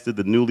blasted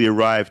the newly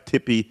arrived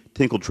Tippy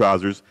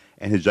Tinkletrousers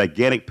and his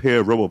gigantic pair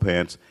of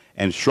RoboPants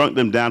and shrunk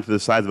them down to the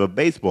size of a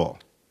baseball.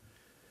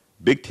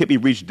 Big Tippy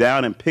reached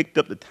down and picked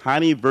up the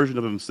tiny version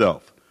of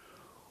himself.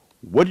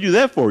 "What did you do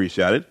that for?" he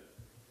shouted.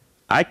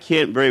 "I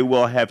can't very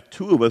well have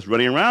 2 of us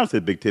running around,"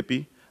 said Big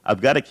Tippy.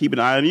 "I've got to keep an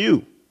eye on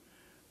you."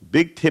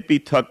 Big Tippy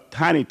tucked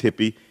Tiny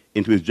Tippy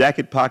into his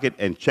jacket pocket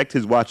and checked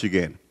his watch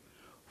again.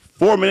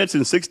 4 minutes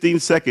and 16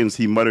 seconds,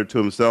 he muttered to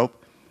himself.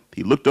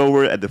 He looked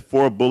over at the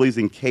 4 bullies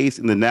encased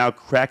in the now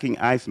cracking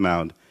ice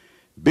mound.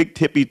 Big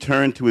Tippy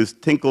turned to his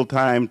tinkle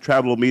time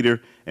travel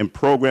meter and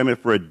programmed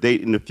it for a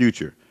date in the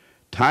future.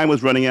 Time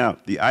was running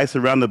out. The ice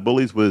around the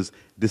bullies was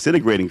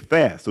disintegrating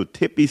fast, so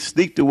Tippy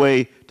sneaked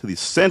away to the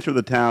center of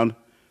the town,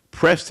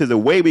 pressed his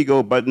away we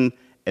go button,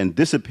 and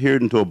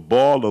disappeared into a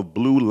ball of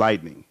blue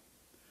lightning.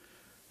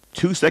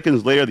 2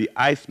 seconds later, the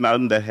ice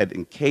mountain that had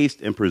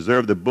encased and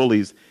preserved the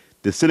bullies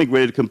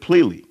disintegrated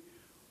completely.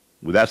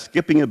 Without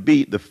skipping a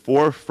beat, the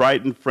 4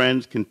 frightened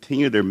friends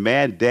continued their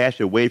mad dash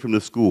away from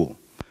the school.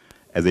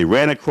 As they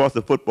ran across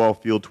the football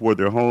field toward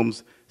their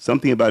homes,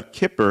 something about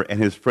Kipper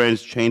and his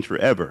friends changed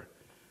forever.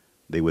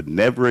 They would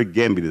never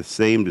again be the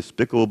same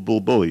despicable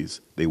bullies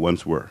they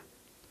once were.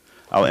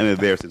 I'll end it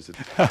there since it's...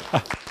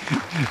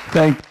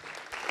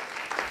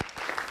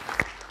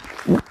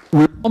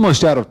 We're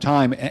almost out of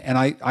time, and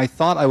I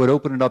thought I would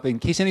open it up in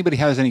case anybody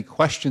has any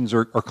questions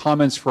or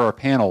comments for our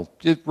panel.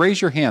 Just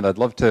raise your hand. I'd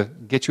love to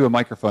get you a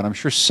microphone. I'm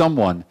sure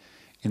someone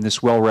in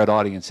this well-read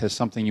audience has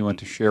something you want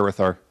to share with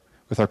our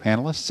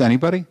panelists.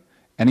 Anybody?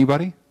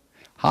 Anybody?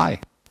 Hi.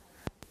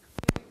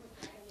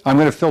 I'm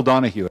going to Phil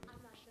Donahue.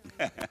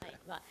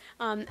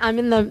 I'm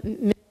in the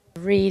middle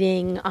of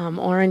reading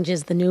Orange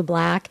is the New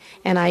Black,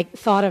 and I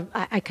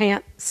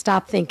can't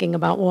stop thinking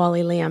about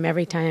Wally Lamb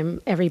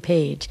every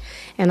page.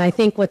 And I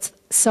think what's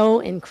so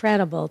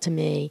incredible to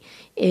me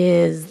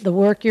is the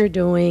work you're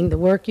doing, the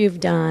work you've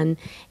done,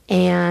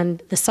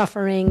 and the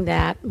suffering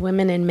that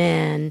women and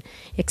men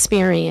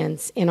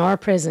experience in our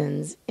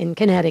prisons in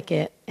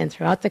Connecticut and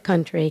throughout the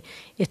country.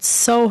 It's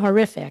so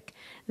horrific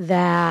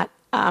that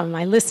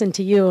I listen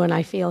to you and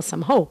I feel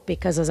some hope,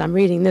 because as I'm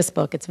reading this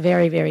book, it's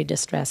very, very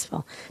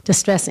distressing,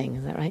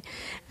 is that right?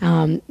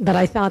 But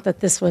I thought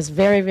that this was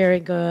very, very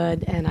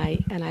good, and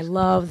I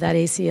love that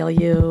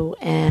ACLU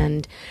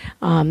and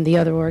the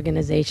other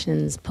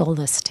organizations pulled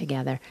us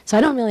together. So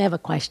I don't really have a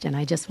question.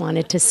 I just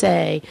wanted to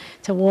say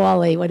to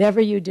Wally, whatever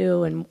you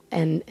do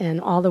and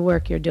all the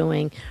work you're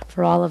doing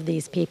for all of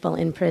these people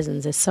in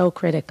prisons is so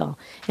critical.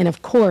 And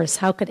of course,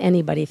 how could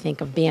anybody think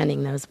of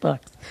banning those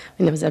books?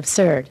 I mean, it was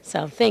absurd.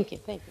 So thank you.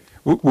 Thank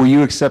you. Will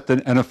you accept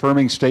an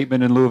affirming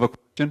statement in lieu of a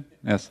question?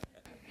 Yes.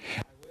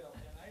 I will.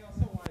 And I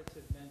also wanted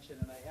to mention,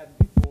 and I hadn't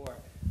before,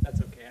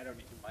 that's okay, I don't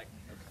need the mic.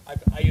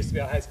 I used to be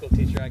a high school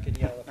teacher, I can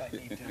yell if I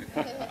need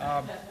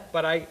to.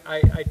 But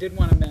I did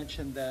want to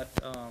mention that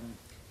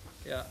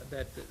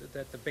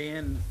that the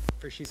ban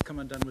for She's Come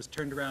Undone was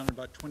turned around in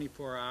about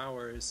 24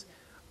 hours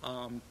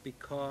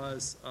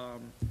because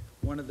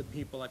one of the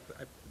people, I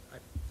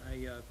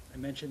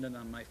mentioned it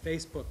on my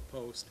Facebook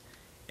post,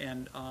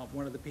 and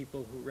one of the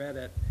people who read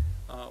it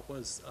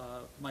was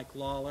Mike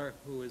Lawler,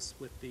 who is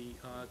with the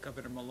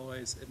Governor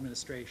Malloy's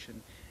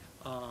administration,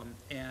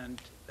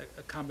 and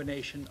a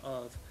combination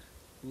of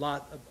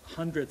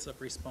hundreds of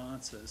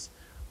responses,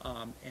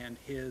 and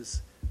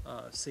his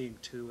seeing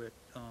to it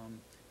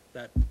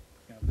that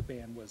the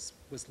ban was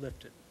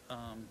lifted.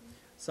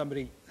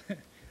 Somebody,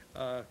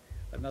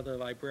 another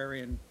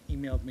librarian,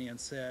 emailed me and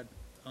said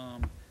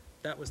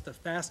that was the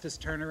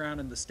fastest turnaround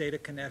in the state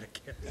of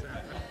Connecticut.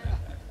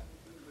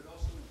 But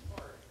also in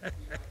part, I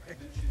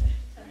mentioned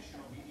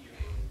traditional media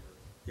earlier.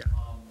 Yeah.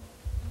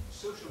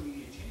 Social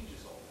media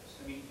changes all this.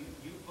 I mean,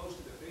 you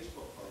posted a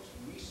Facebook post,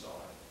 and we saw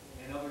it,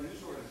 and other news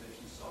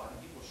organizations saw it,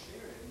 and people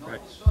shared it, and all of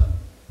a sudden,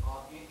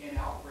 an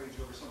outrage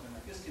over something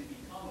like this can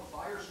become a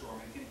firestorm,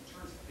 and it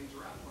turns things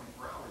around in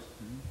 24 hours.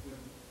 When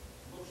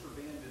books were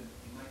banned in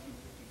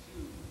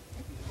 1952,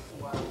 it took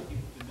a while for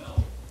people to know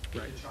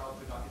that the child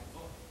could not get the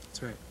book.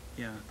 That's right,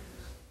 yeah.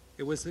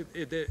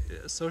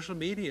 Social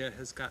media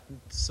has gotten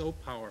so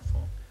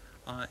powerful,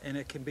 and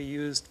it can be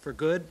used for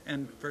good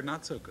and for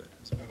not so good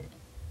as well.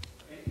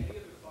 Any other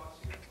thoughts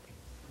here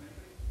from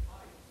anybody?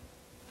 Hi.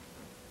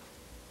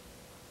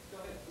 Go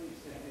ahead, please.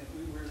 And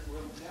we're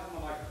down the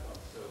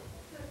microphone, so.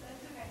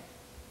 That's okay.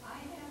 I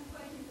have a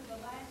question for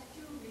the last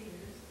 2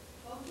 readers.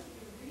 Both of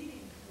your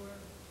readings were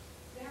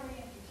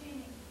very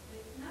entertaining.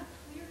 It's not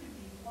clear to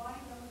me why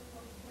those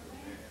books were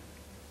banned.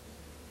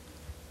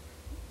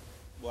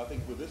 Well, I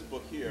think with this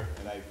book here,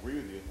 and I agree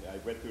with you, I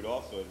read through it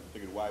also and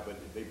figured why, but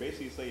they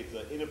basically say it's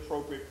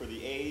inappropriate for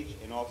the age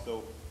and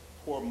also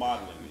poor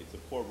modeling. It's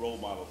a poor role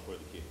model for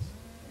the kids.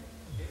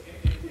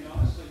 And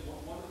honestly,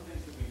 one of the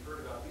things that we've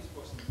heard about these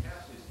books in the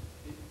past is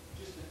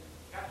just the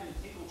Captain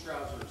Tinkle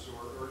Trousers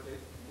or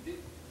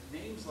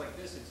names like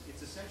this.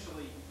 It's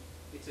essentially,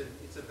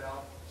 it's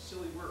about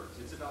silly words.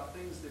 It's about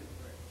things that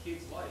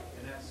kids like,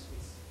 and it's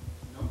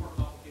no more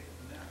complicated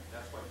than that.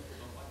 That's why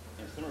people don't like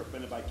them. And some are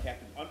offended by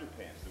Captain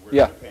Underpants. The word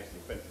Yeah. underpants is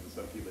offensive to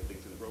some people that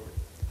think it's inappropriate.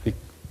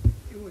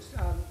 It was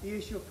the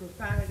issue of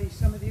profanity,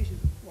 some of the issues.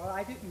 While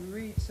I didn't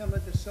read some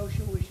of the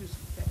social issues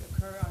that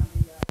occur on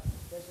the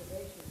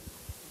reservations,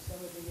 some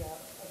of the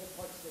other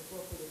parts of the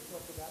book where they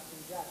talk about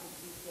some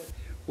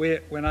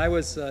graphic. When I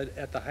was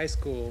at the high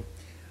school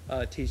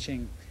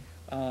teaching,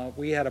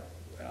 we had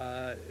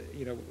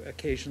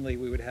occasionally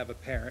we would have a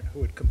parent who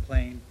would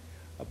complain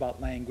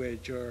about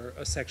language or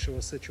a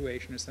sexual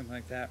situation or something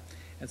like that.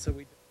 And so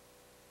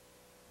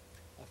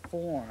a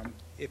form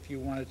if you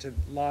wanted to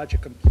lodge a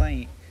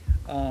complaint,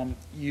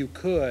 you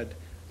could,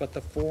 but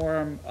the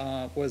form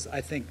was, I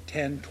think,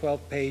 10,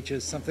 12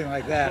 pages, something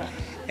like that,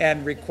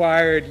 and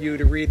required you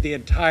to read the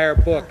entire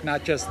book,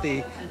 not just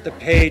the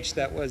page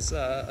that was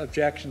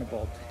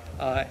objectionable.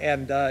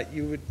 And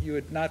you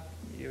would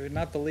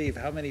not believe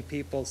how many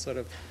people sort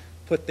of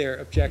put their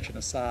objection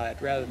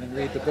aside rather than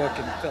read the book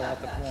and fill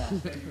out the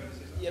form.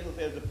 Yeah,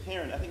 as a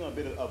parent, I think I'm a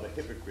bit of a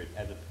hypocrite.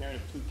 As a parent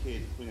of 2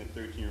 kids, including a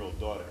 13-year-old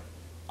daughter,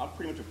 I'm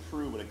pretty much a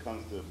prude when it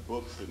comes to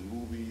books and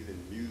movies and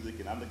music,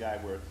 and I'm the guy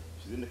where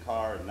she's in the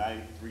car and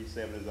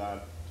 93.7 is on,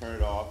 turn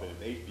it off, and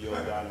if HBO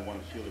is on, and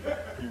want to shield it.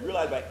 But you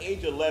realize by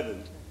age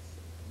 11,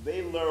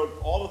 they learn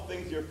all the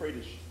things you're afraid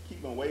to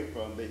keep them away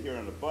from. They hear it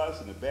on the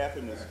bus, in the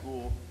bathroom, in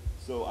school.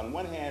 So on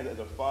one hand, as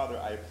a father,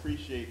 I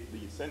appreciate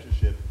the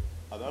censorship.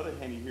 On the other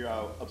hand, you hear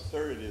how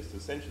absurd it is to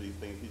censor these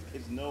things. These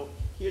kids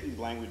hear these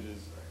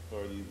languages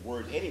or these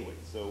words anyway.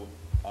 So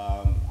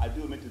I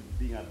do admit to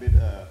being a bit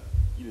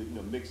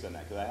mixed on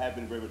that, because I have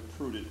been very much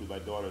prudish with my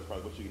daughter as far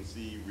as what she can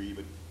see, read,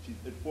 but she's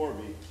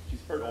informed me.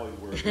 She's heard all these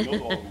words, she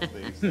knows all these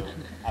things, so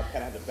I've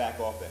kind of had to back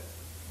off that.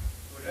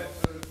 Well, that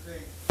sort of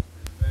thing is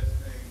the best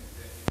thing, is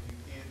that if you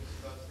can't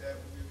discuss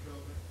that with your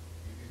children,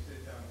 you can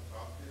sit down and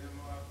talk to them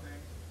about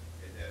things,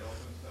 and that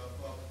opens stuff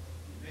up.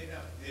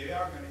 They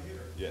are going to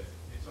hear it. Yes.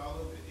 It's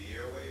all over the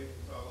airwaves,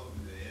 it's all over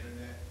the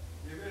internet.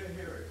 They're going to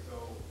hear it,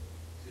 so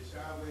to shy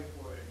away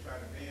for it and try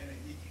to ban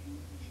it, you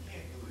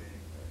can't do it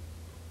anyway.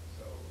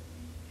 So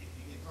if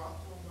you can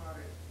talk to them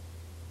about it,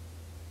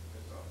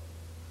 that's all.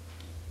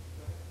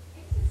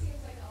 It just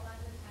seems like a lot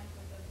of the times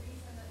that the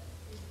reason that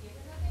is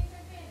given that things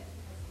are banned is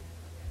because of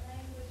inappropriate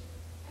language.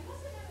 And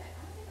most of the time,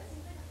 honestly, that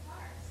seems like a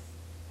farce.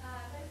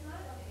 That it's not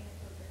about the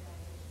inappropriate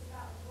language. It's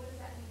about what does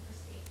that mean for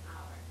state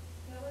power?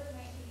 What does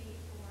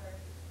 1984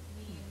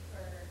 mean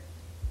for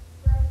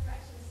a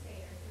threat to the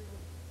state, or through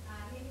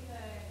maybe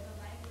the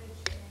language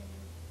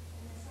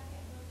in the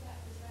second book that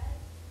was read?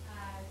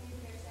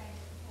 They're saying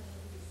that because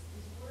of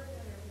these words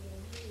that are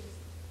being used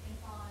in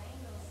fallen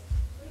angles,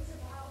 brings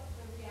about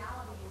the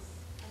realities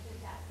of the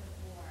depth of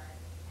war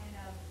and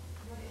of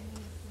what it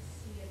means to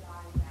see a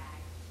body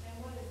bag. And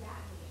what does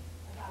that mean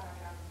about our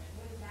government?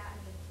 What does that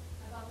mean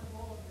about the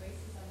role of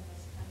racism in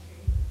this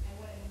country, and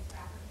what it means for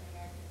African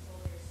American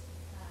soldiers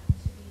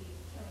to be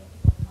killing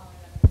people of color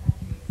in other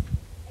countries?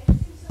 It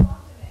just seems so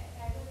often that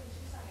I live in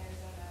Tucson,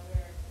 Arizona,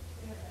 where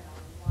there have been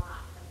a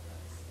lot of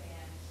books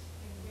banned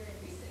in very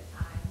recent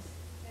times.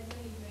 As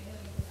many of you may know,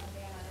 there's a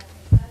ban on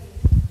ethnic studies,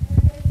 and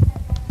they're getting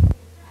that back into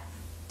the press.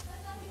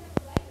 That's not because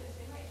of language.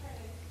 They might try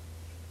to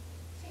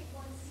take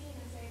one scene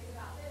and say it's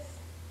about this.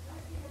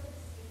 That's because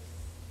it's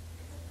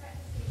a threat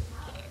to state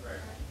power.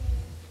 Right.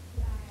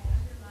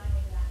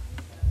 Undermining that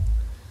system.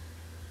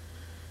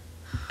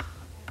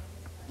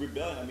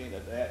 Rebellion,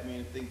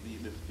 I think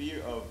the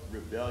fear of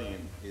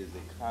rebellion is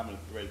a common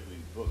thread through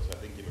these books. So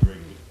I think you have a very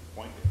good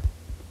point there.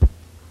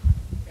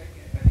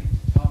 I think,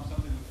 Tom,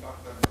 something we've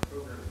talked about in the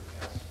program in the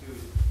past too,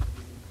 is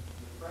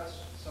the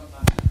press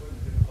sometimes is put in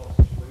a difficult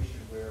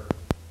situation where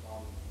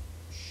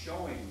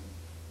showing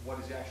what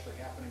is actually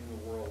happening in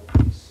the world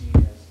is seen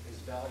as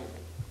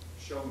valuable.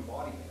 Showing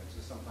body bags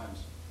is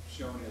sometimes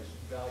shown as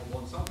valuable,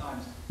 and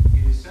sometimes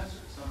it is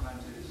censored.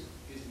 Sometimes it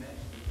is meant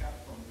to be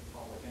kept from the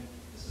public. And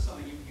this is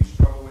something you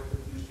struggle with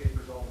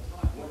newspapers all the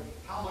time.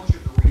 How much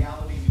of the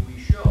reality do we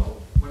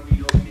show when we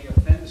know we may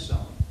offend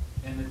someone,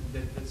 and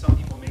that some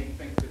people may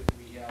think that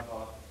we have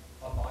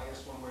a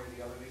bias one way or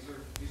the other?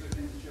 These are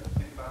things that you have to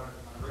think about on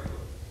a regular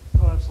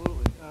basis. Oh,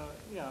 absolutely.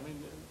 Yeah, I mean,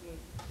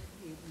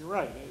 you're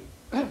right.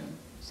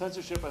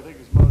 Censorship, I think,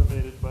 is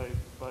motivated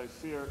by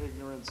fear,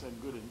 ignorance,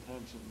 and good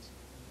intentions.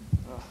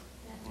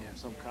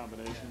 Some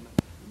combination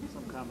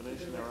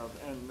thereof.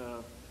 And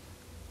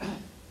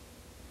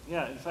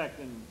yeah, in fact,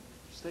 in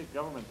state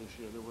government this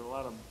year, there were a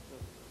lot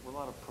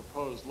of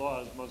proposed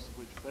laws, most of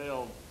which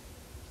failed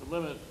to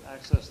limit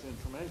access to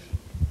information.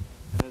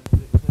 And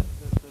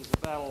there's a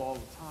battle all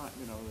the time.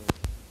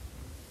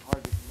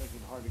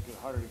 Making it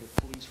harder to get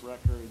police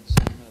records,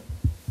 and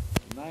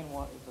the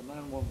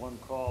 911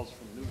 calls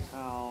from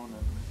Newtown,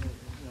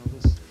 and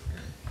this,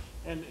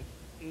 and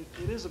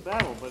it is a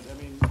battle. But I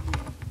mean,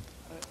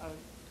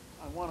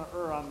 I want to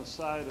err on the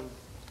side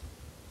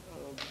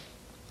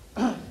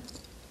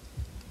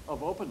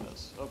of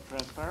openness, of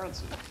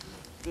transparency.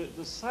 The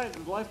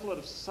lifeblood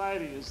of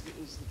society is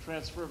the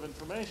transfer of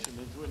information,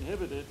 and to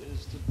inhibit it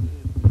is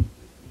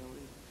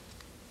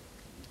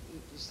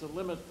to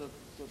limit the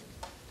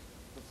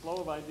flow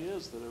of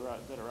ideas that are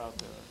out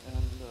there,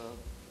 and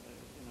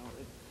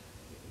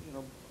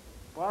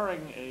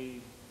barring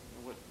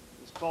what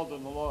is called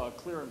in the law a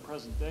clear and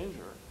present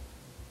danger.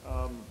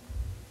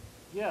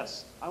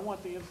 Yes, I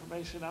want the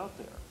information out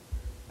there,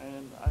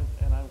 and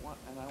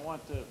I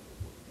want to,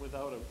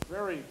 without a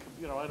very,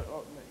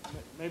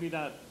 maybe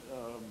not,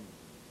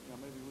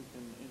 maybe we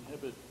can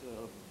inhibit,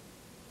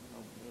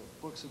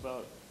 books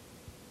about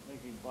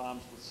making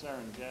bombs with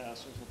sarin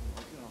gas or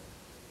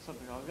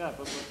something like that.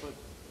 But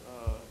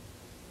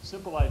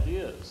simple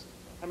ideas.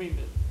 I mean,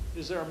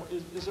 is there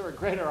a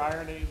greater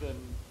irony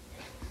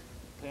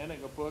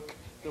panning a book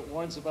that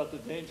warns about the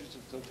dangers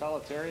of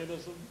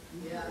totalitarianism?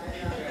 Yeah.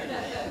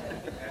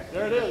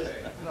 There it is.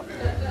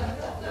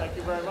 Thank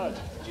you very much.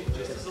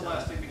 Just as the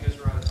last thing, because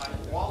we're out of time,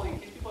 Wally, in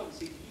case people haven't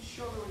seen, can you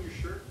show everyone your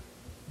shirt?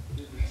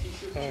 The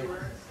T-shirt that you're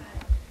wearing?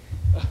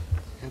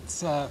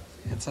 It's a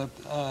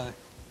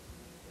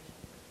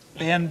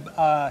banned,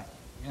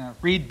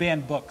 read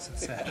banned books, it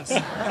says.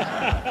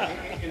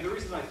 And the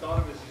reason I thought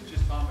of it is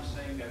just Tom was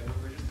saying that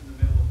we're just in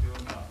the middle of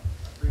doing a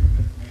Freedom of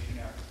Information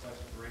Act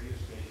request with the radio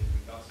station. We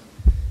got some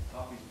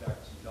copies back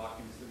of some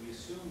documents that we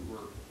assumed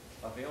were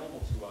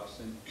available to us,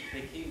 and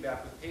they came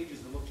back with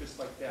pages that look just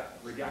like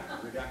that, redacted,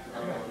 redacted,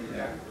 redacted,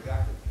 redacted,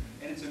 redacted.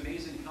 And it's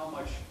amazing how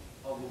much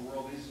of the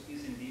world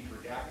is indeed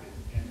redacted.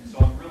 And so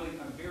I'm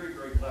very,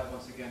 very glad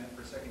once again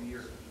for a second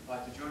year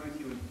to join with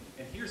you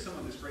and hear some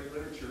of this great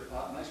literature.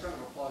 Nice round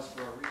of applause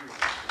for our readers.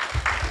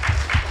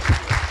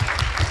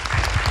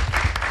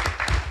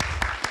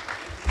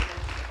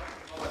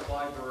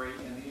 Library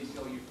and